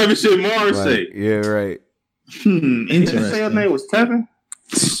that's type of shit Marv say. Yeah, right. Did you say your name was Tevin?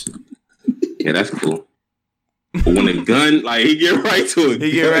 Yeah, that's cool. But when the gun, like, he get right to it.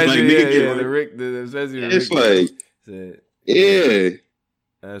 He get right to it. The Rick, especially it's Rick like, said, yeah.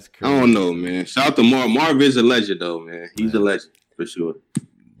 That's crazy. I don't know, man. Shout out to Marv. Marv is a legend, though, man. He's a legend, for sure.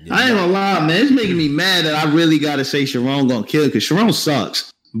 Yeah. I ain't gonna lie, man. It's making me mad that I really gotta say Sharon gonna kill, because Sharon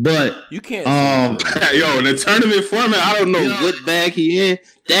sucks. But you can't. Yo, in the tournament format, I don't know what bag he in.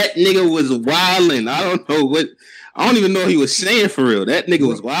 That nigga was wilding. I don't know what. I don't even know what he was saying for real. That nigga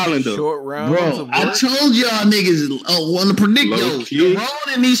was wilding though. Short round, bro. I told y'all niggas want to predict. Sharon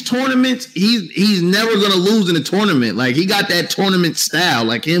in these tournaments, he's never gonna lose in a tournament. Like, he got that tournament style.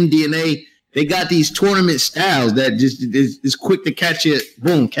 Like him, DNA. They got these tournament styles that just is quick to catch your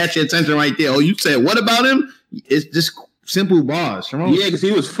attention right there. Oh, you said what about him? It's just simple bars. Sharon. Yeah, because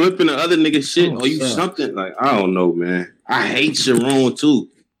he was flipping the other nigga shit. You something like, I don't know, man. I hate Sharon too.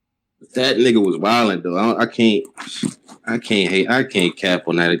 that nigga was wilding though. I can't cap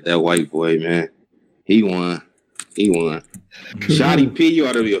on that white boy, man. He won. Shotty P, you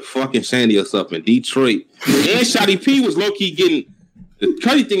ought to be a fucking Sandy or something in Detroit. And Shotty P was low key getting. The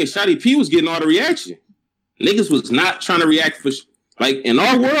crazy thing is, Shotty P was getting all the reaction. Niggas was not trying to react for. Like, in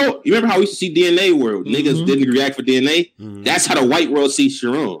our world, you remember how we used to see DNA world? Niggas didn't react for DNA? That's how the white world sees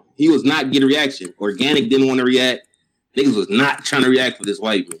Sharon. He was not getting reaction. Organic didn't want to react. Niggas was not trying to react for this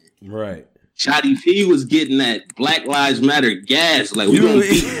white man. Right. Shotty P was getting that Black Lives Matter gas. Like, we gonna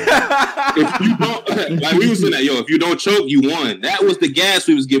beat. If you don't, like, we was saying that, if you don't choke, you won. That was the gas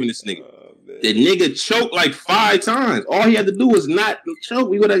we was giving this nigga. The nigga choked like 5 times. All he had to do was not choke.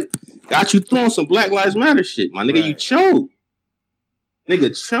 We would have got you throwing some Black Lives Matter shit. My nigga, right. You choked.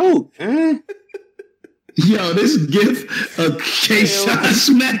 Nigga choke, man. Yo, this gif of K-Shot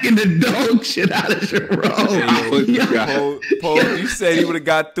smacking the dog shit out of Jerome. You said he would have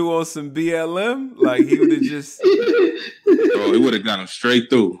got through on some BLM? Like, he would have just... Bro, he would have got him straight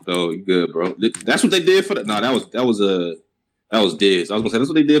through. So, good, bro. That's what they did for the... No, that was Diz. I was gonna say that's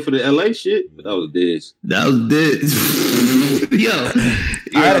what they did for the LA shit, but that was Diz. Yo.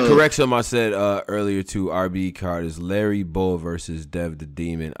 I had to correct something I said earlier to RB Card is Larry Bull versus Dev the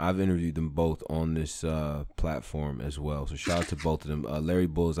Demon. I've interviewed them both on this platform as well. So shout out to both of them. Larry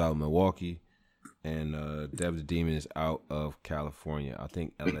Bull is out in Milwaukee, and Dev the Demon is out of California. I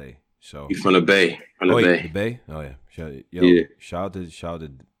think LA. So he's from the Bay. The Bay? Oh yeah. Shout out to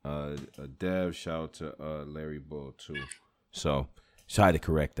Dev. Shout out to Larry Bull too. So, try to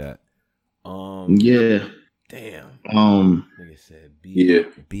correct that. Yeah. Damn. Nigga said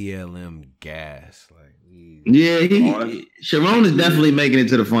BLM gas. Like, Sharon is definitely making it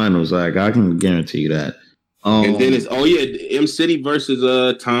to the finals. Like, I can guarantee you that. And then it's M City versus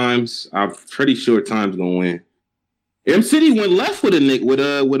Times. I'm pretty sure Times gonna win. M City went left with a nigga with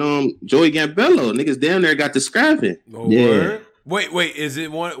Joey Gambello. Niggas down there got the scrapping. Oh, yeah. Wait. Is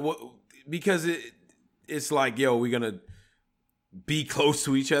it one? Because it's like, yo, we're gonna be close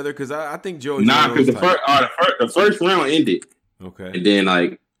to each other? Because I think Joey... Nah, because the first round ended. Okay. And then,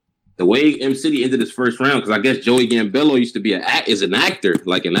 like, the way M City ended his first round, because I guess Joey Gambello used to be an actor,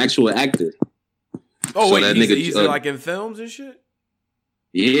 like an actual actor. Oh, so wait, he's like in films and shit?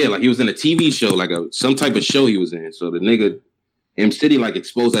 Yeah, like he was in a TV show, like some type of show he was in. So the nigga, M City, like,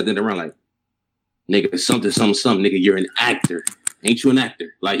 exposed that in the round, like, nigga, something, nigga, you're an actor. Ain't you an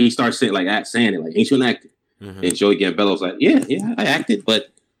actor? Like, he starts saying it, like, ain't you an actor? Mm-hmm. And Joey Gambello's like, yeah, I acted,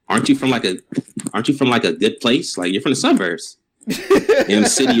 but aren't you from like a good place? Like, you're from the suburbs. M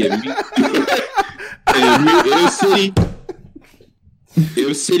City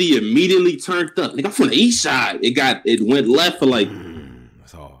immediately turned up. Nigga, I'm from the east side. It went left for like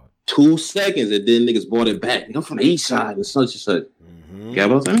 2 seconds, and then niggas brought it back. Nigga, I'm from the east side and such and such.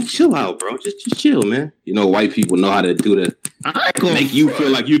 Gambello's like, chill out, bro. Just chill, man. You know, white people know how to do the make you feel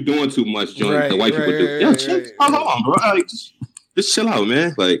like you're doing too much joint. Right, the white people do. Yo, chill. Hold on, bro. Like, just chill out,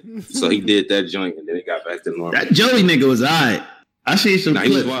 man. Like, so he did that joint, and then he got back to normal. That Joey nigga was alright. I seen some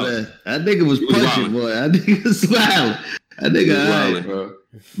clips, man. That nigga was punching, boy. That nigga was wild. That nigga alright, bro.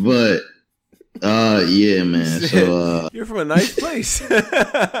 But yeah, man. So you're from a nice place. Yo,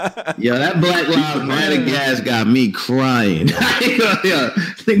 that Black Lives Matter gas got me crying. Nigga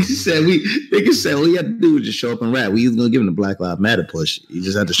said all you have to do is just show up and rap. We was gonna give him the Black Lives Matter push. You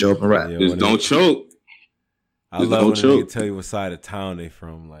just have to show up and rap. Just don't choke. I love when they tell you what side of town they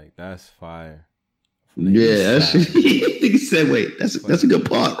from. Like, that's fire. Yeah, nigga said, wait, that's a good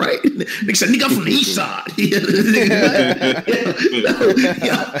part, right? Nigga said, nigga, I'm from the east side.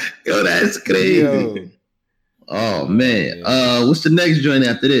 yo, that's crazy. Yo. Oh man. Yeah. What's the next joint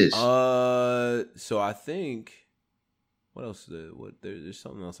after this? So I think what else? There's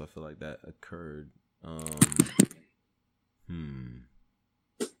something else I feel like that occurred.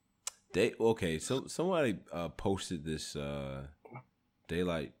 So somebody posted this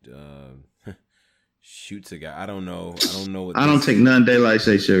Daylight shoots a guy. I don't know what I don't take none Daylight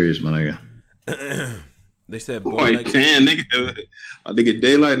say serious, my nigga. They said, boy, damn, nigga, I think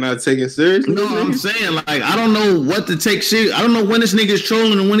Daylight not taking serious. No, I'm saying, like, I don't know what to take serious. I don't know when this nigga is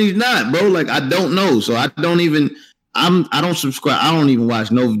trolling and when he's not, bro. Like, I don't know. So I don't subscribe. I don't even watch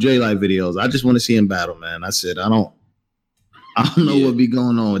no Daylight videos. I just want to see him battle, man. I said, I don't know what be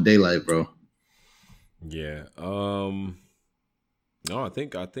going on with Daylight, bro. Yeah. No, I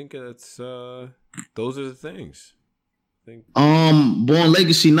think it's those are the things. Born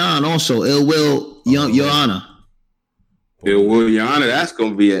Legacy 9 also. Ill Will, Your Honor. Ill Will, Your Honor, that's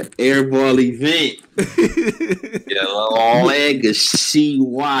gonna be an airball event. Legacy,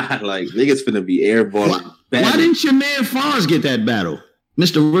 why? Like, niggas finna be airball. Why didn't your man Fonz get that battle?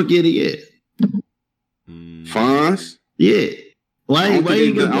 Mr. Rookie of the Year. Fonz? Yeah. I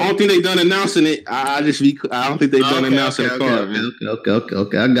don't think they done announcing it. I don't think they done announcing the card, man.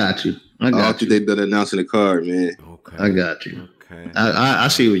 Okay. I got you. I don't think they done announcing the card, man. Okay. I got you. Okay. I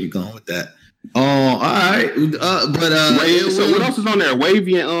see where you're going with that. All right. So what else is on there?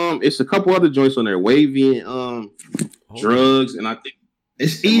 Wavy and it's a couple other joints on there. Wavy and Drugs, and I think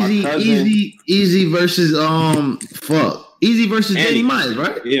it's Easy versus Easy versus Danny Myers,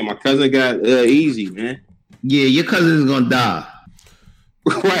 right? Yeah, my cousin got Easy, man. Yeah, your cousin is gonna die.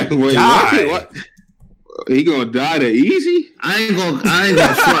 Wait, what? He gonna die to Easy? I ain't gonna front.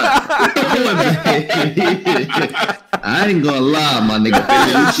 I ain't gonna lie, my nigga.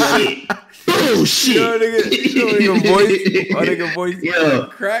 Bullshit. Yo, nigga voice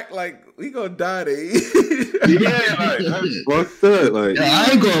crack like we gonna die to Easy. Yeah, like that's fucked up. Like, I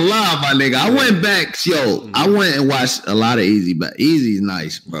ain't gonna lie, my nigga. I went back, I went and watched a lot of Easy, but Easy's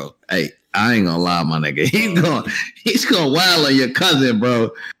nice, bro. Hey, I ain't gonna lie, my nigga. He's gonna wild on your cousin, bro.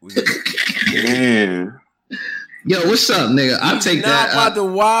 Damn. Yo, what's up, nigga? I'll take that. Not about to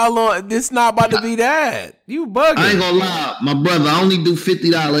wild on. This not about to be that. You bugging. I ain't gonna lie, my brother. I only do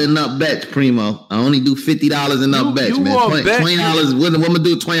 $50 in up bets, Primo. I only do $50 in up bets, man. $20. What I'm gonna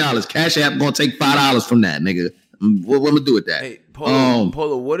do? $20. Cash App gonna take $5 from that, nigga. What I'm gonna do with that? Hey,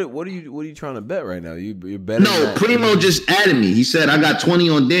 Polo, what are you trying to bet right now? You're betting? No, Primo just added me. He said I got 20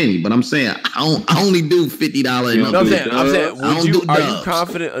 on Danny, but I'm saying I only do $50 in up bets. I'm saying, are you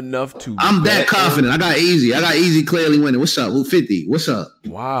confident enough to? I'm that confident. I got Easy clearly winning. What's up? 50. What's up?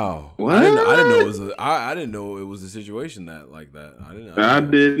 Wow. What? I didn't know it was a situation like that. I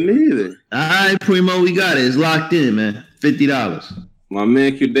didn't either. All right, Primo, we got it. It's locked in, man. $50. My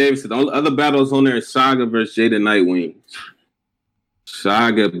man Q Davis said the only other battles on there is Saga versus Jada Nightwing.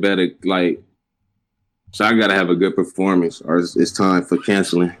 Saga gotta have a good performance, or it's time for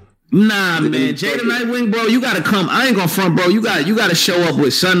canceling. Nah, man, Jada Nightwing, bro, you gotta come. I ain't gonna front, bro. You gotta show up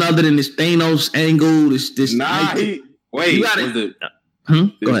with something other than this Thanos angle. This. Nah, Go ahead.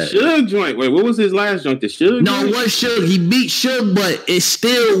 Suge joint. Wait, what was his last joint? The Suge? No, it was Suge. He beat Suge, but it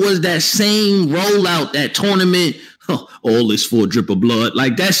still was that same rollout, that tournament. All this for a drip of blood,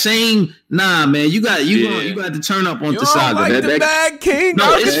 like that same. Nah, man, you got to turn up on the Saga. Like the Bad King.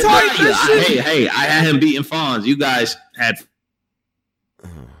 No, it's tight. Hey, I had him beating Fonz. You guys had.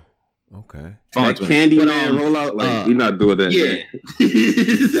 Okay. That Candyman rollout, like we not doing that. Yeah.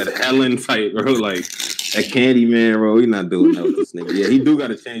 That Helen fight, bro. Like that Candyman, bro. We not doing that with this nigga. Yeah, he do got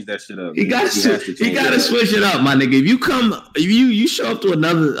to change that shit up. He got to switch it up, my nigga. If you show up to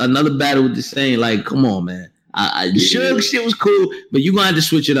another battle with the same, like, come on, man. Suge shit was cool, but you gonna have to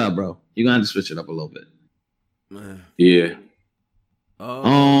switch it up, bro. You gonna have to switch it up a little bit. Man. Yeah.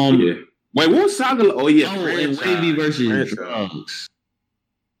 Yeah. Wait, what was Saga? Oh yeah. And Wavy versus Drugs.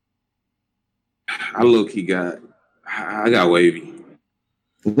 I got Wavy.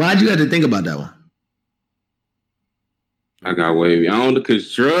 Why'd you have to think about that one? I got Wavy. I don't know,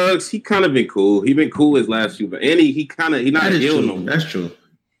 because Drugs, he kind of been cool. He been cool his last few, but he not ill no more. That's true.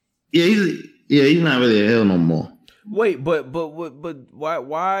 Yeah, he's not really a hell no more. Wait, but why?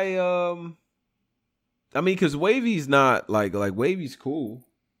 I mean, because Wavy's not like Wavy's cool,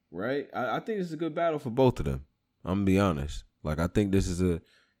 right? I think this is a good battle for both of them. I'm gonna be honest. Like, I think this is a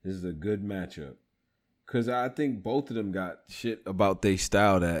good matchup, because I think both of them got shit about their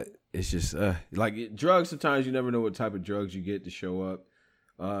style that it's just like drugs. Sometimes you never know what type of drugs you get to show up.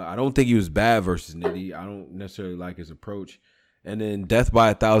 I don't think he was bad versus Nitty. I don't necessarily like his approach. And then Death by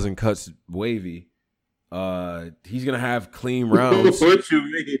 1,000 Cuts Wavy. He's gonna have clean rounds. What you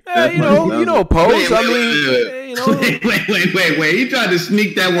mean? Yeah, you know, Pose. Wait. He tried to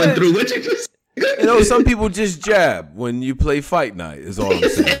sneak that one through. What you just? Some people just jab when you play Fight Night. Is all I'm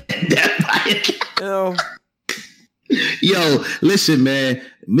saying. Yo, listen, man.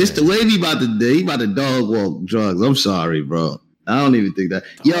 Mr. Wavy about to dog walk drugs. I'm sorry, bro. I don't even think that.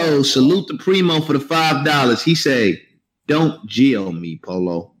 Yo, salute the Primo for the $5. He say, "Don't geo me,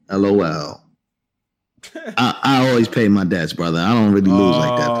 Polo. LOL." I always pay my debts, brother. I don't really lose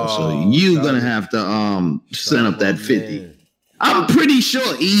like that, though. So you gonna have to send up that 50. I'm pretty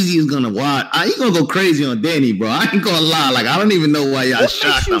sure Easy is gonna watch. He's gonna go crazy on Danny, bro. I ain't gonna lie. Like, I don't even know why y'all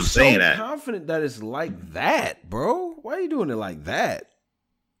shocked I'm saying that. Confident that it's like that, bro. Why are you doing it like that?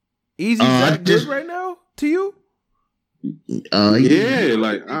 Easy's that good right now to you? Yeah,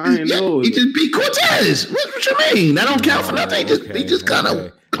 like I ain't know. He just beat Cortez. What you mean? That don't count for nothing. He just kind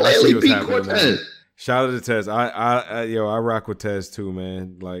of clearly beat Cortez. Shout out to Tez. I rock with Tez too,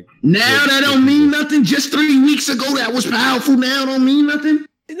 man. Like, now that don't mean nothing. Just 3 weeks ago that was powerful. Now don't mean nothing.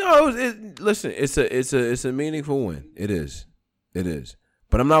 No, listen, it's a meaningful win. It is.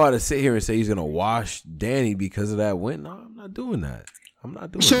 But I'm not about to sit here and say he's gonna wash Danny because of that win. No, I'm not doing that.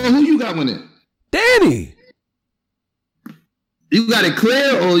 So who you got winning? Danny. You got it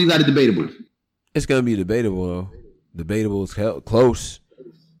clear or you got it debatable? It's gonna be debatable though. Debatable is close.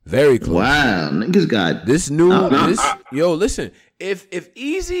 Very close. Wow, niggas got this new yo, listen. If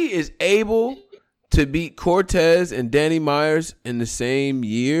Easy is able to beat Cortez and Danny Myers in the same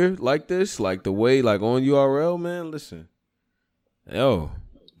year like this, like the way like on URL, man, listen. Yo.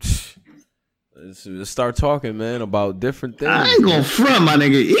 Let's start talking, man, about different things. I ain't gonna front, my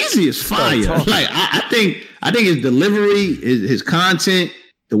nigga. Easy is fire. Like I think his delivery, his content,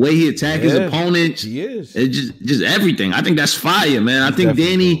 the way he attack his opponents, he is. It's just everything. I think that's fire, man. I think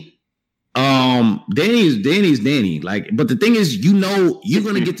Danny, Danny's Danny. Like, but the thing is, you're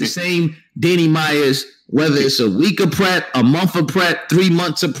gonna get the same Danny Myers, whether it's a week of prep, a month of prep, 3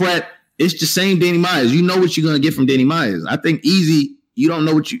 months of prep. It's the same Danny Myers. You know what you're gonna get from Danny Myers. I think Easy. You don't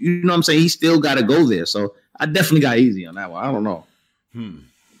know what you know what I'm saying? He still got to go there. So I definitely got Easy on that one. I don't know.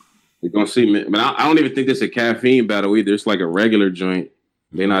 We're going to see, man. But I don't even think this is a caffeine battle either. It's like a regular joint.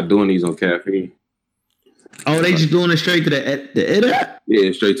 They're not doing these on caffeine. Oh, they just doing it straight to the app?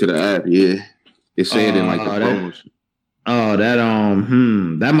 Yeah, straight to the app. Yeah. It's saying in like the phones.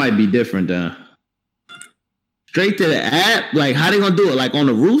 That might be different then. Straight to the app, like how they gonna do it? Like on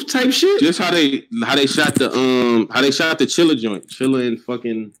the roof type shit? Just how they shot the Chilla joint, Chilla and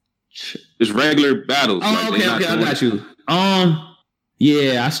fucking just regular battles. Oh, like, okay, I got you.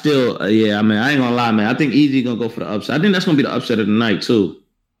 Yeah, I still, I mean, I ain't gonna lie, man. I think Easy gonna go for the upset. I think that's gonna be the upset of the night too.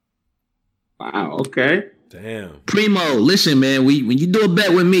 Wow. Okay. Damn. Primo, listen, man. When you do a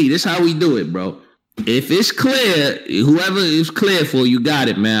bet with me, this how we do it, bro. If it's clear, whoever is clear for, you got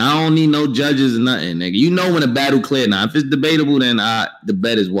it, man. I don't need no judges or nothing, nigga. You know when a battle clear now. If it's debatable, then the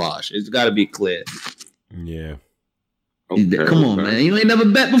bet is washed. It's got to be clear. Yeah. Okay, come on, man. You ain't never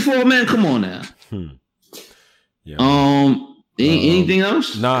bet before, man. Come on now. Yeah. Anything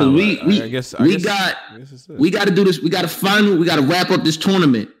else? Nah. I guess we got to do this. We got to wrap up this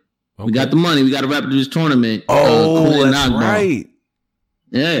tournament. Okay. We got the money. We got to wrap up this tournament. That's right.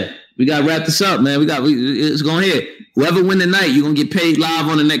 Yeah. We gotta wrap this up, man. It's gonna hit. Whoever win the night, you're gonna get paid live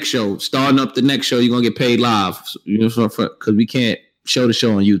on the next show. Starting up the next show, you're gonna get paid live. Because we can't show the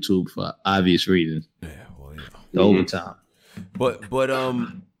show on YouTube for obvious reasons. Yeah, well, yeah. The overtime. But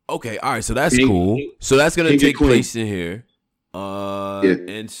okay, all right. So that's cool. So that's gonna take place in here.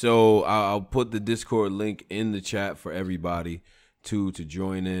 And so I'll put the Discord link in the chat for everybody to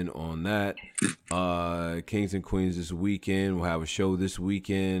join in on that. Kings and Queens this weekend. We'll have a show this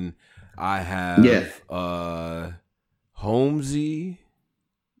weekend. I have Holmesy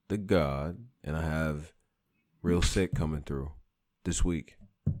the God, and I have Real Sick coming through this week.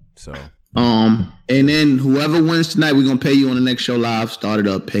 So and then whoever wins tonight, we're gonna pay you on the next show live, start it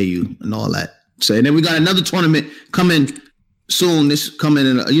up, pay you and all that. So and then we got another tournament coming soon. This coming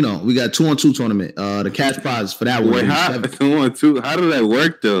in, we got 2-on-2 tournament. The cash prize for that one. Wait, 2-on-2? How does that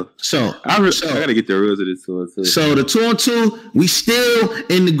work though? So I gotta get the rules of this 2-on-2. So the 2-on-2, we still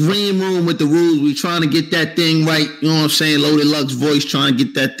in the green room with the rules. We trying to get that thing right. You know what I'm saying? Loaded Lux voice trying to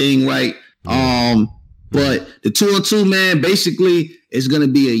get that thing right. But the 2-on-2, man, basically it's gonna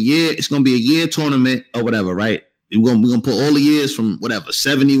be a year. It's gonna be a year tournament or whatever, right? We're gonna put all the years from whatever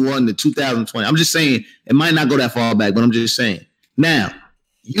 71 to 2020. I'm just saying it might not go that far back, but I'm just saying. Now,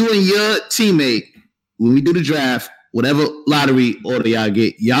 you and your teammate, when we do the draft, whatever lottery order y'all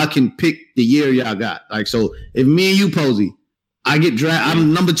get, y'all can pick the year y'all got. Like so, if me and you, Posey, I get draft,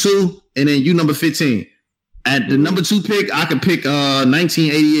 I'm number 2, and then you number 15. At the number 2 pick, I can pick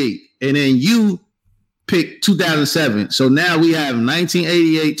 1988, and then you pick 2007. So now we have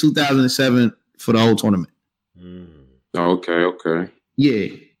 1988, 2007 for the whole tournament. Okay. Yeah,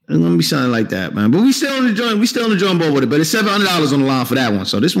 it's gonna be something like that, man. But we still on the joint. We still on the drum board with it. But it's $700 on the line for that one.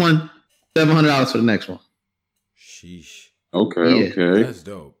 So this one, $700 for the next one. Sheesh. Okay. That's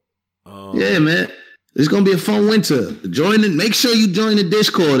dope. Yeah, man. It's gonna be a fun winter. Make sure you join the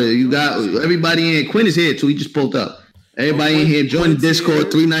Discord. You got everybody in. Quinn is here too. He just pulled up. Everybody in here, join the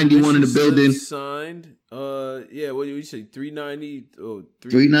Discord. 391 in the building. Signed. What did you say? 390.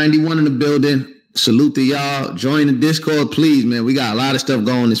 391 in the building. Salute to y'all. Join the Discord, please, man. We got a lot of stuff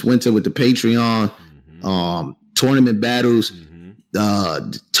going this winter with the Patreon, tournament battles,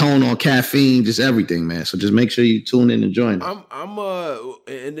 tone on caffeine, just everything, man. So just make sure you tune in and join.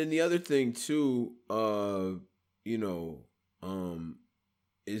 And then the other thing too,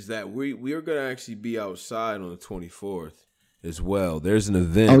 is that we are gonna actually be outside on the 24th as well. There's an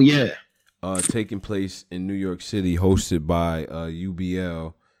event. Oh yeah. Taking place in New York City, hosted by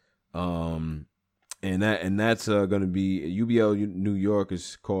UBL. And that's going to be UBL New York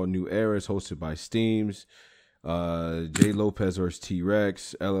is called New Era. It's hosted by Steams. Jay Lopez versus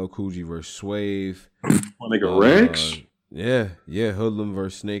T-Rex. LL Cool J versus Swave. Nigga Rex? Yeah. Hoodlum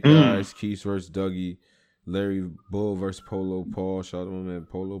versus Snake Eyes. Keith versus Dougie. Larry Bull versus Polo Paul. Shout out to my man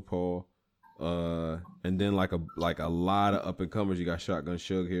Polo Paul. And then like a lot of up and comers. You got Shotgun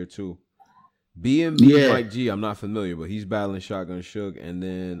Suge here too. BMB Mike G. I'm not familiar, but he's battling Shotgun Suge, and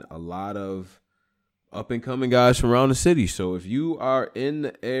then a lot of up and coming guys from around the city. So if you are in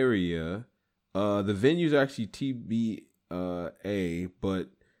the area, the venue's actually TBA, but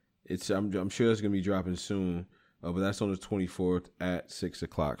I'm sure it's gonna be dropping soon. But that's on the 24th at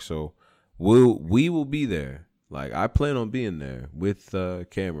 6:00. So we will be there. Like I plan on being there with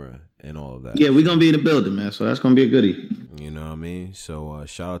camera and all of that. Yeah, we're gonna be in the building, man. So that's gonna be a goodie. You know what I mean? So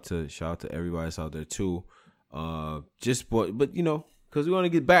shout out to everybody that's out there too. But you know. Because we want to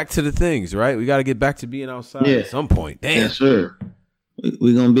get back to the things, right? We got to get back to being outside at some point. Damn. Yeah, sure.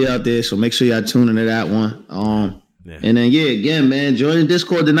 We're going to be out there, so make sure y'all tune into that one. And then, again, man, join the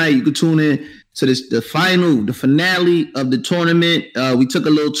Discord tonight. You can tune in to the finale of the tournament. We took a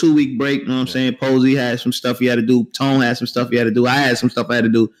little 2-week break, you know what I'm saying? Posey had some stuff he had to do. Tone had some stuff he had to do. I had some stuff I had to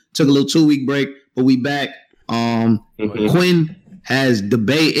do. Took a little 2-week break, but we back. Quinn has the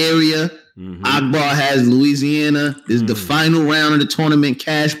Bay Area. Akbar has Louisiana. This is the final round of the tournament.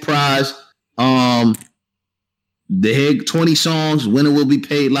 Cash prize. The head 20 songs. Winner will be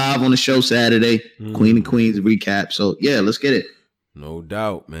paid live on the show Saturday. Queen and Queens recap. So let's get it. No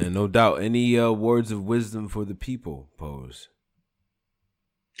doubt, man. No doubt. Any words of wisdom for the people, Pose?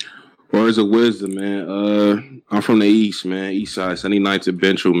 Words of wisdom, man. I'm from the East, man. East Side, 79th and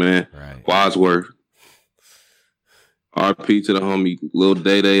Bentrell, man. Right. Wadsworth. RP to the homie Lil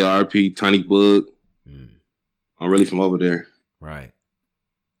Day Day, RP Tiny Bug. I'm really from over there. Right.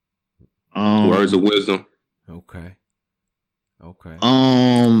 Words of wisdom. Okay.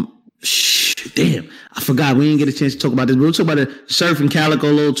 Damn, I forgot we didn't get a chance to talk about this. We'll talk about the Surf and Calico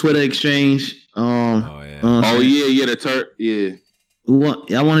little Twitter exchange. The yeah.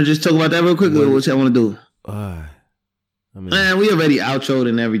 Y'all want to just talk about that real quick, or what y'all want to do? Man, we already outroed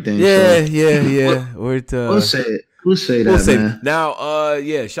and everything. Yeah. We'll say it. We'll say that, man. Now,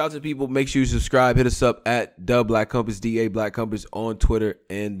 shout out to people. Make sure you subscribe. Hit us up at The Black Compass, DA Black Compass on Twitter,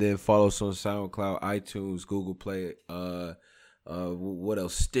 and then follow us on SoundCloud, iTunes, Google Play, what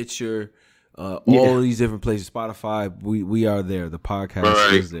else? Stitcher, all of these different places. Spotify. We are there. The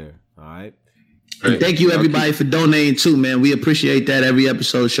podcast is there. All right. And thank you everybody for donating too, man. We appreciate that. Every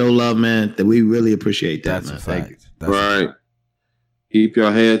episode show love, man. That we really appreciate that. That's man. a fact. That's Keep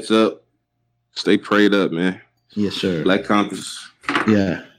your heads up. Stay prayed up, man. Yes, sir. Black Compass. Yeah.